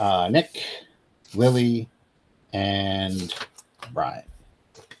Nick, Lily, and Brian.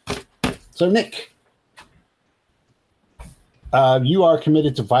 So Nick, you are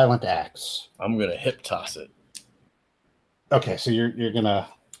committed to violent acts. I'm gonna hip toss it. Okay, so you're gonna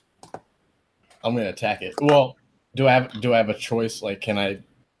I'm gonna attack it. Well, do I have a choice? Like, can I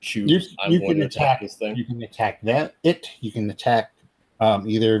choose? I'm You going can to attack this thing. You can attack You can attack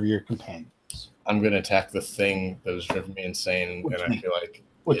either of your companions. I'm gonna attack the thing that has driven me insane, Which and I makes- feel like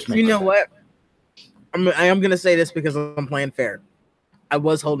Which You makes know sense. what? I am gonna say this because I'm playing fair. I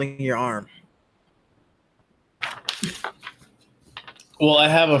was holding your arm. Well, I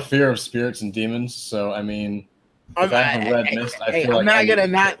have a fear of spirits and demons, so I mean, if I have a red mist, I feel I'm like not I need gonna to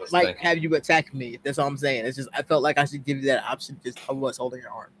not kill this like thing. have you attack me. That's all I'm saying. It's just I felt like I should give you that option. Just I was holding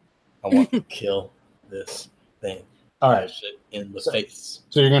your arm. I want to kill this thing. All right. Shit in the So- face.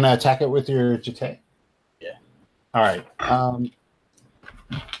 So you're gonna attack it with your jete? Yeah. All right.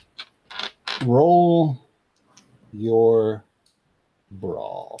 Roll your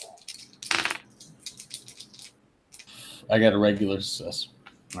brawl. I got a regular success.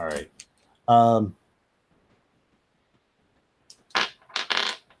 All right.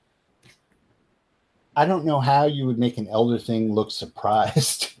 I don't know how you would make an elder thing look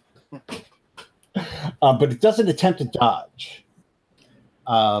surprised, but it doesn't attempt to dodge.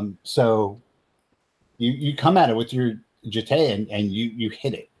 So you come at it with your jete and you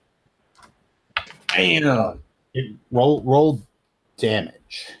hit it. Damn. Roll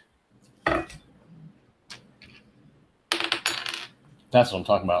damage. That's what I'm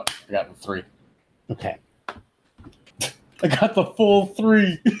talking about. I got the 3. Okay. I got the full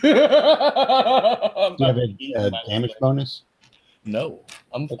 3. Do you have a damage bonus? No.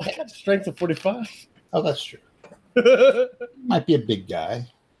 I got the strength of 45. Oh, that's true. Might be a big guy.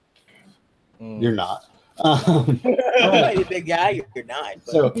 You're not. You might be a big guy. You're not.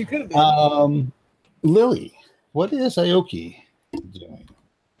 But So, you could have been. Lily, what is Aoki doing?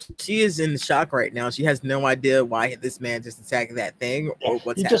 She is in shock right now. She has no idea why this man just attacked that thing or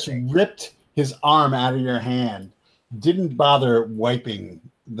what's He happening. just ripped his arm out of your hand. Didn't bother wiping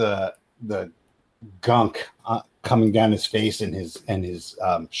the gunk coming down his face and his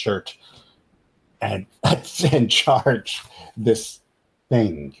shirt, and charged this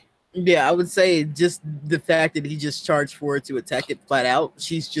thing. Yeah, I would say just the fact that he just charged for it to attack it flat out.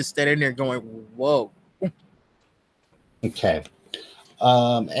 She's just standing there going, "Whoa!" Okay.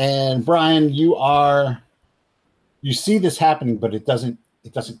 And Brian, you see this happening, but it doesn't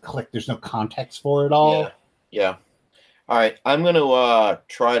click. There's no context for it all. Yeah. All right. I'm going to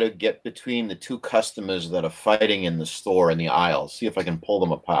try to get between the two customers that are fighting in the store in the aisle. See if I can pull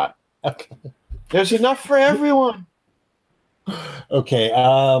them apart. Okay. There's enough for everyone. Okay.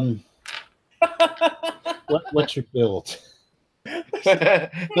 What's your build?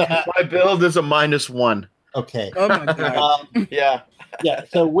 My build is a -1. Okay. Oh my god! Yeah. Yeah.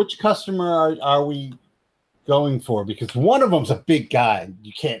 So which customer are we going for? Because one of them's a big guy.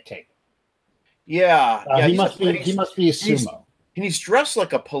 You can't take. Yeah. Yeah. He he's must a- be. He must be a sumo. And he's dressed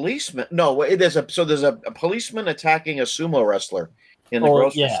like a policeman. No, there's a policeman attacking a sumo wrestler in the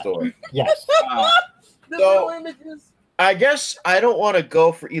grocery store. Yes. The So- little images. I guess I don't want to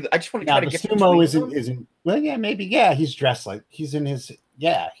go for either. I just want to Now try the to get sumo between them. isn't. Well, yeah, maybe. Yeah, he's dressed like he's in his.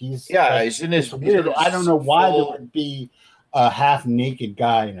 Yeah, he's. Yeah, he's in his. It's weird. I don't know why there full- would be a half naked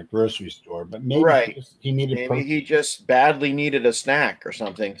guy in a grocery store, but maybe Right. he needed. Maybe he just badly needed a snack or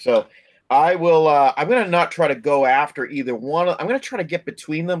something. So I will. I'm gonna not try to go after either one. I'm gonna try to get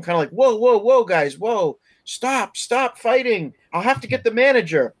between them, kind of like, whoa, whoa, whoa, guys, whoa, stop fighting. I'll have to get the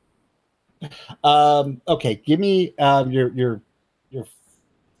manager. Okay, give me your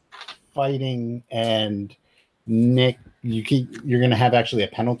fighting, and Nick. You're gonna have actually a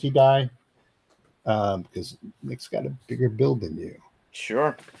penalty die because Nick's got a bigger build than you.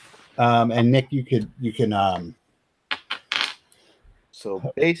 Sure. And Nick, you can So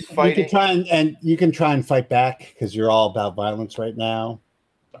base you fighting. can try and fight back because you're all about violence right now.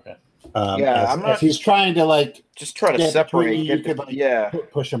 Okay. Yeah, I'm as not- he's trying to like Just try to get separate. between, you could, like, Yeah.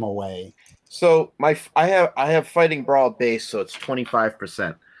 push him away. So I have fighting brawl base, so it's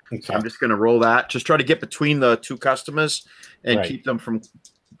 25%. So Okay. I'm just gonna roll that. Just try to get between the two customers and Right. keep them from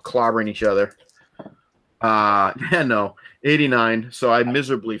clobbering each other. Yeah, no, 89. So I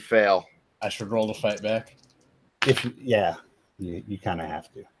miserably fail. I should roll to fight back. You kind of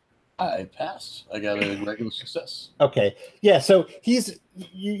have to. I passed. I got a regular success. Okay. Yeah. So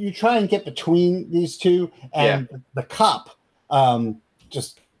you try and get between these two, and the cop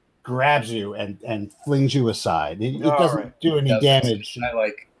just grabs you and flings you aside. It All doesn't right. do any Does- damage. I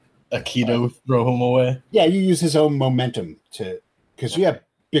like Aikido throw him away. Yeah, you use his own momentum because you have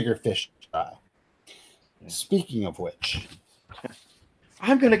bigger fish to fry. Speaking of which,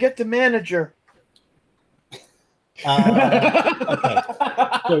 I'm gonna get the manager. okay.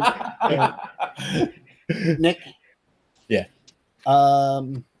 Nick. Yeah.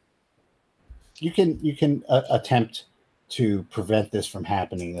 you can attempt to prevent this from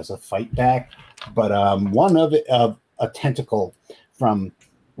happening as a fight back, but one of a tentacle from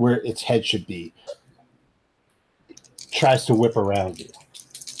where its head should be tries to whip around you.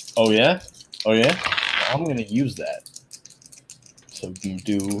 Oh yeah. I'm gonna use that to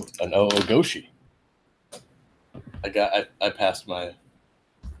do an Ogoshi. I passed my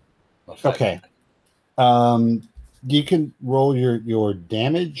fight. Okay. You can roll your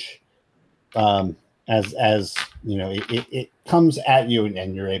damage. As you know, it comes at you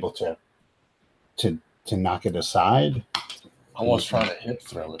and you're able to knock it aside. Almost trying to hip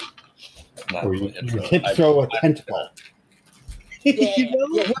throw it. Not Or really you hip throw a tentacle.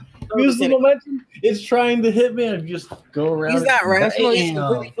 Use the momentum. It's trying to hit me and just go around. He's not rational. He's Damn.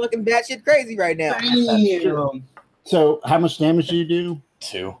 completely fucking batshit crazy right now. Damn. So how much damage do you do?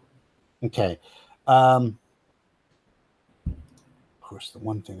 2. Okay. Of course, the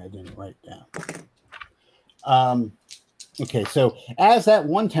one thing I didn't write down. Okay, so as that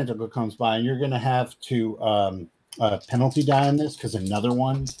one tentacle comes by, you're going to have to penalty die on this because another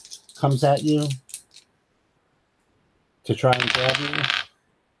one comes at you to try and grab you.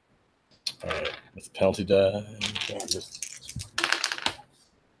 All right, with the penalty die, Damn,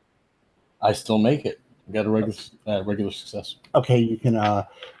 I still make it. I got a regular success. okay, you can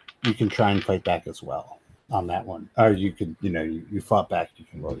try and fight back as well on that one, or you could, you fought back. You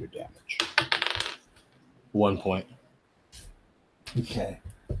can roll your damage. 1 point. Okay.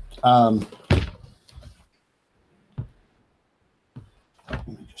 Let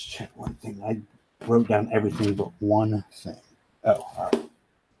me just check one thing. I wrote down everything but one thing. Oh, all right.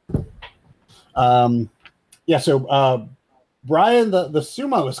 Yeah. So, Brian, the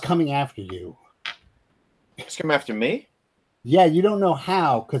sumo is coming after you. It's coming after me. Yeah, you don't know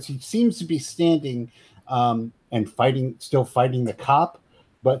how because he seems to be standing and still fighting the cop,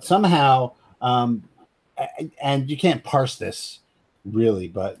 but somehow, and you can't parse this really,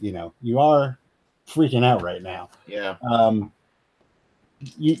 but you are freaking out right now. Yeah.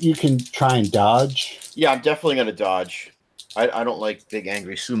 You can try and dodge. Yeah, I'm definitely gonna dodge. I don't like big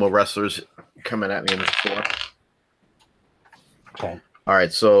angry sumo wrestlers coming at me in the floor. Okay. All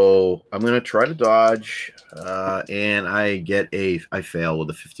right, so I'm gonna try to dodge, and I fail with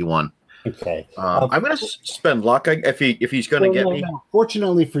a 51. Okay. I'm gonna spend luck if he's gonna get me. No.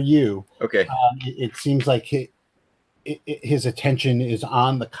 Fortunately for you, Okay. it seems like his attention is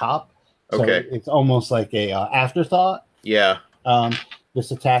on the cop. So Okay. it's almost like a afterthought. Yeah.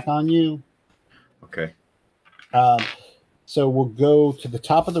 This attack on you. Okay. So we'll go to the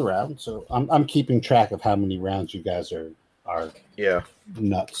top of the round. So I'm keeping track of how many rounds you guys are Yeah.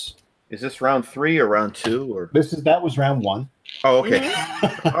 nuts. Is this round 3 or round 2 or? That was round 1. Oh, okay.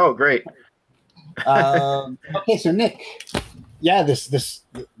 Oh, great. Okay, so Nick, yeah,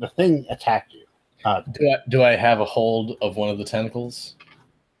 the thing attacked you. Do I have a hold of one of the tentacles?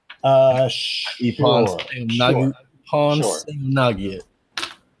 Sure. Sure. Nugget.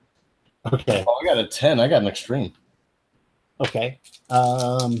 Okay. Oh, I got a 10. I got an extreme. Okay.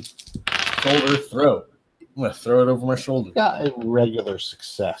 Shoulder throw. I'm gonna throw it over my shoulder. Got a regular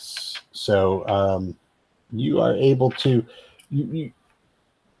success. So you are able to you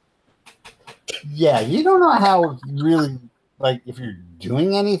don't know how really like if you're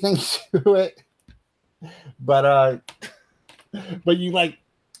doing anything to it, but you like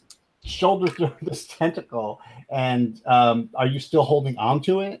shoulder through this tentacle, and are you still holding on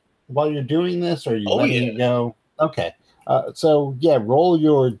to it while you're doing this, or are you letting it go? Okay. So yeah, roll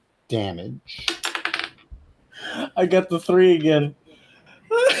your damage. I got the 3 again.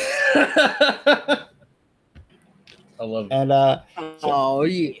 I love it. And Oh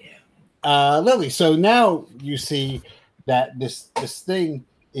yeah. Lily, so now you see that this thing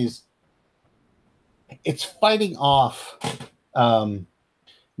it's fighting off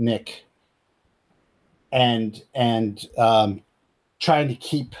Nick and trying to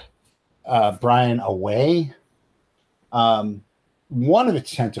keep Brian away. One of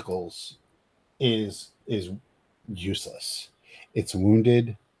its tentacles is useless. It's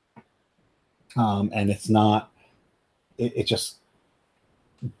wounded, and it's not. It's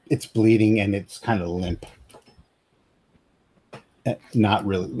bleeding and it's kind of limp. Not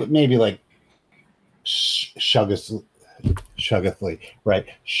really. Maybe like shuggothly, right?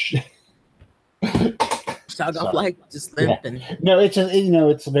 Shug off like just limp and no. It's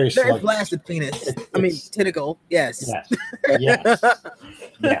it's a very sluggish. flaccid penis. I mean tentacle. Yes. Yes.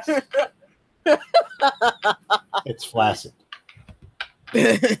 Yes. It's flaccid.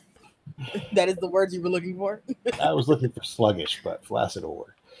 That is the word you were looking for. I was looking for sluggish, but flaccid will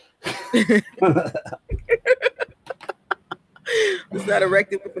work. It's not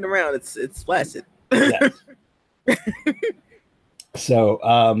erected whipping around. It's flaccid. Yes. So,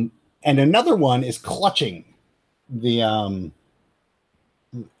 and another one is clutching the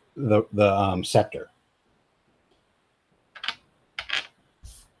scepter.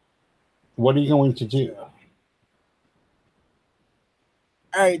 What are you going to do?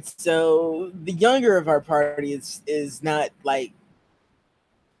 All right, so the younger of our party is not like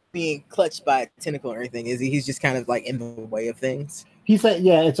being clutched by a tentacle or anything, is he? He's just kind of like in the way of things. He's like,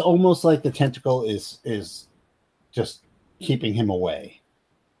 yeah, it's almost like the tentacle is just keeping him away.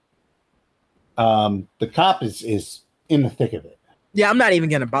 The cop is in the thick of it. Yeah, I'm not even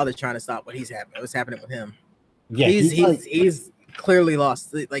gonna bother trying to stop what's happening with him. Yeah, he's clearly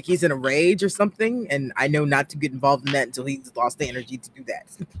lost. Like he's in a rage or something, and I know not to get involved in that until he's lost the energy to do that.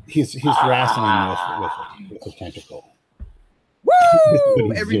 He's wrestling with the tentacle.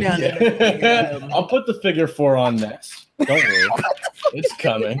 Woo! Every now and then. I'll put the figure 4 on next. Don't worry. It's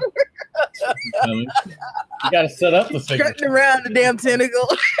coming. You gotta set up the figure. Cutting around the damn tentacle.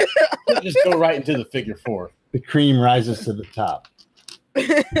 Just go right into the figure 4. The cream rises to the top.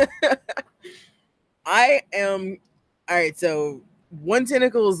 I am all right. So one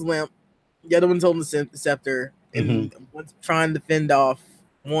tentacle is limp, the other one's holding the scepter, and one's trying to fend off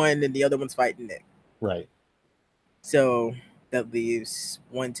one, and the other one's fighting Nick. Right. So that leaves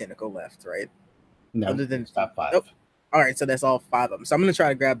one tentacle left, right? No, other than top 5. Nope. All right, so that's all 5 of them. So I'm gonna try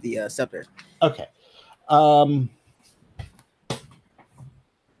to grab the scepter. Okay.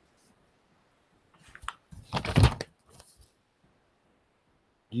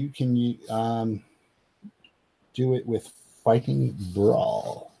 You can do it with fighting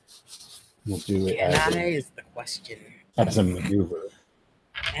brawl. We'll do it is the question. As a maneuver.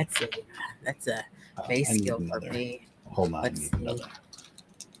 That's a base skill for me. Hold on. Let's see.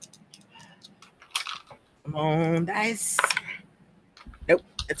 Come on, dice. Nope,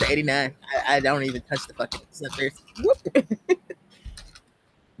 it's an 89. I don't even touch the fucking scepter.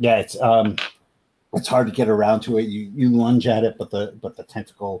 Yeah, it's hard to get around to it. You lunge at it, but the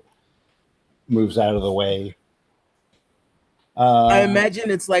tentacle moves out of the way. I imagine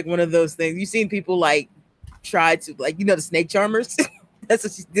it's like one of those things. You've seen people like try to the snake charmers. That's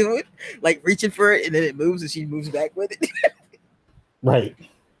what she's doing, like reaching for it, and then it moves, and she moves back with it. Right.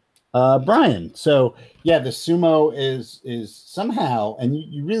 Brian. So yeah, the sumo is somehow, and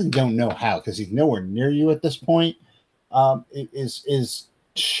you really don't know how because he's nowhere near you at this point. Is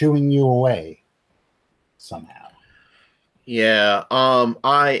shooing you away somehow. Yeah.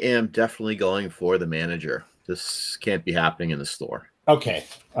 I am definitely going for the manager. This can't be happening in the store. Okay.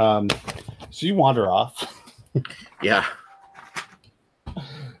 So you wander off. Yeah.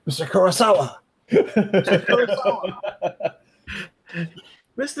 Mr. Kurosawa. Mr. Kurosawa.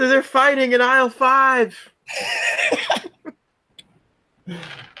 Mister, they're fighting in aisle 5.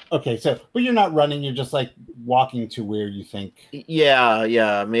 Okay, but you're not running, you're just like walking to where you think.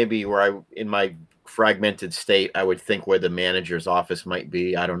 Yeah, maybe where in my fragmented state, I would think where the manager's office might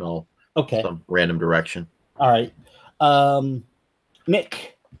be. I don't know. Okay. Some random direction. All right.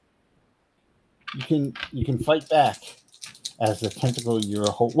 Nick, you can fight back as the tentacle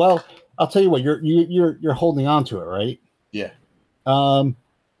well, I'll tell you what, you're holding on to it, right? Yeah.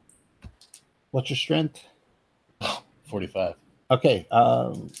 What's your strength? 45. Okay.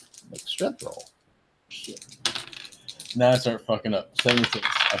 Make a strength roll. Shit. Now I start fucking up. 76.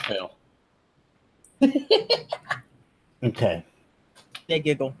 I fail. Okay. They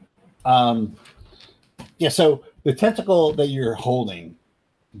giggle. Yeah, so the tentacle that you're holding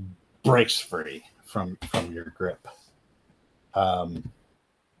breaks free from your grip. The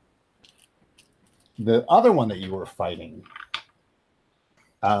other one that you were fighting,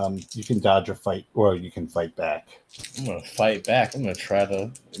 you can dodge or fight, or you can fight back. I'm gonna fight back. I'm gonna try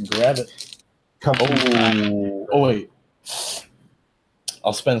to grab it. Oh wait.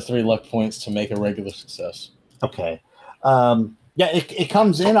 I'll spend 3 luck points to make a regular success. Okay. Yeah, it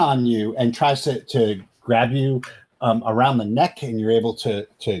comes in on you and tries to grab you around the neck, and you're able to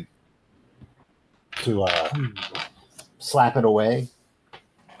slap it away.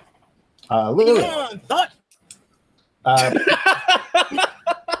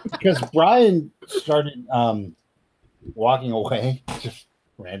 Because Brian started walking away just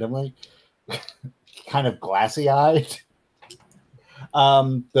randomly, kind of glassy-eyed.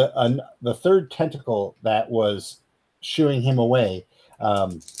 The third tentacle that was shooing him away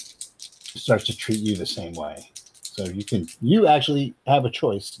starts to treat you the same way. So you actually have a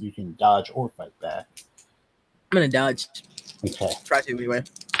choice. You can dodge or fight back. I'm gonna dodge. Okay. Try to anyway.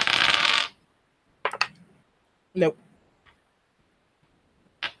 Nope.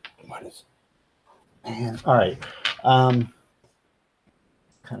 What is it? Man. All right.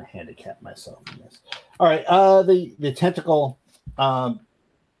 kind of handicap myself in this. All right, the tentacle.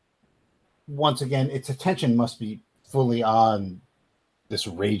 Once again, its attention must be fully on this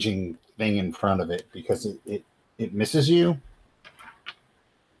raging thing in front of it because it misses you.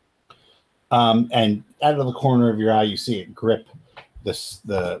 And out of the corner of your eye, you see it grip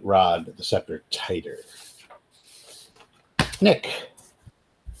the rod, the scepter, tighter. Nick,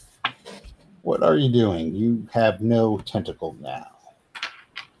 what are you doing? You have no tentacle now.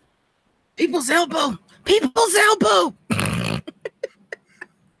 People's elbow! People's elbow!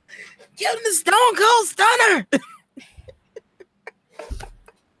 Give him the Stone Cold Stunner!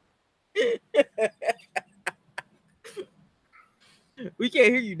 We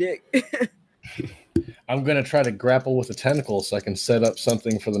can't hear you, Nick. I'm gonna try to grapple with the tentacle so I can set up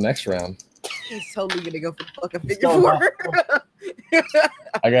something for the next round. He's totally gonna go for fucking figure four.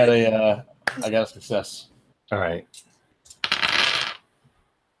 I got a success. All right.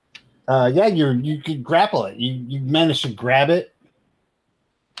 Yeah, you could grapple it. You managed to grab it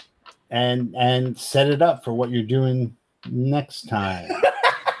and set it up for what you're doing next time.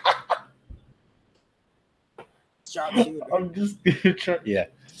 Sharpshooter. I'm just trying. Yeah.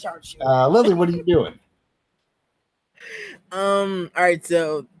 Sharpshooter. Lily, what are you doing? All right,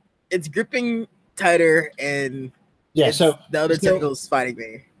 so it's gripping tighter and So the other tentacle's fighting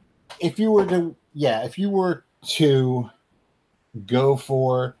me. if you were to go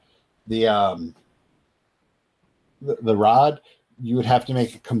for the rod, you would have to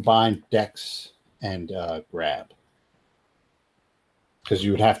make a combined dex and grab, because you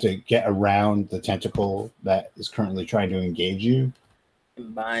would have to get around the tentacle that is currently trying to engage you.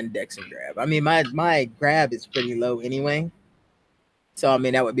 Combined dex and grab. I mean, my grab is pretty low anyway, so I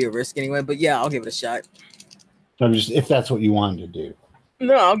mean that would be a risk anyway. But yeah, I'll give it a shot. I'm just, if that's what you wanted to do.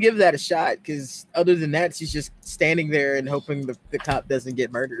 No, I'll give that a shot because other than that, she's just standing there and hoping the cop doesn't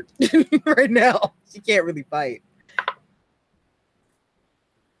get murdered. Right now, she can't really fight.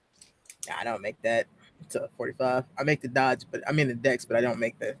 Yeah, I don't make that. It's a 45. I make the dodge, but I'm in the dex, but I don't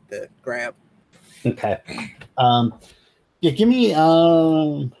make the grab. Okay. Yeah, give me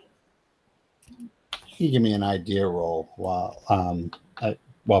can you give me an idea roll while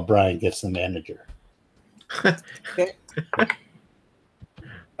Brian gets the manager. Okay.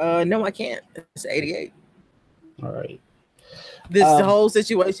 No, I can't. It's 88. All right. This whole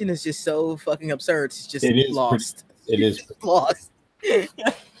situation is just so fucking absurd. It's just lost. It is lost. So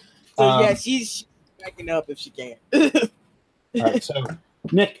yeah, she's backing up if she can. All right. So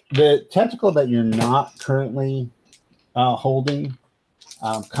Nick, the tentacle that you're not currently holding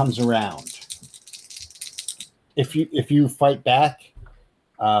comes around. If you fight back,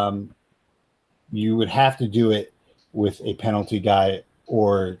 you would have to do it with a penalty die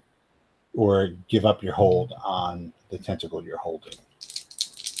or give up your hold on the tentacle you're holding.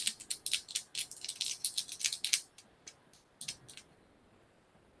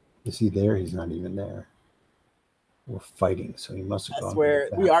 Is he there? He's not even there. We're fighting, so he must have gone. I swear,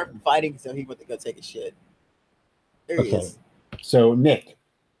 we are fighting, so he went to go take a shit. There he is. So, Nick,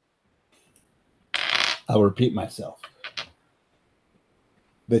 I'll repeat myself.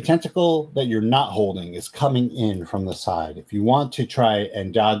 The tentacle that you're not holding is coming in from the side. If you want to try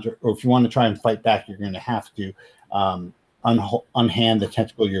and dodge, or if you want to try and fight back, you're going to have to unhand the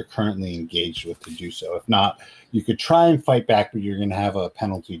tentacle you're currently engaged with to do so. If not, you could try and fight back, but you're going to have a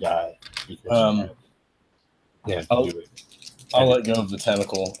penalty die. Because I'll let go of the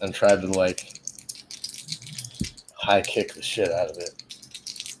tentacle and try to high kick the shit out of it.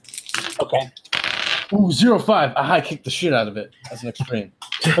 Okay. Ooh, 0-5. I high kick the shit out of it. That's an extreme.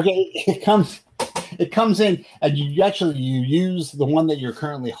 Okay, it comes in, and you use the one that you're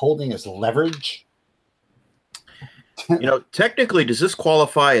currently holding as leverage. Technically, does this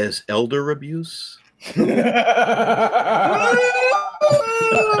qualify as elder abuse? Yes!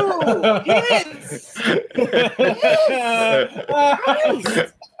 Yes!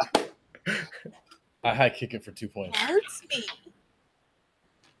 I high kick it for 2 points. It hurts me.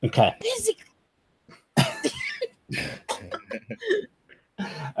 Okay. Physically.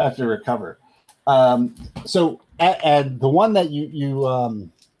 I have to recover. So, and the one that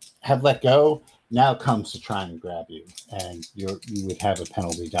you have let go now comes to try and grab you, and you would have a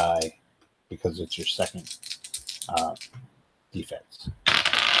penalty die because it's your second defense.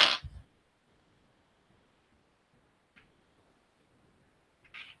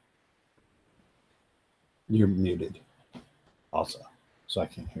 You're muted, also, so I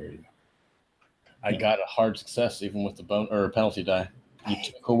can't hear you. I got a hard success even with the bone or penalty die. You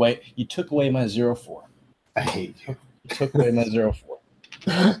took away my 0-4. I hate you. You took away my 0-4.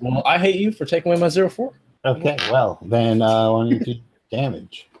 Well, I hate you for taking away my 0-4. Okay, well then why don't you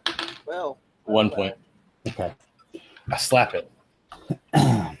damage. Well, 1 point. Okay. I slap it.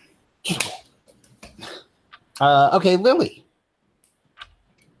 Okay, Lily.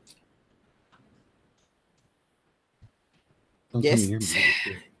 Don't tell me Yes. you're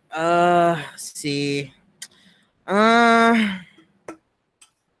muted. Let's see. I'm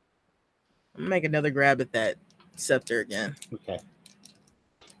gonna make another grab at that scepter again. Okay.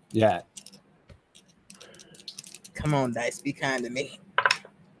 Yeah. Come on, dice, be kind to me.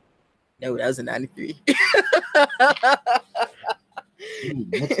 No, that was a 93. Ooh,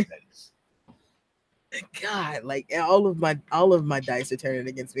 what's this? God, like all of my dice are turning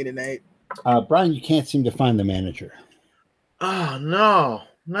against me tonight. Brian, you can't seem to find the manager. Oh no!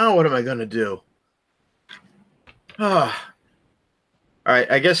 Now what am I gonna do? All right.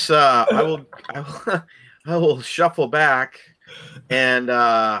 I guess I will. I will shuffle back, and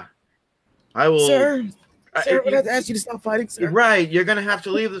I will. Sir, I- I'm gonna have to ask you to stop fighting, sir. Right, you're gonna have to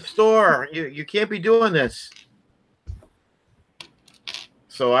leave the store. You can't be doing this.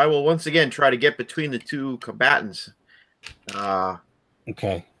 So I will once again try to get between the two combatants,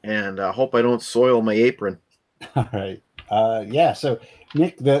 Okay. and hope I don't soil my apron. All right. Yeah. So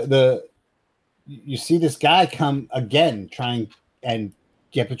Nick, you see this guy come again, trying and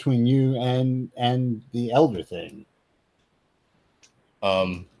get between you and the elder thing.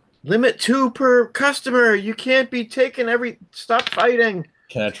 Limit 2 per customer. You can't be taking every. Stop fighting.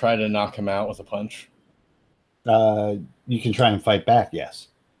 Can I try to knock him out with a punch? You can try and fight back. Yes.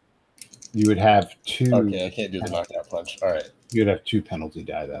 You would have 2. Okay, I can't do the knockout punch. All right. You'd have 2 penalty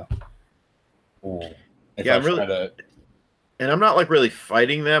die though. Ooh. If Yeah, I I'm really- try to, And I'm not like really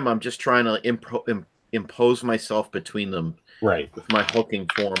fighting them. I'm just trying to impose myself between them Right. with my hooking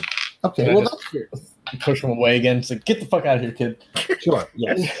form. Okay. Can I Well, just- that's fair. push him away again. It's like, get the fuck out of here, kid. Sure.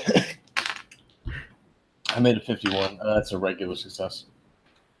 Yes. I made a 51. That's a regular success.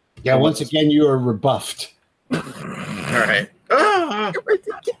 Yeah. Once again, you are rebuffed. All right. Ah!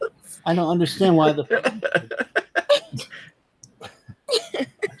 I don't understand why the.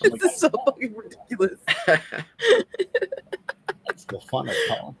 This is so fucking ridiculous. It's the fun of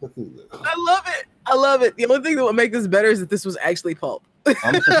Call of Cthulhu. I love it. The only thing that would make this better is that this was actually pulp.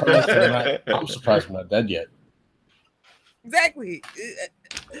 I'm surprised we're not dead yet. Exactly.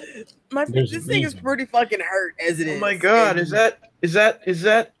 There's This a thing is reason. pretty fucking hurt as it is. Oh my god! And Is that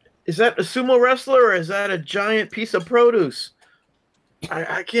a sumo wrestler or is that a giant piece of produce?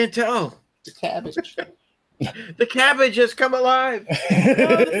 I can't tell. The cabbage. The cabbage has come alive.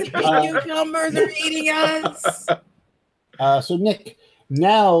 the cucumbers are eating us. So Nick,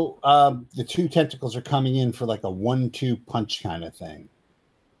 now the 2 tentacles are coming in for like a 1-2 punch kind of thing.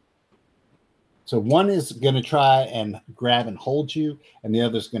 So one is going to try and grab and hold you, and the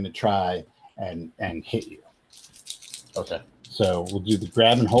other is going to try and hit you. Okay. So we'll do the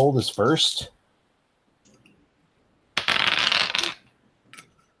grab and hold as first.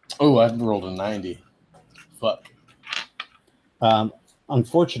 Oh, I've rolled a 90. Fuck.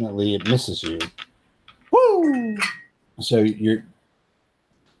 Unfortunately, it misses you. Woo! So you're.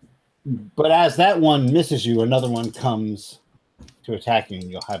 But as that one misses you, another one comes to attack you, and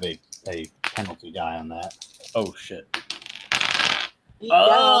you'll have a penalty die on that. Oh, shit.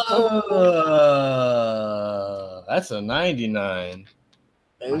 That's a 99.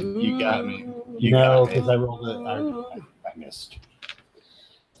 You got me. You No, got me. because I rolled it. I missed.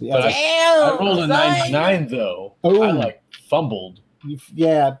 The But other, I rolled a 99, though. Oh. I, like, fumbled.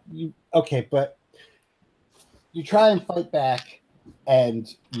 okay, but you try and fight back,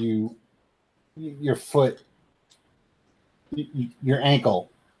 and your foot, your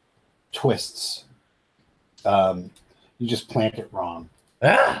ankle twists. You just plant it wrong,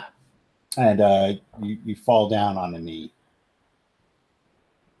 Ah! and you fall down on a knee.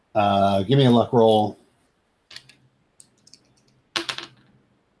 Give me a luck roll.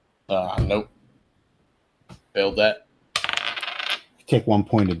 Nope. Failed that. Take 1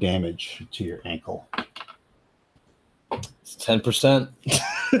 point of damage to your ankle. It's 10%.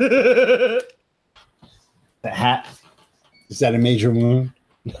 The hat, is that a major wound?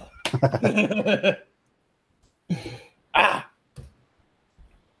 Ah!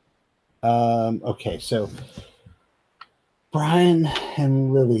 Okay, so Brian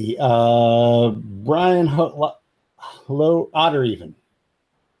and Lily. Brian, hello, odd or even?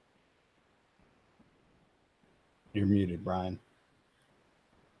 You're muted, Brian.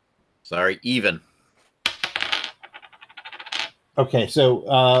 Sorry, even. Okay, so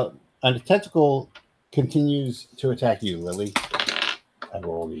a tentacle continues to attack you, Lily. I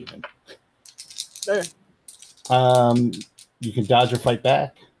rolled even. Okay. You can dodge or fight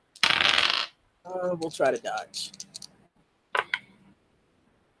back. We'll try to dodge.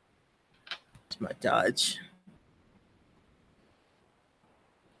 my dodge.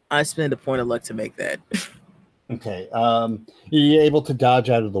 I spend a point of luck to make that. Okay. You're able to dodge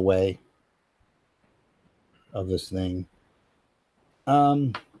out of the way of this thing.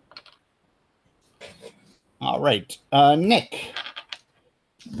 All right. Nick.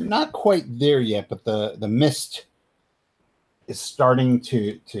 Not quite there yet, but the mist is starting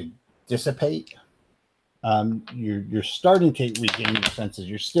to dissipate. You're starting to regain your senses.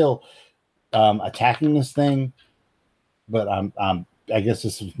 You're still attacking this thing, but I guess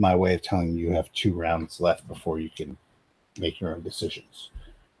this is my way of telling you have 2 rounds left before you can make your own decisions.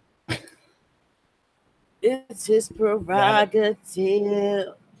 It's his prerogative.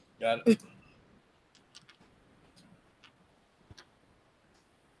 Got it.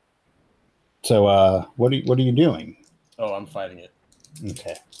 So, what are you doing? Oh, I'm fighting it.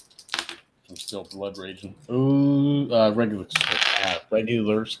 Okay. I'm still blood raging. Ooh, regular success.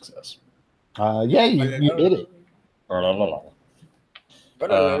 Regular success. Yeah, you did it. I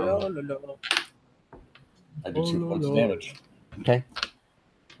do 2 points of damage. Okay.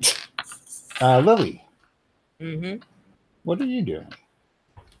 Lily, Mm-hmm. what are you doing?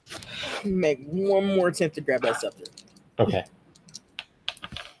 Make one more attempt to grab that scepter. Okay.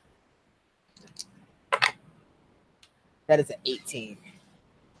 That is an 18.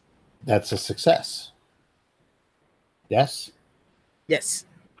 That's a success. Yes? Yes.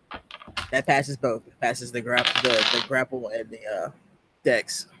 That passes both. It passes the grapple and the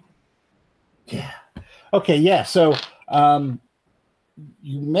dex. Yeah. Okay, yeah. So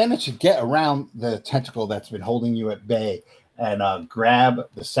you managed to get around the tentacle that's been holding you at bay and grab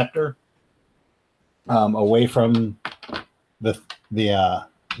the scepter away from the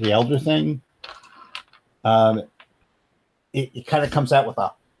elder thing. It kind of comes out with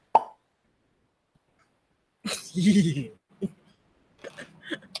a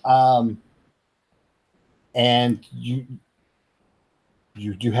and you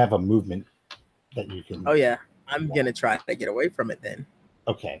do have a movement that you can. Oh yeah, I'm gonna try to get away from it then.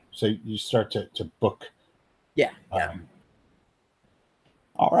 Okay, so you start to book. Yeah.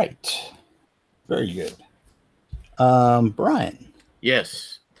 All right, very good. Brian.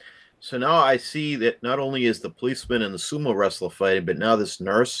 Yes. So now I see that not only is the policeman and the sumo wrestler fighting, but now this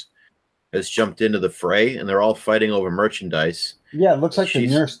nurse has jumped into the fray, and they're all fighting over merchandise. Yeah, it looks like the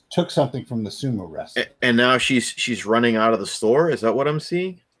nurse took something from the sumo wrestler. And now she's running out of the store. Is that what I'm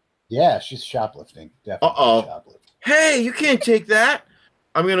seeing? Yeah, she's shoplifting. Definitely shoplifting. Hey, you can't take that.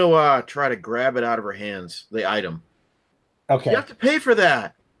 I'm gonna try to grab it out of her hands, the item. Okay. You have to pay for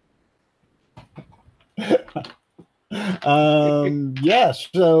that. Yeah,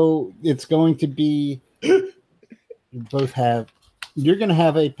 so it's going to be you're going to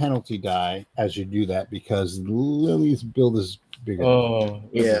have a penalty die as you do that because Lily's build is bigger. Oh,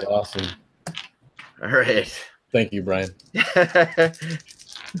 this is awesome. All right. Thank you, Brian.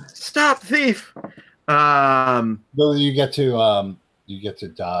 Stop, thief. Lily, you get to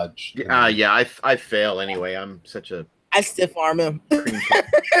dodge. Yeah, I fail anyway. I'm such a I stiff arm him.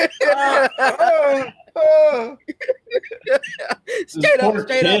 Straight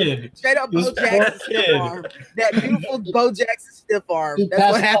up Bo Jackson stiff arm. That beautiful Bo Jackson stiff arm.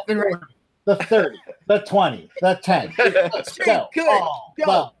 That's what happened right. The 30, the 20, the 10. Go.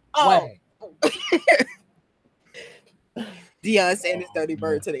 Deion Sanders, dirty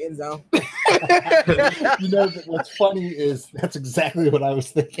bird to the end zone. You know, what's funny is that's exactly what I was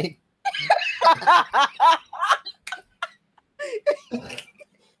thinking.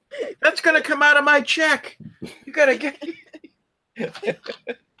 That's gonna come out of my check. You gotta get.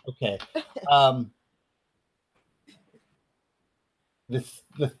 Okay.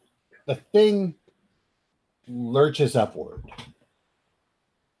 The thing lurches upward,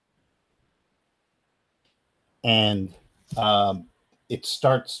 and it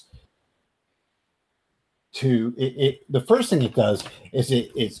starts to. The first thing it does is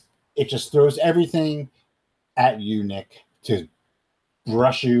it just throws everything at you, Nick, to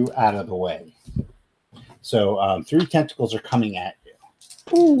brush you out of the way. So 3 tentacles are coming at you.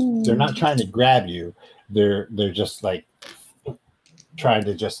 Ooh. They're not trying to grab you. They're just like trying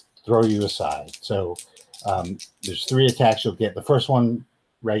to just throw you aside. So there's 3 attacks you'll get. The first one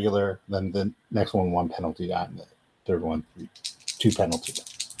regular, then the next one 1 penalty die, and the third one 2 penalty die.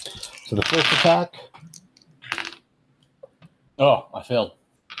 So the first attack. Oh, I failed.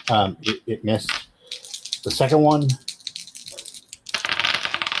 It missed. The second one.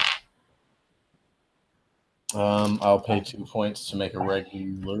 I'll pay 2 points to make a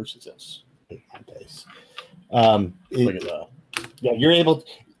regular success. Look at that. Yeah, you're able.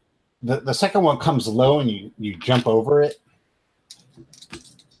 The second one comes low, and you jump over it,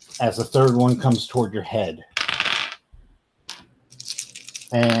 as the third one comes toward your head.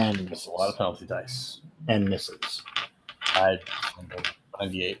 And It's a lot of penalty dice. and misses. I fumbled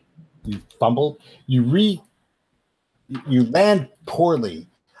 98. You fumbled. You land poorly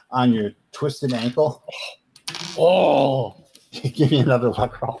on your twisted ankle. Oh, Give me another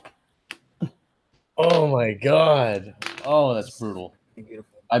luck roll. oh my god. Oh, that's brutal.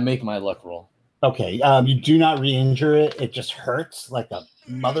 Beautiful. I make my luck roll. Okay, you do not re-injure it. It just hurts like a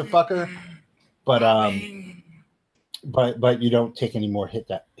motherfucker. But you don't take any more hit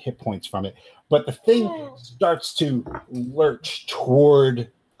points from it. But the thing starts to lurch toward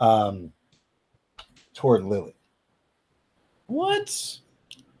Lily. What?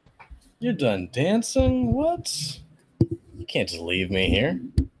 You're done dancing? What? You can't just leave me here.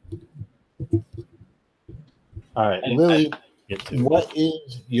 All right, And Lily, Get to what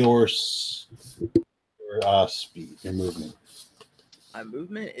is your speed, your movement? My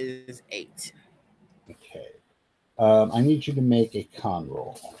movement is 8. Okay. I need you to make a con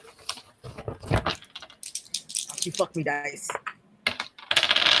roll. You fuck me, dice.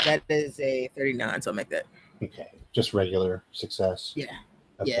 That is a 39, so I'll make that. Okay, just regular success. Yeah.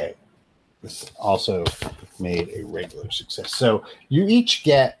 Okay. This also made a regular success. So you each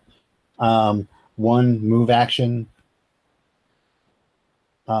get one move action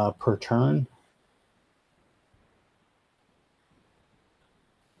per turn.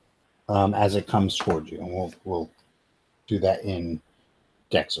 As it comes towards you, and we'll do that in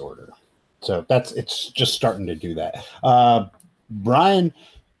Dex order. So it's just starting to do that. Brian,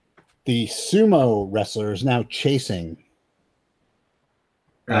 the sumo wrestler, is now chasing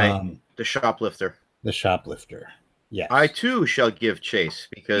Right. The shoplifter. the shoplifter. Yes. I too shall give chase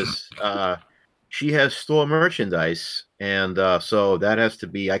because she has store merchandise, and so that has to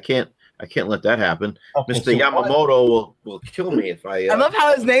be. I can't let that happen. Okay, Mr. so Yamamoto will kill me if I. I love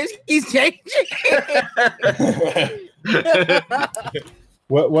how his name keeps changing.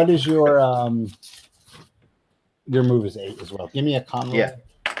 What is your move is 8 as well. Give me a con roll. Yeah.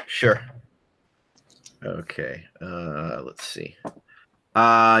 Sure. Okay. Let's see.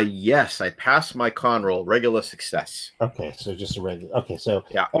 Yes, I passed my con roll. Regular success. Okay, so just a regular. Okay, so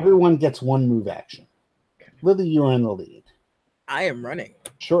Yeah. everyone gets one move action. Lily, you're in the lead. I am running.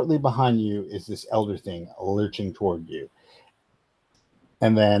 Shortly behind you is this elder thing lurching toward you.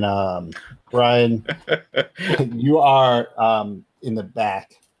 And then Brian, you are in the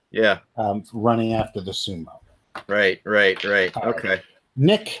back Yeah. running after the sumo. Right. All right. Okay.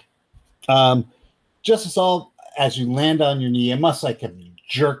 Nick, just as you land on your knee, it must like have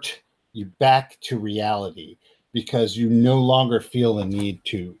jerked you back to reality because you no longer feel the need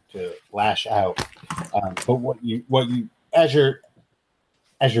to lash out. But what you as your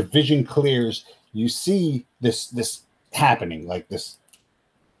vision clears, you see this happening, like this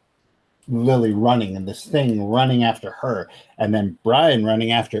Lily running and this thing running after her, and then Brian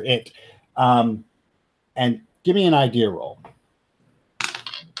running after it. And give me an idea roll.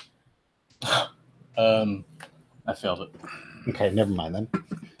 I failed it. Okay, never mind then.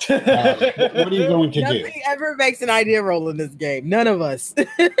 What are you going to do? Nothing ever makes an idea roll in this game. None of us.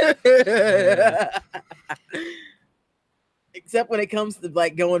 Except when it comes to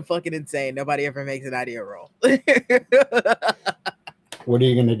like going fucking insane. Nobody ever makes an idea roll. What are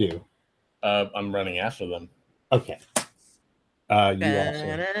you going to do? I'm running after them. Okay. You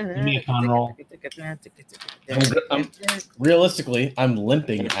also. Give me a con roll. Realistically, I'm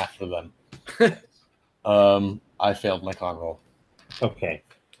limping after them. I failed my con roll. Okay.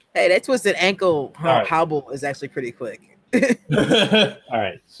 Hey, that twisted ankle right. hobble is actually pretty quick. All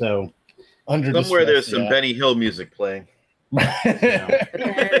right. So Under Somewhere there's distress, some Benny Hill music playing. There's a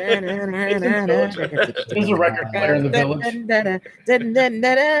record player in the village.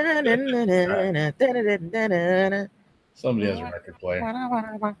 Somebody has a record player.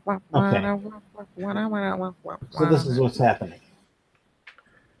 So this is what's happening.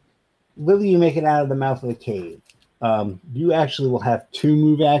 Lily, you make it out of the mouth of the cave. You actually will have 2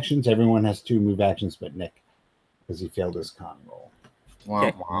 move actions. Everyone has 2 move actions, but Nick, because he failed his con roll.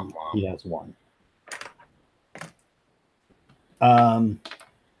 He has 1.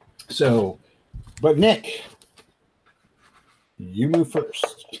 But Nick, you move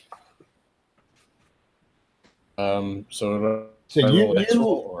first. So So I you, roll X you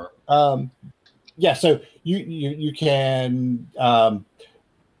roll, or yeah. So you can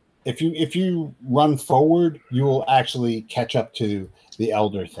if you run forward, you will actually catch up to the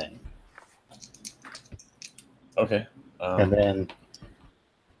elder thing, okay. and then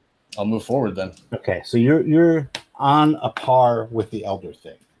I'll move forward then. okay. So you're on a par with the elder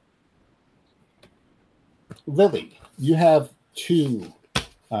thing. Lily, you have 2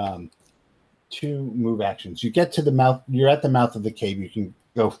 2 move actions. You get to the mouth. You're at the mouth of the cave. You can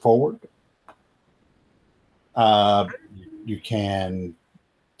go forward. You can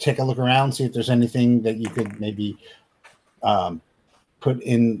take a look around, see if there's anything that you could maybe put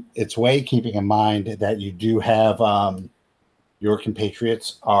in its way, keeping in mind that you do have your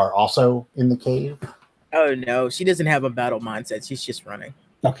compatriots are also in the cave. Oh no, she doesn't have a battle mindset. She's just running.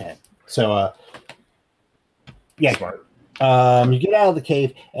 Okay, so yeah, Smart. you get out of the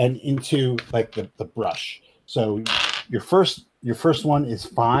cave and into like the brush. So your first one is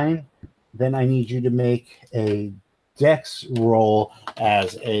fine. Then I need you to make a dex roll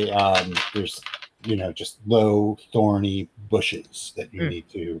as a there's just low thorny bushes that you need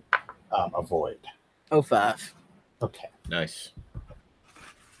to avoid. 05. Okay. Nice.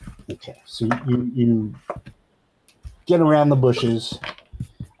 Okay. So you get around the bushes.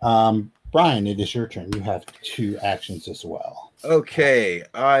 Brian, it is your turn. You have 2 actions as well. Okay,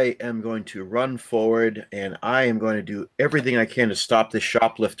 I am going to run forward and I am going to do everything I can to stop this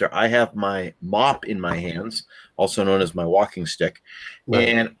shoplifter. I have my mop in my hands, also known as my walking stick, Right.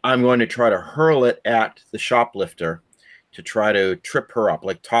 and I'm going to try to hurl it at the shoplifter to try to trip her up,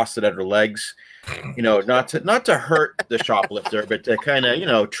 like toss it at her legs. Not to hurt the shoplifter, but to kind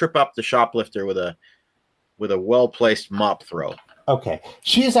of, trip up the shoplifter with a well-placed mop throw. Okay.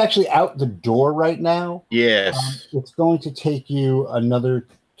 She is actually out the door right now. Yes. It's going to take you another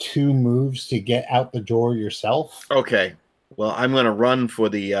 2 moves to get out the door yourself. Okay. Well, I'm going to run for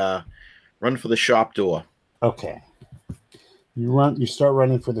the shop door. Okay. You start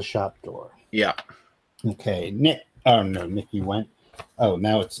running for the shop door. Yeah. Okay. Nick. Oh no, Nick, you went. Oh,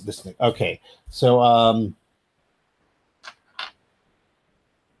 now it's this thing. Okay. So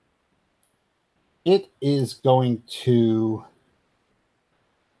it is going to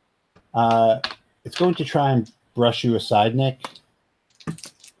try and brush you aside, Nick.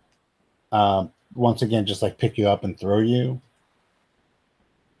 Once again, just like pick you up and throw you.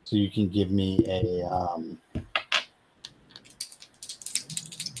 So you can give me a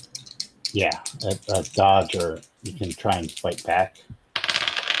a dodge, or you can try and fight back.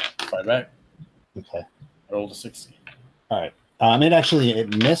 Fight back. Okay. I rolled a 60. All right.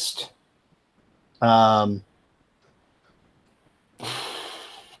 It missed.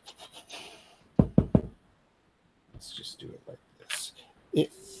 Let's just do it like this.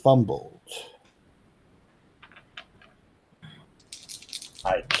 It fumbled.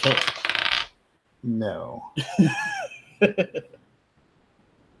 I kicked. No.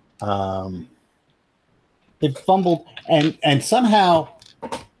 It fumbled and somehow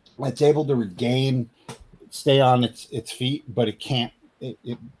it's able to stay on its feet, but it can't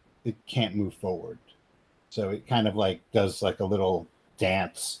move forward. So it kind of like does like a little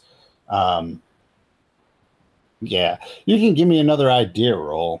dance. Yeah, you can give me another idea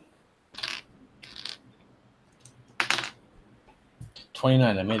roll.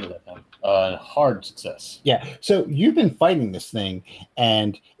 29. I made it that time. Hard success. Yeah. So you've been fighting this thing,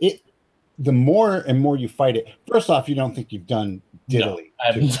 and the more and more you fight it, first off, you don't think you've done diddly. No,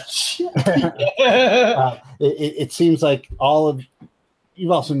 I haven't. It seems like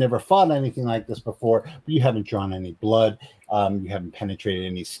you've also never fought anything like this before, but you haven't drawn any blood. You haven't penetrated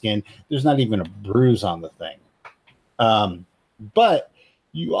any skin. There's not even a bruise on the thing. But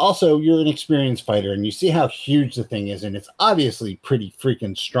you're an experienced fighter, and you see how huge the thing is, and it's obviously pretty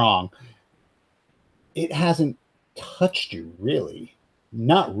freaking strong. It hasn't touched you, really.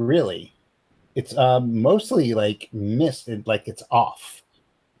 Not really. It's mostly like missed and like it's off.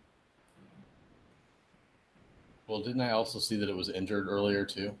 Well, didn't I also see that it was injured earlier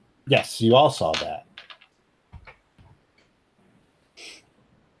too? Yes, you all saw that.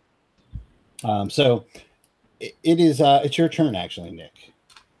 So it's your turn actually, Nick.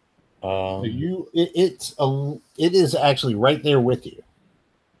 So it is actually right there with you.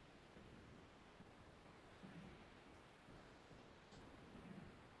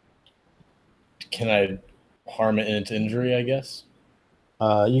 Can I harm it in its injury, I guess?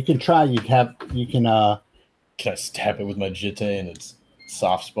 You can try. Can I stab it with my jitte in its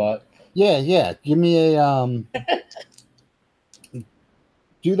soft spot? Yeah. Give me a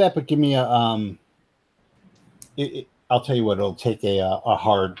do that, but give me a I'll tell you what, it'll take a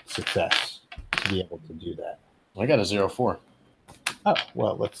hard success to be able to do that. I got a 0-4. Oh,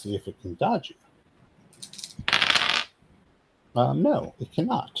 well, let's see if it can dodge you. No, it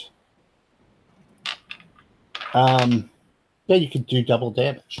cannot. Yeah, you could do double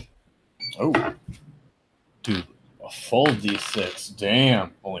damage. Oh. Dude, a full D6.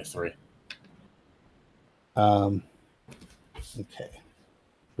 Damn. Only 3. Okay.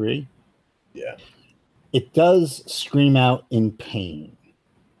 3? Yeah. It does scream out in pain.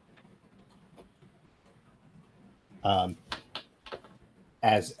 um,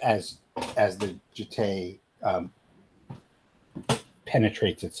 as the Jete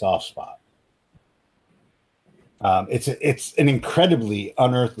penetrates its soft spot. It's an incredibly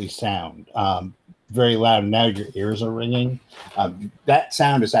unearthly sound, very loud. Now your ears are ringing. That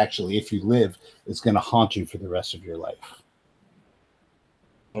sound is actually, if you live, is going to haunt you for the rest of your life.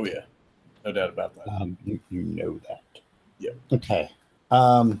 Oh yeah, no doubt about that. You know that. Yep. Okay.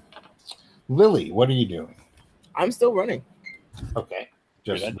 Lily, what are you doing? I'm still running. Okay.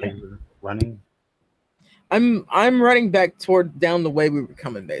 Just Good idea. regular running. I'm running back toward down the way we were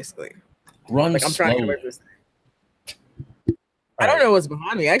coming, basically. Run Like I'm trying to get away slowly. from this. I don't know what's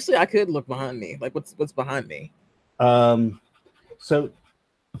behind me. Actually, I could look behind me. Like what's behind me? So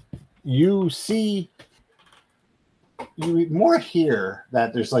you see, you more hear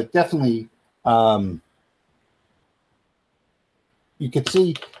that there's like definitely, you could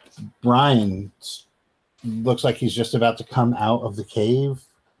see Brian looks like he's just about to come out of the cave,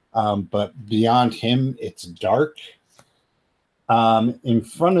 but beyond him, it's dark. In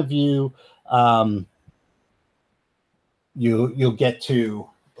front of you, you'll get to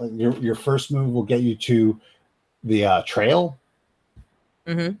your first move will get you to the trail.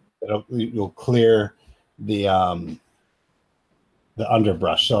 Mm-hmm. You'll clear the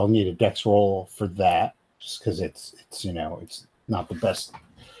underbrush, so I'll need a dex roll for that, just because it's it's not the best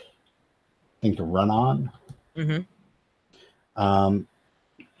thing to run on. Mm-hmm.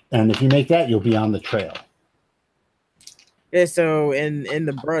 And if you make that, you'll be on the trail. Yeah. So in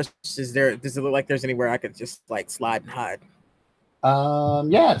the brush, does it look like there's anywhere I could just like slide and hide?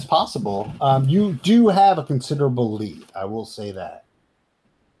 Yeah, it's possible. You do have a considerable lead, I will say that.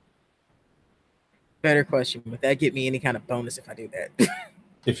 Better question. Would that get me any kind of bonus if I do that?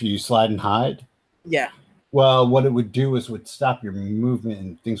 If you slide and hide, Yeah. well, what it would do is would stop your movement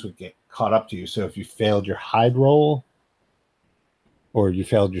and things would get caught up to you. So if you failed your hide roll or you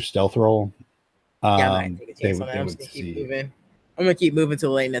failed your stealth roll, Yeah, I might take a they chance on that. I'm would just gonna keep see. moving. I'm gonna keep moving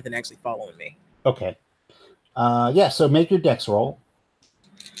till there ain't nothing actually following me. Okay. Yeah, so make your dex roll.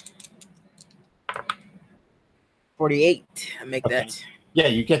 48. I make Okay. that. Yeah,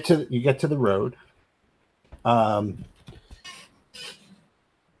 you get to the road.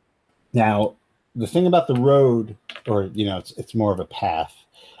 Now, the thing about the road, or it's more of a path.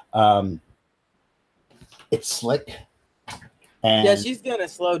 It's slick. And Yeah, she's gonna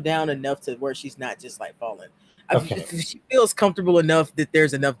slow down enough to where she's not just like falling. Okay. She feels comfortable enough that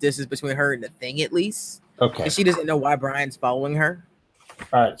there's enough distance between her and the thing, at least. okay. And she doesn't know why Brian's following her.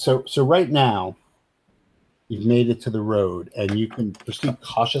 All right. So right now, you've made it to the road, and you can proceed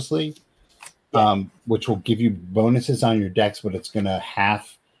cautiously, which will give you bonuses on your dex, but it's going to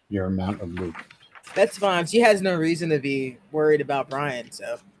half your amount of movement. That's fine. She has no reason to be worried about Brian,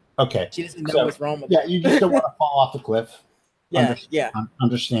 so Okay. she doesn't know So, what's wrong with Yeah, her. you just don't want to fall off the cliff. Yeah, yeah.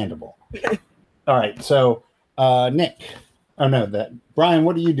 Understandable. All right. So, Nick. Oh no, Brian.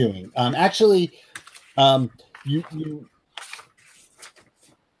 What are you doing? Actually, you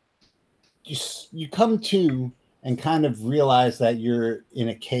come to and kind of realize that you're in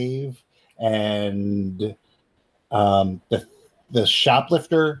a cave, and the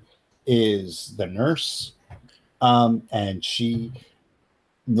shoplifter is the nurse, and she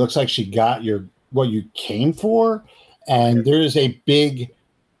looks like she got what you came for, and there's a big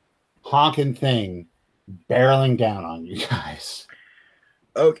honking thing barreling down on you guys.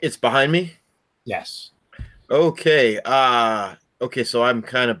 Oh, it's behind me. Yes. Okay. Okay. So I'm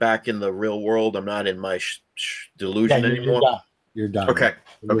kind of back in the real world. I'm not in my delusion anymore. You're done. Okay.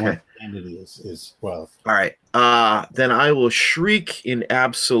 Okay. Identity is well. All right. Then I will shriek in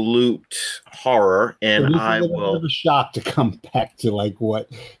absolute horror, and I Bit will. of a shock to come back to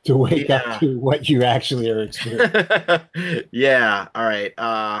wake up to what you actually are experiencing. Yeah. All right.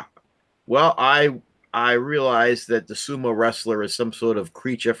 Well, I realize that the sumo wrestler is some sort of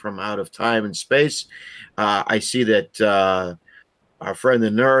creature from out of time and space. I see that our friend the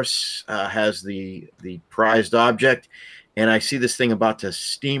nurse has the prized object, and I see this thing about to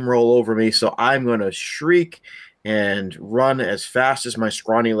steamroll over me. So I'm going to shriek and run as fast as my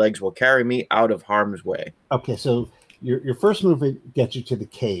scrawny legs will carry me out of harm's way. Okay, so your first movement gets you to the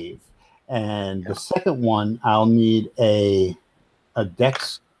cave, and the second one I'll need a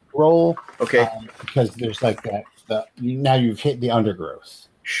dex roll. Okay. Because there's like that. Now you've hit the undergrowth.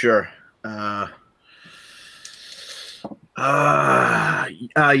 Sure.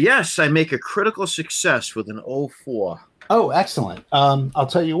 Yes, I make a critical success with an 04. Oh, excellent. I'll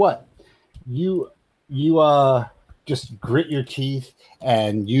tell you what. You just grit your teeth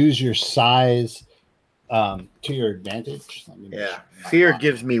and use your size to your advantage. Yeah. Fear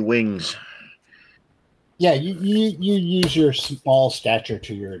gives me wings. Yeah, you use your small stature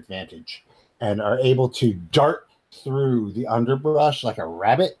to your advantage and are able to dart through the underbrush like a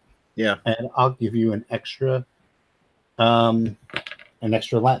rabbit. Yeah. And I'll give you an extra length.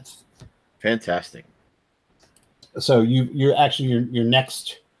 Fantastic. So you're actually your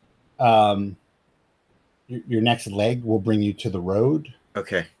next your next leg will bring you to the road.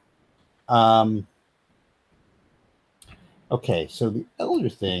 Okay. Okay, so the elder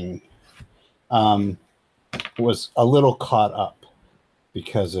thing was a little caught up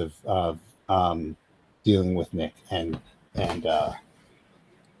because of dealing with Nick and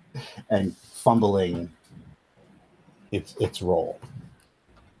fumbling its role.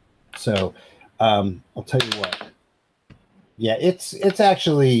 So I'll tell you what. Yeah, it's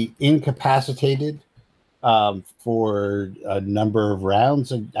actually incapacitated for a number of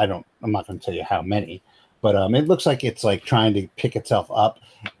rounds, and I'm not going to tell you how many, but it looks like it's like trying to pick itself up.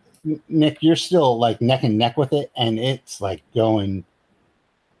 Nick, you're still like neck and neck with it, and it's like going,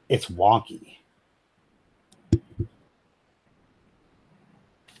 it's wonky.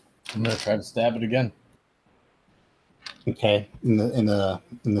 I'm gonna try to stab it again. Okay, in the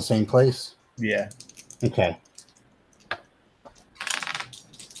same place. Yeah. Okay.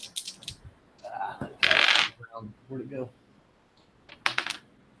 Where'd it go?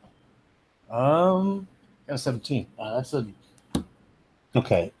 Got a 17. That's a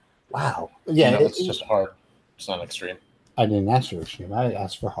Okay. Wow. Yeah, it's just hard. It's not extreme. I didn't ask for extreme. I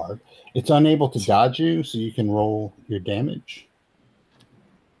asked for hard. It's unable to dodge you, so you can roll your damage.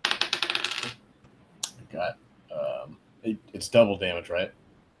 I got it's double damage, right?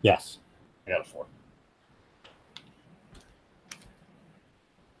 Yes. I got a 4.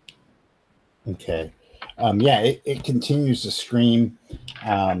 Okay. Yeah, it continues to scream,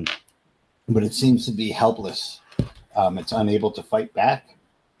 but it seems to be helpless. It's unable to fight back.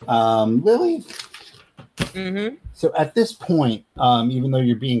 Lily? Mm-hmm. So at this point, even though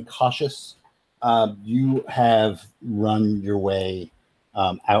you're being cautious, you have run your way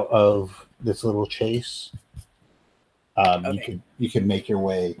out of this little chase. Okay. You can make your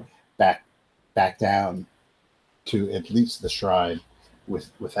way back down to at least the shrine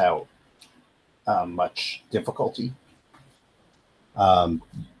without much difficulty.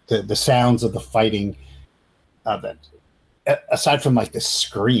 The sounds of the fighting, that aside from like the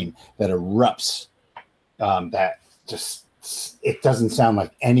scream that erupts, that just, it doesn't sound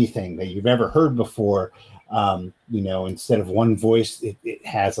like anything that you've ever heard before. Instead of one voice, it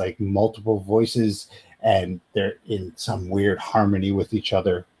has like multiple voices, and they're in some weird harmony with each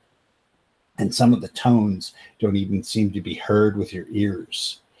other. And some of the tones don't even seem to be heard with your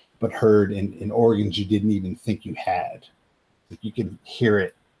ears, but heard in organs you didn't even think you had. Like you can hear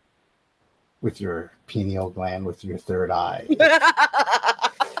it with your pineal gland, with your third eye.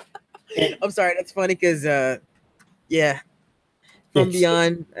 I'm sorry, that's funny because From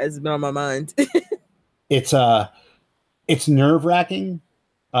Beyond has been on my mind. It's nerve-wracking.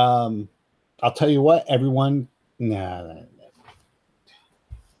 I'll tell you what, everyone. Nah,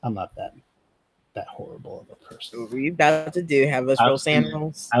 I'm not that horrible of a person. What we about to do? Have us roll sand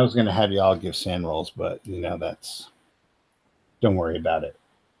rolls? I was gonna have y'all give sand rolls, but that's. Don't worry about it.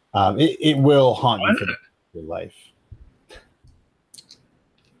 It will haunt you for the rest of your life.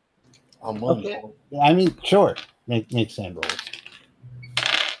 Okay. I mean, sure. Make sand rolls.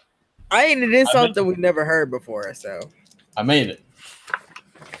 It is something we've never heard before, so I made it.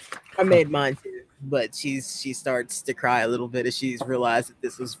 I made mine too. But she starts to cry a little bit as she's realized that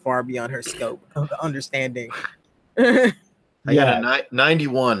this was far beyond her scope of understanding. I got a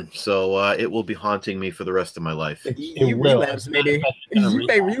 91, so it will be haunting me for the rest of my life. You relapse, maybe. You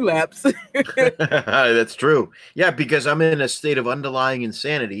may relapse. That's true. Yeah, because I'm in a state of underlying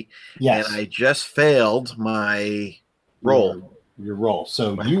insanity. Yes. And I just failed my roll. Your roll.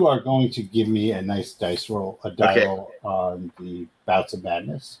 So you are going to give me a nice dice roll, roll on the Bouts of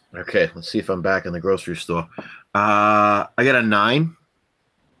Madness. Okay, let's see if I'm back in the grocery store. I got a 9.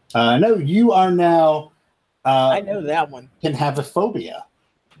 No, you are now. I know that one. Can have a phobia.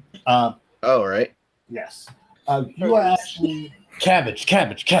 Oh, right. Yes. You are actually cabbage.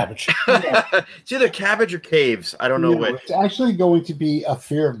 It's either cabbage or caves. I don't know which. It's actually going to be a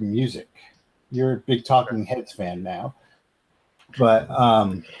fear of music. You're a big Talking Heads fan now. But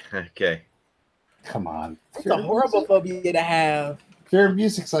okay. Come on. It's a horrible phobia to have. Fear of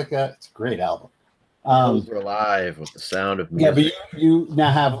Music's it's a great album. Those are alive with the sound of music. Yeah, but you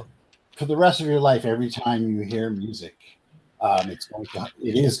now have, for the rest of your life, every time you hear music, it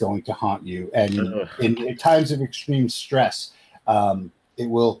is going to haunt you. And in times of extreme stress, it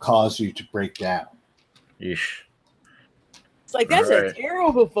will cause you to break down. Yeesh. It's like that's a Right.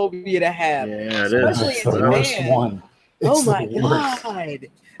 terrible phobia to have. Yeah, it Especially is. It's the in worst Japan. one. Oh It's my the worst. god,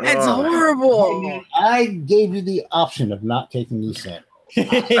 that's Oh. horrible. I gave you the option of not taking these samples.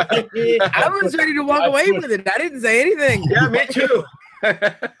 I was ready to walk away with it. I didn't say anything. Yeah, me too.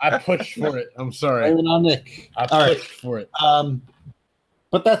 I pushed for it. I'm sorry. Blame it on Nick. I All right. pushed for it.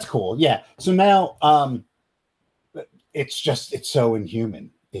 But that's cool. Yeah. So now it's so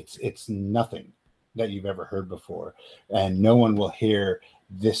inhuman. It's nothing that you've ever heard before. And no one will hear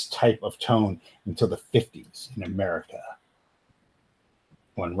this type of tone until the 50s in America,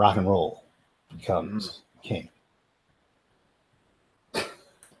 when rock and roll becomes king. All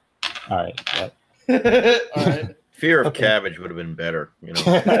right. All right. Fear of Okay. cabbage would have been better, you know.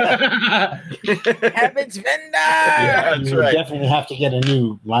 Cabbage vendor. Yeah. That's you right. definitely have to get a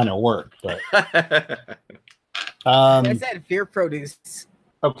new line of work. But I said fear produce.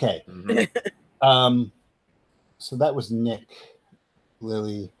 okay. Mhm. So that was Nick,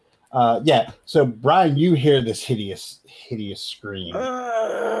 Lily. Yeah. So Brian, you hear this hideous scream,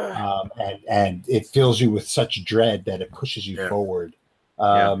 and it fills you with such dread that it pushes you Yeah. forward.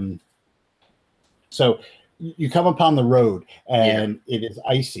 Yeah. So you come upon the road, and it is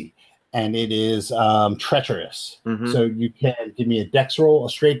icy, and it is treacherous. Mhm. So you can give me a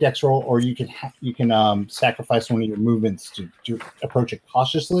straight dex roll, or you can sacrifice one of your movements to approach it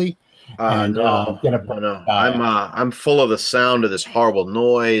cautiously. And, No. get a- No. I'm full of the sound of this horrible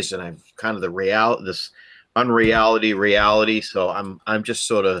noise, and I'm kind of this unreality reality. So I'm just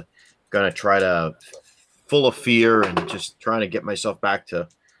sort of gonna try to, full of fear and just trying to get myself back to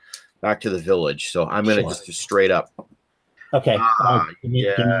the village. So I'm gonna Sure. just straight up. Okay. Give me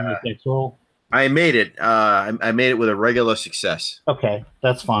yeah. a dex roll. I made it. I made it with a regular success. Okay,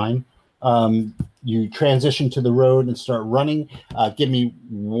 that's fine. You transition to the road and start running. Give me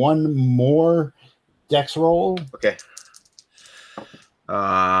one more dex roll. Okay.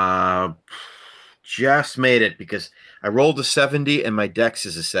 Just made it because I rolled a 70 and my dex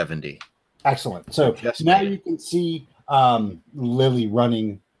is a 70. Excellent. So Just now made it. you can see Lily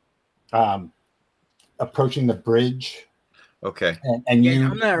running, approaching the bridge, Okay. and Yeah, you.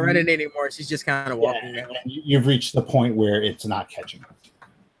 I'm not running anymore. She's just kind of walking now. and you've reached the point where it's not catching.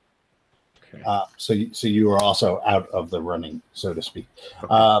 Okay. So you are also out of the running, so to speak.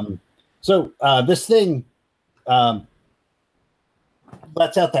 Okay. So this thing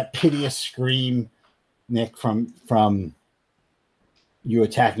lets out that piteous scream, Nick, from you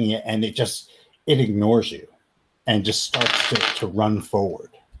attacking it, and it ignores you and just starts to run forward.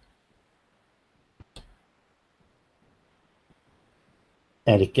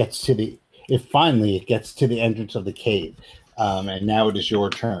 And it gets to the entrance of the cave, and now it is your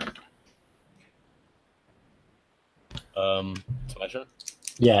turn. It's my turn.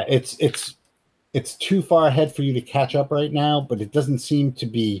 Yeah, it's too far ahead for you to catch up right now, but it doesn't seem to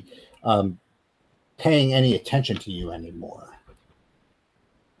be paying any attention to you anymore.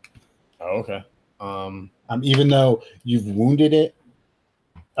 Oh, okay. Even though you've wounded it,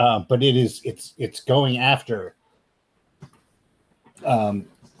 but it's going after.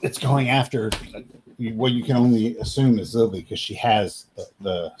 It's going after what you can only assume is Lily, because she has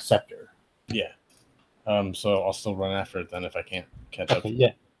the scepter. Yeah. So I'll still run after it then if I can't catch up Okay,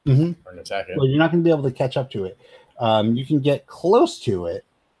 yeah. Mm-hmm. or attack it. Well, you're not going to be able to catch up to it. You can get close to it.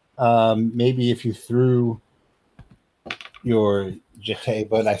 Maybe if you threw your jetay,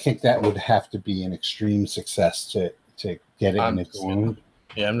 but I think that would have to be an extreme success to get it in its wound.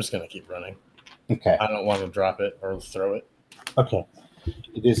 Yeah, I'm just gonna keep running. Okay. I don't want to drop it or throw it. Okay.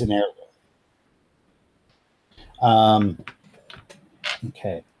 It is an airway.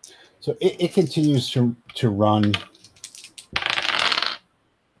 Okay. So it continues to run,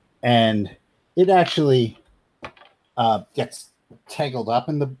 and it actually gets tangled up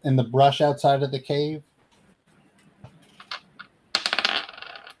in the brush outside of the cave,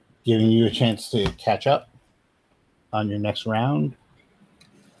 giving you a chance to catch up on your next round.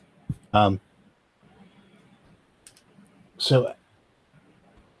 So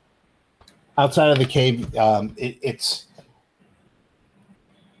outside of the cave,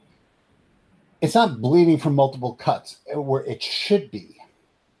 it's not bleeding from multiple cuts where it should be,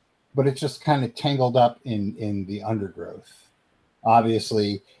 but it's just kind of tangled up in the undergrowth.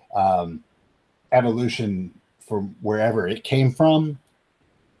 Obviously, evolution from wherever it came from,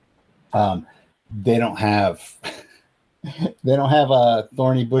 they don't have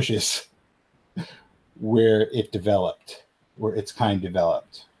thorny bushes where its kind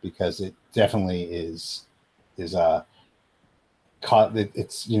developed, because it definitely is caught.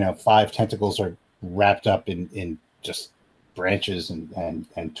 It's 5 tentacles are wrapped up in just branches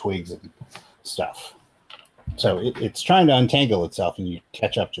and twigs and stuff. So it's trying to untangle itself, and you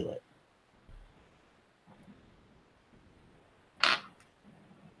catch up to it.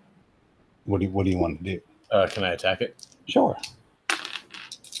 What do you want to do? Can I attack it? Sure.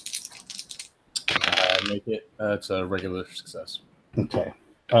 Make it. It's a regular success. Okay.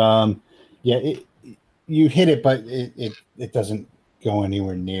 Yeah, you hit it, but it doesn't go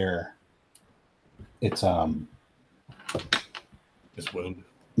anywhere near. It's wound.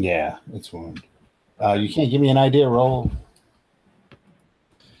 Yeah, it's wound. You can't give me an idea roll.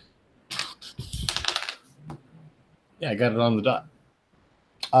 Yeah, I got it on the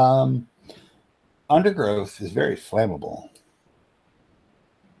dot. Undergrowth is very flammable.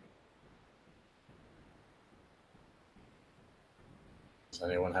 Does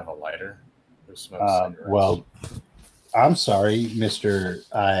anyone have a lighter? Who smokes cigarettes? Well, I'm sorry, Mister.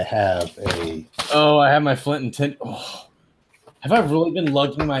 I have a. Oh, I have my flint and tin. Oh. Have I really been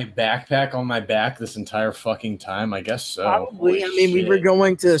lugging my backpack on my back this entire fucking time? I guess so. Probably. Holy I mean, we were shit.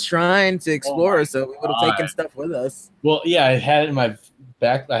 going to a shrine to explore, so we would have God. taken stuff with us. Well, yeah, I had it in my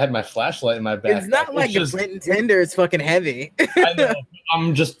back. I had my flashlight in my back. It's not like a just, flint and tinder. It's fucking heavy. I know.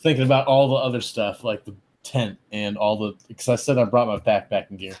 I'm just thinking about all the other stuff, like the tent and all the. Because I said I brought my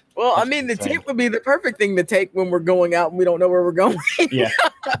backpacking gear. Well, I That's mean, the insane. tent would be the perfect thing to take when we're going out and we don't know where we're going. Yeah.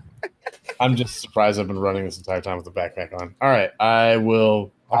 I'm just surprised I've been running this entire time with the backpack on. All right, I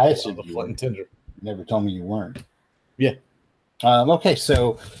will. I I'll assumed pull the you flint were. and tinder. Never told me you weren't. Yeah. Okay,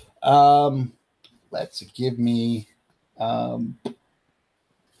 so let's give me. How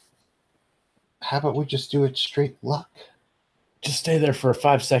about we just do it straight luck? Just stay there for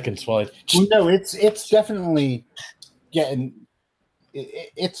 5 seconds while I. Well, no, it's definitely getting.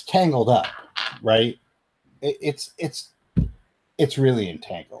 It's tangled up, right? It's really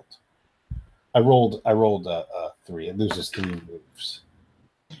entangled. I rolled a 3. It loses 3 moves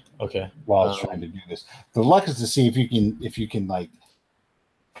Okay. while I was trying to do this. The luck is to see if you can like,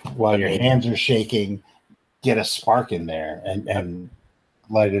 while your hands are shaking, get a spark in there and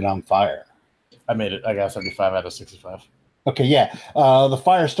light it on fire. I made it. I got 75 out of 65. Okay, yeah. The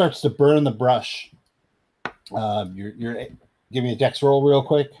fire starts to burn the brush. You're give me a dex roll real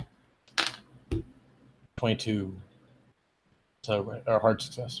quick. 22. So, or hard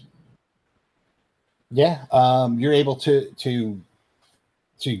success. Yeah, you're able to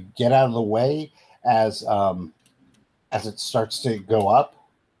get out of the way as it starts to go up,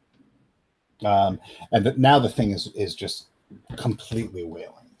 and now the thing is just completely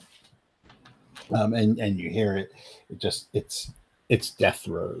wailing, and you hear it. It's death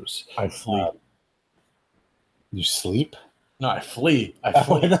throes. I flee. You sleep. No, I flee. I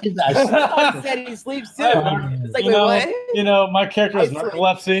flee. I said he sleeps too. It's like, you know, my character has I flee.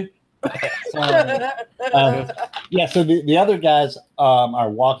 narcolepsy. Yeah, so the other guys are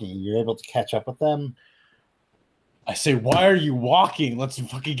walking. You're able to catch up with them. I say, why are you walking? Let's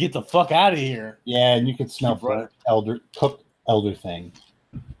fucking get the fuck out of here. Yeah, and you can smell Keep running. cooked elder thing.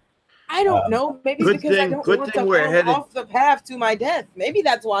 I don't know. Maybe Good it's because I thing- don't good want thing to we're fall headed- off the path to my death. Maybe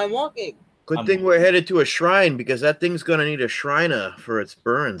that's why I'm walking. Good thing we're headed to a shrine because that thing's gonna need a shriner for its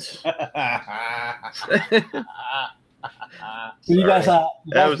burns. So you guys,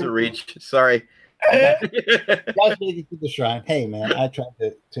 That was a reach. Sorry. guys make it to the shrine. Hey man, I tried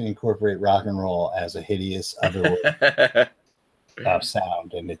to incorporate rock and roll as a hideous other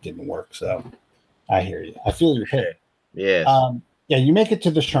sound, and it didn't work. So I hear you. I feel your pain. Yes. Yeah, you make it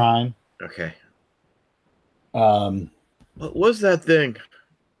to the shrine. Okay. Um, What was that thing?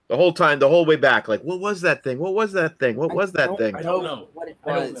 The whole time, the whole way back, like, what was that thing? What was that thing? What was that thing? I don't know. What it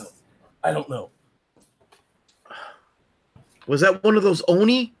I don't was. know. I don't know. Was that one of those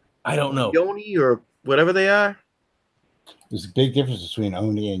Oni? I don't know. Yoni or whatever they are? there's a big difference between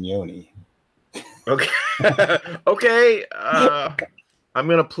Oni and Yoni. Okay. Okay. I'm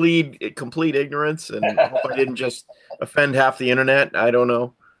going to plead complete ignorance and hope I didn't just offend half the internet. I don't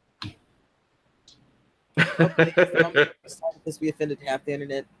know. Because we offended half the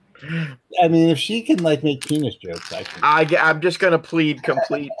internet. I mean, if she can like make penis jokes, I can. I'm just going to plead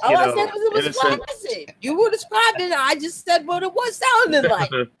complete, All I said was it was innocent. promising. You were describing it. I just said what it was sounding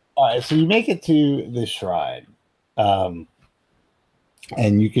like. All right, so you make it to the shrine, and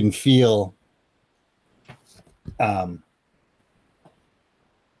you can feel, as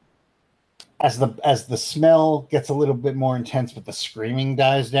the smell gets a little bit more intense, but the screaming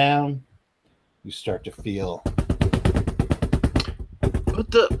dies down. You start to feel.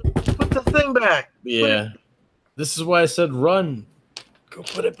 Put the thing back. Yeah. This is why I said run. Go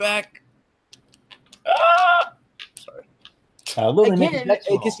put it back. Lily, make a Again, dex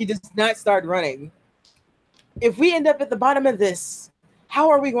roll. because she does not start running. If we end up at the bottom of this, how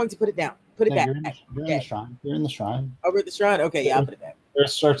are we going to put Put it No, back. you're in the shrine. You're in the shrine. Over at the shrine. Okay, yeah, I'll put it back.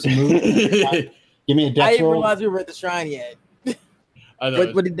 Earth starts to move. Give me a I dex didn't roll. realize we were at the shrine yet. I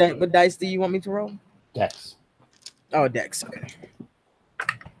know. What dice do you want me to roll? Dex. Oh, Dex. Okay.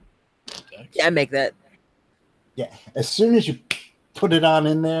 Yeah, I make that. Yeah. As soon as you put it on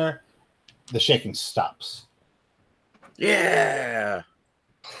in there, the shaking stops. Yeah.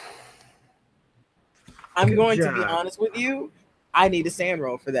 I'm Good going to be job. honest with you. I need a sand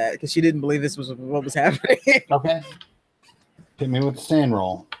roll for that because she didn't believe this was what was happening. Okay. Hit me with the sand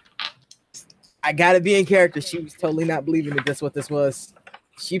roll. I gotta be in character. She was totally not believing that that's what this was.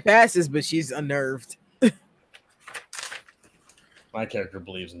 She passes, but she's unnerved. My character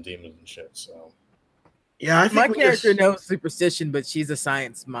believes in demons and shit, so Yeah, I think My we character just- knows superstition, but she's a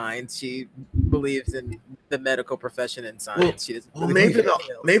science mind. She believes in the medical profession and science. She doesn't. Well, believe maybe in the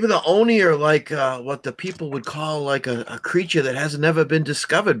anything else. maybe the Oni are like what the people would call like a creature that has never been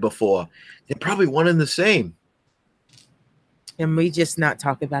discovered before. They're probably one and the same. Can we just not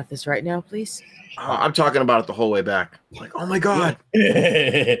talk about this right now, please? I'm talking about it the whole way back. Like, oh my god. You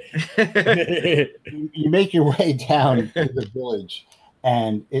make your way down to the village,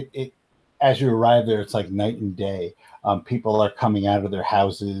 and it as you arrive there, it's like night and day. People are coming out of their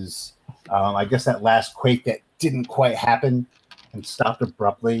houses. I guess that last quake that didn't quite happen and stopped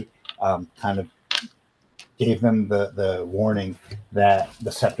abruptly kind of gave them the warning that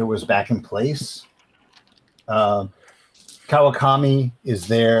the scepter was back in place. Kawakami is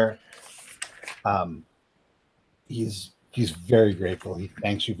there. He's very grateful. He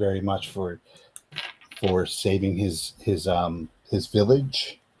thanks you very much for saving his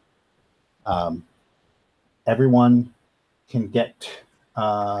village. Everyone can get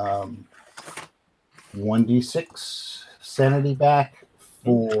 1d6 sanity back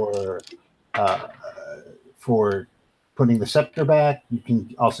for putting the scepter back. You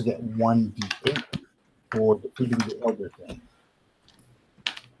can also get 1d8 for defeating the elder thing.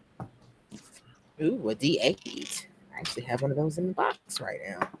 Ooh, a D8. I actually have one of those in the box right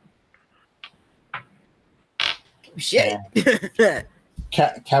now. Shit.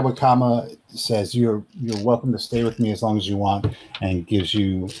 Kawakama says you're welcome to stay with me as long as you want, and gives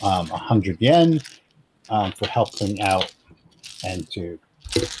you 100 yen for helping out and to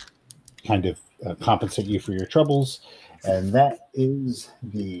kind of compensate you for your troubles. And that is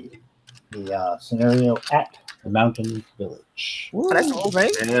the scenario at the Mountain Village. Oh, that's the whole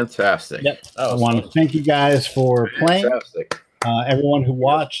thing. Fantastic. Yep. that I was want to fun. thank you guys for playing. Fantastic. Everyone who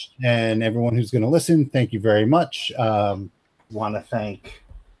watched and everyone who's going to listen, thank you very much. Want to thank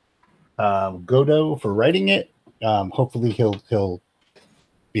Godo for writing it. Hopefully he'll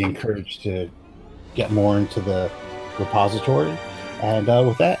be encouraged to get more into the repository. And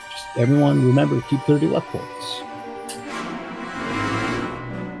with that, just everyone remember to keep 30 luck points.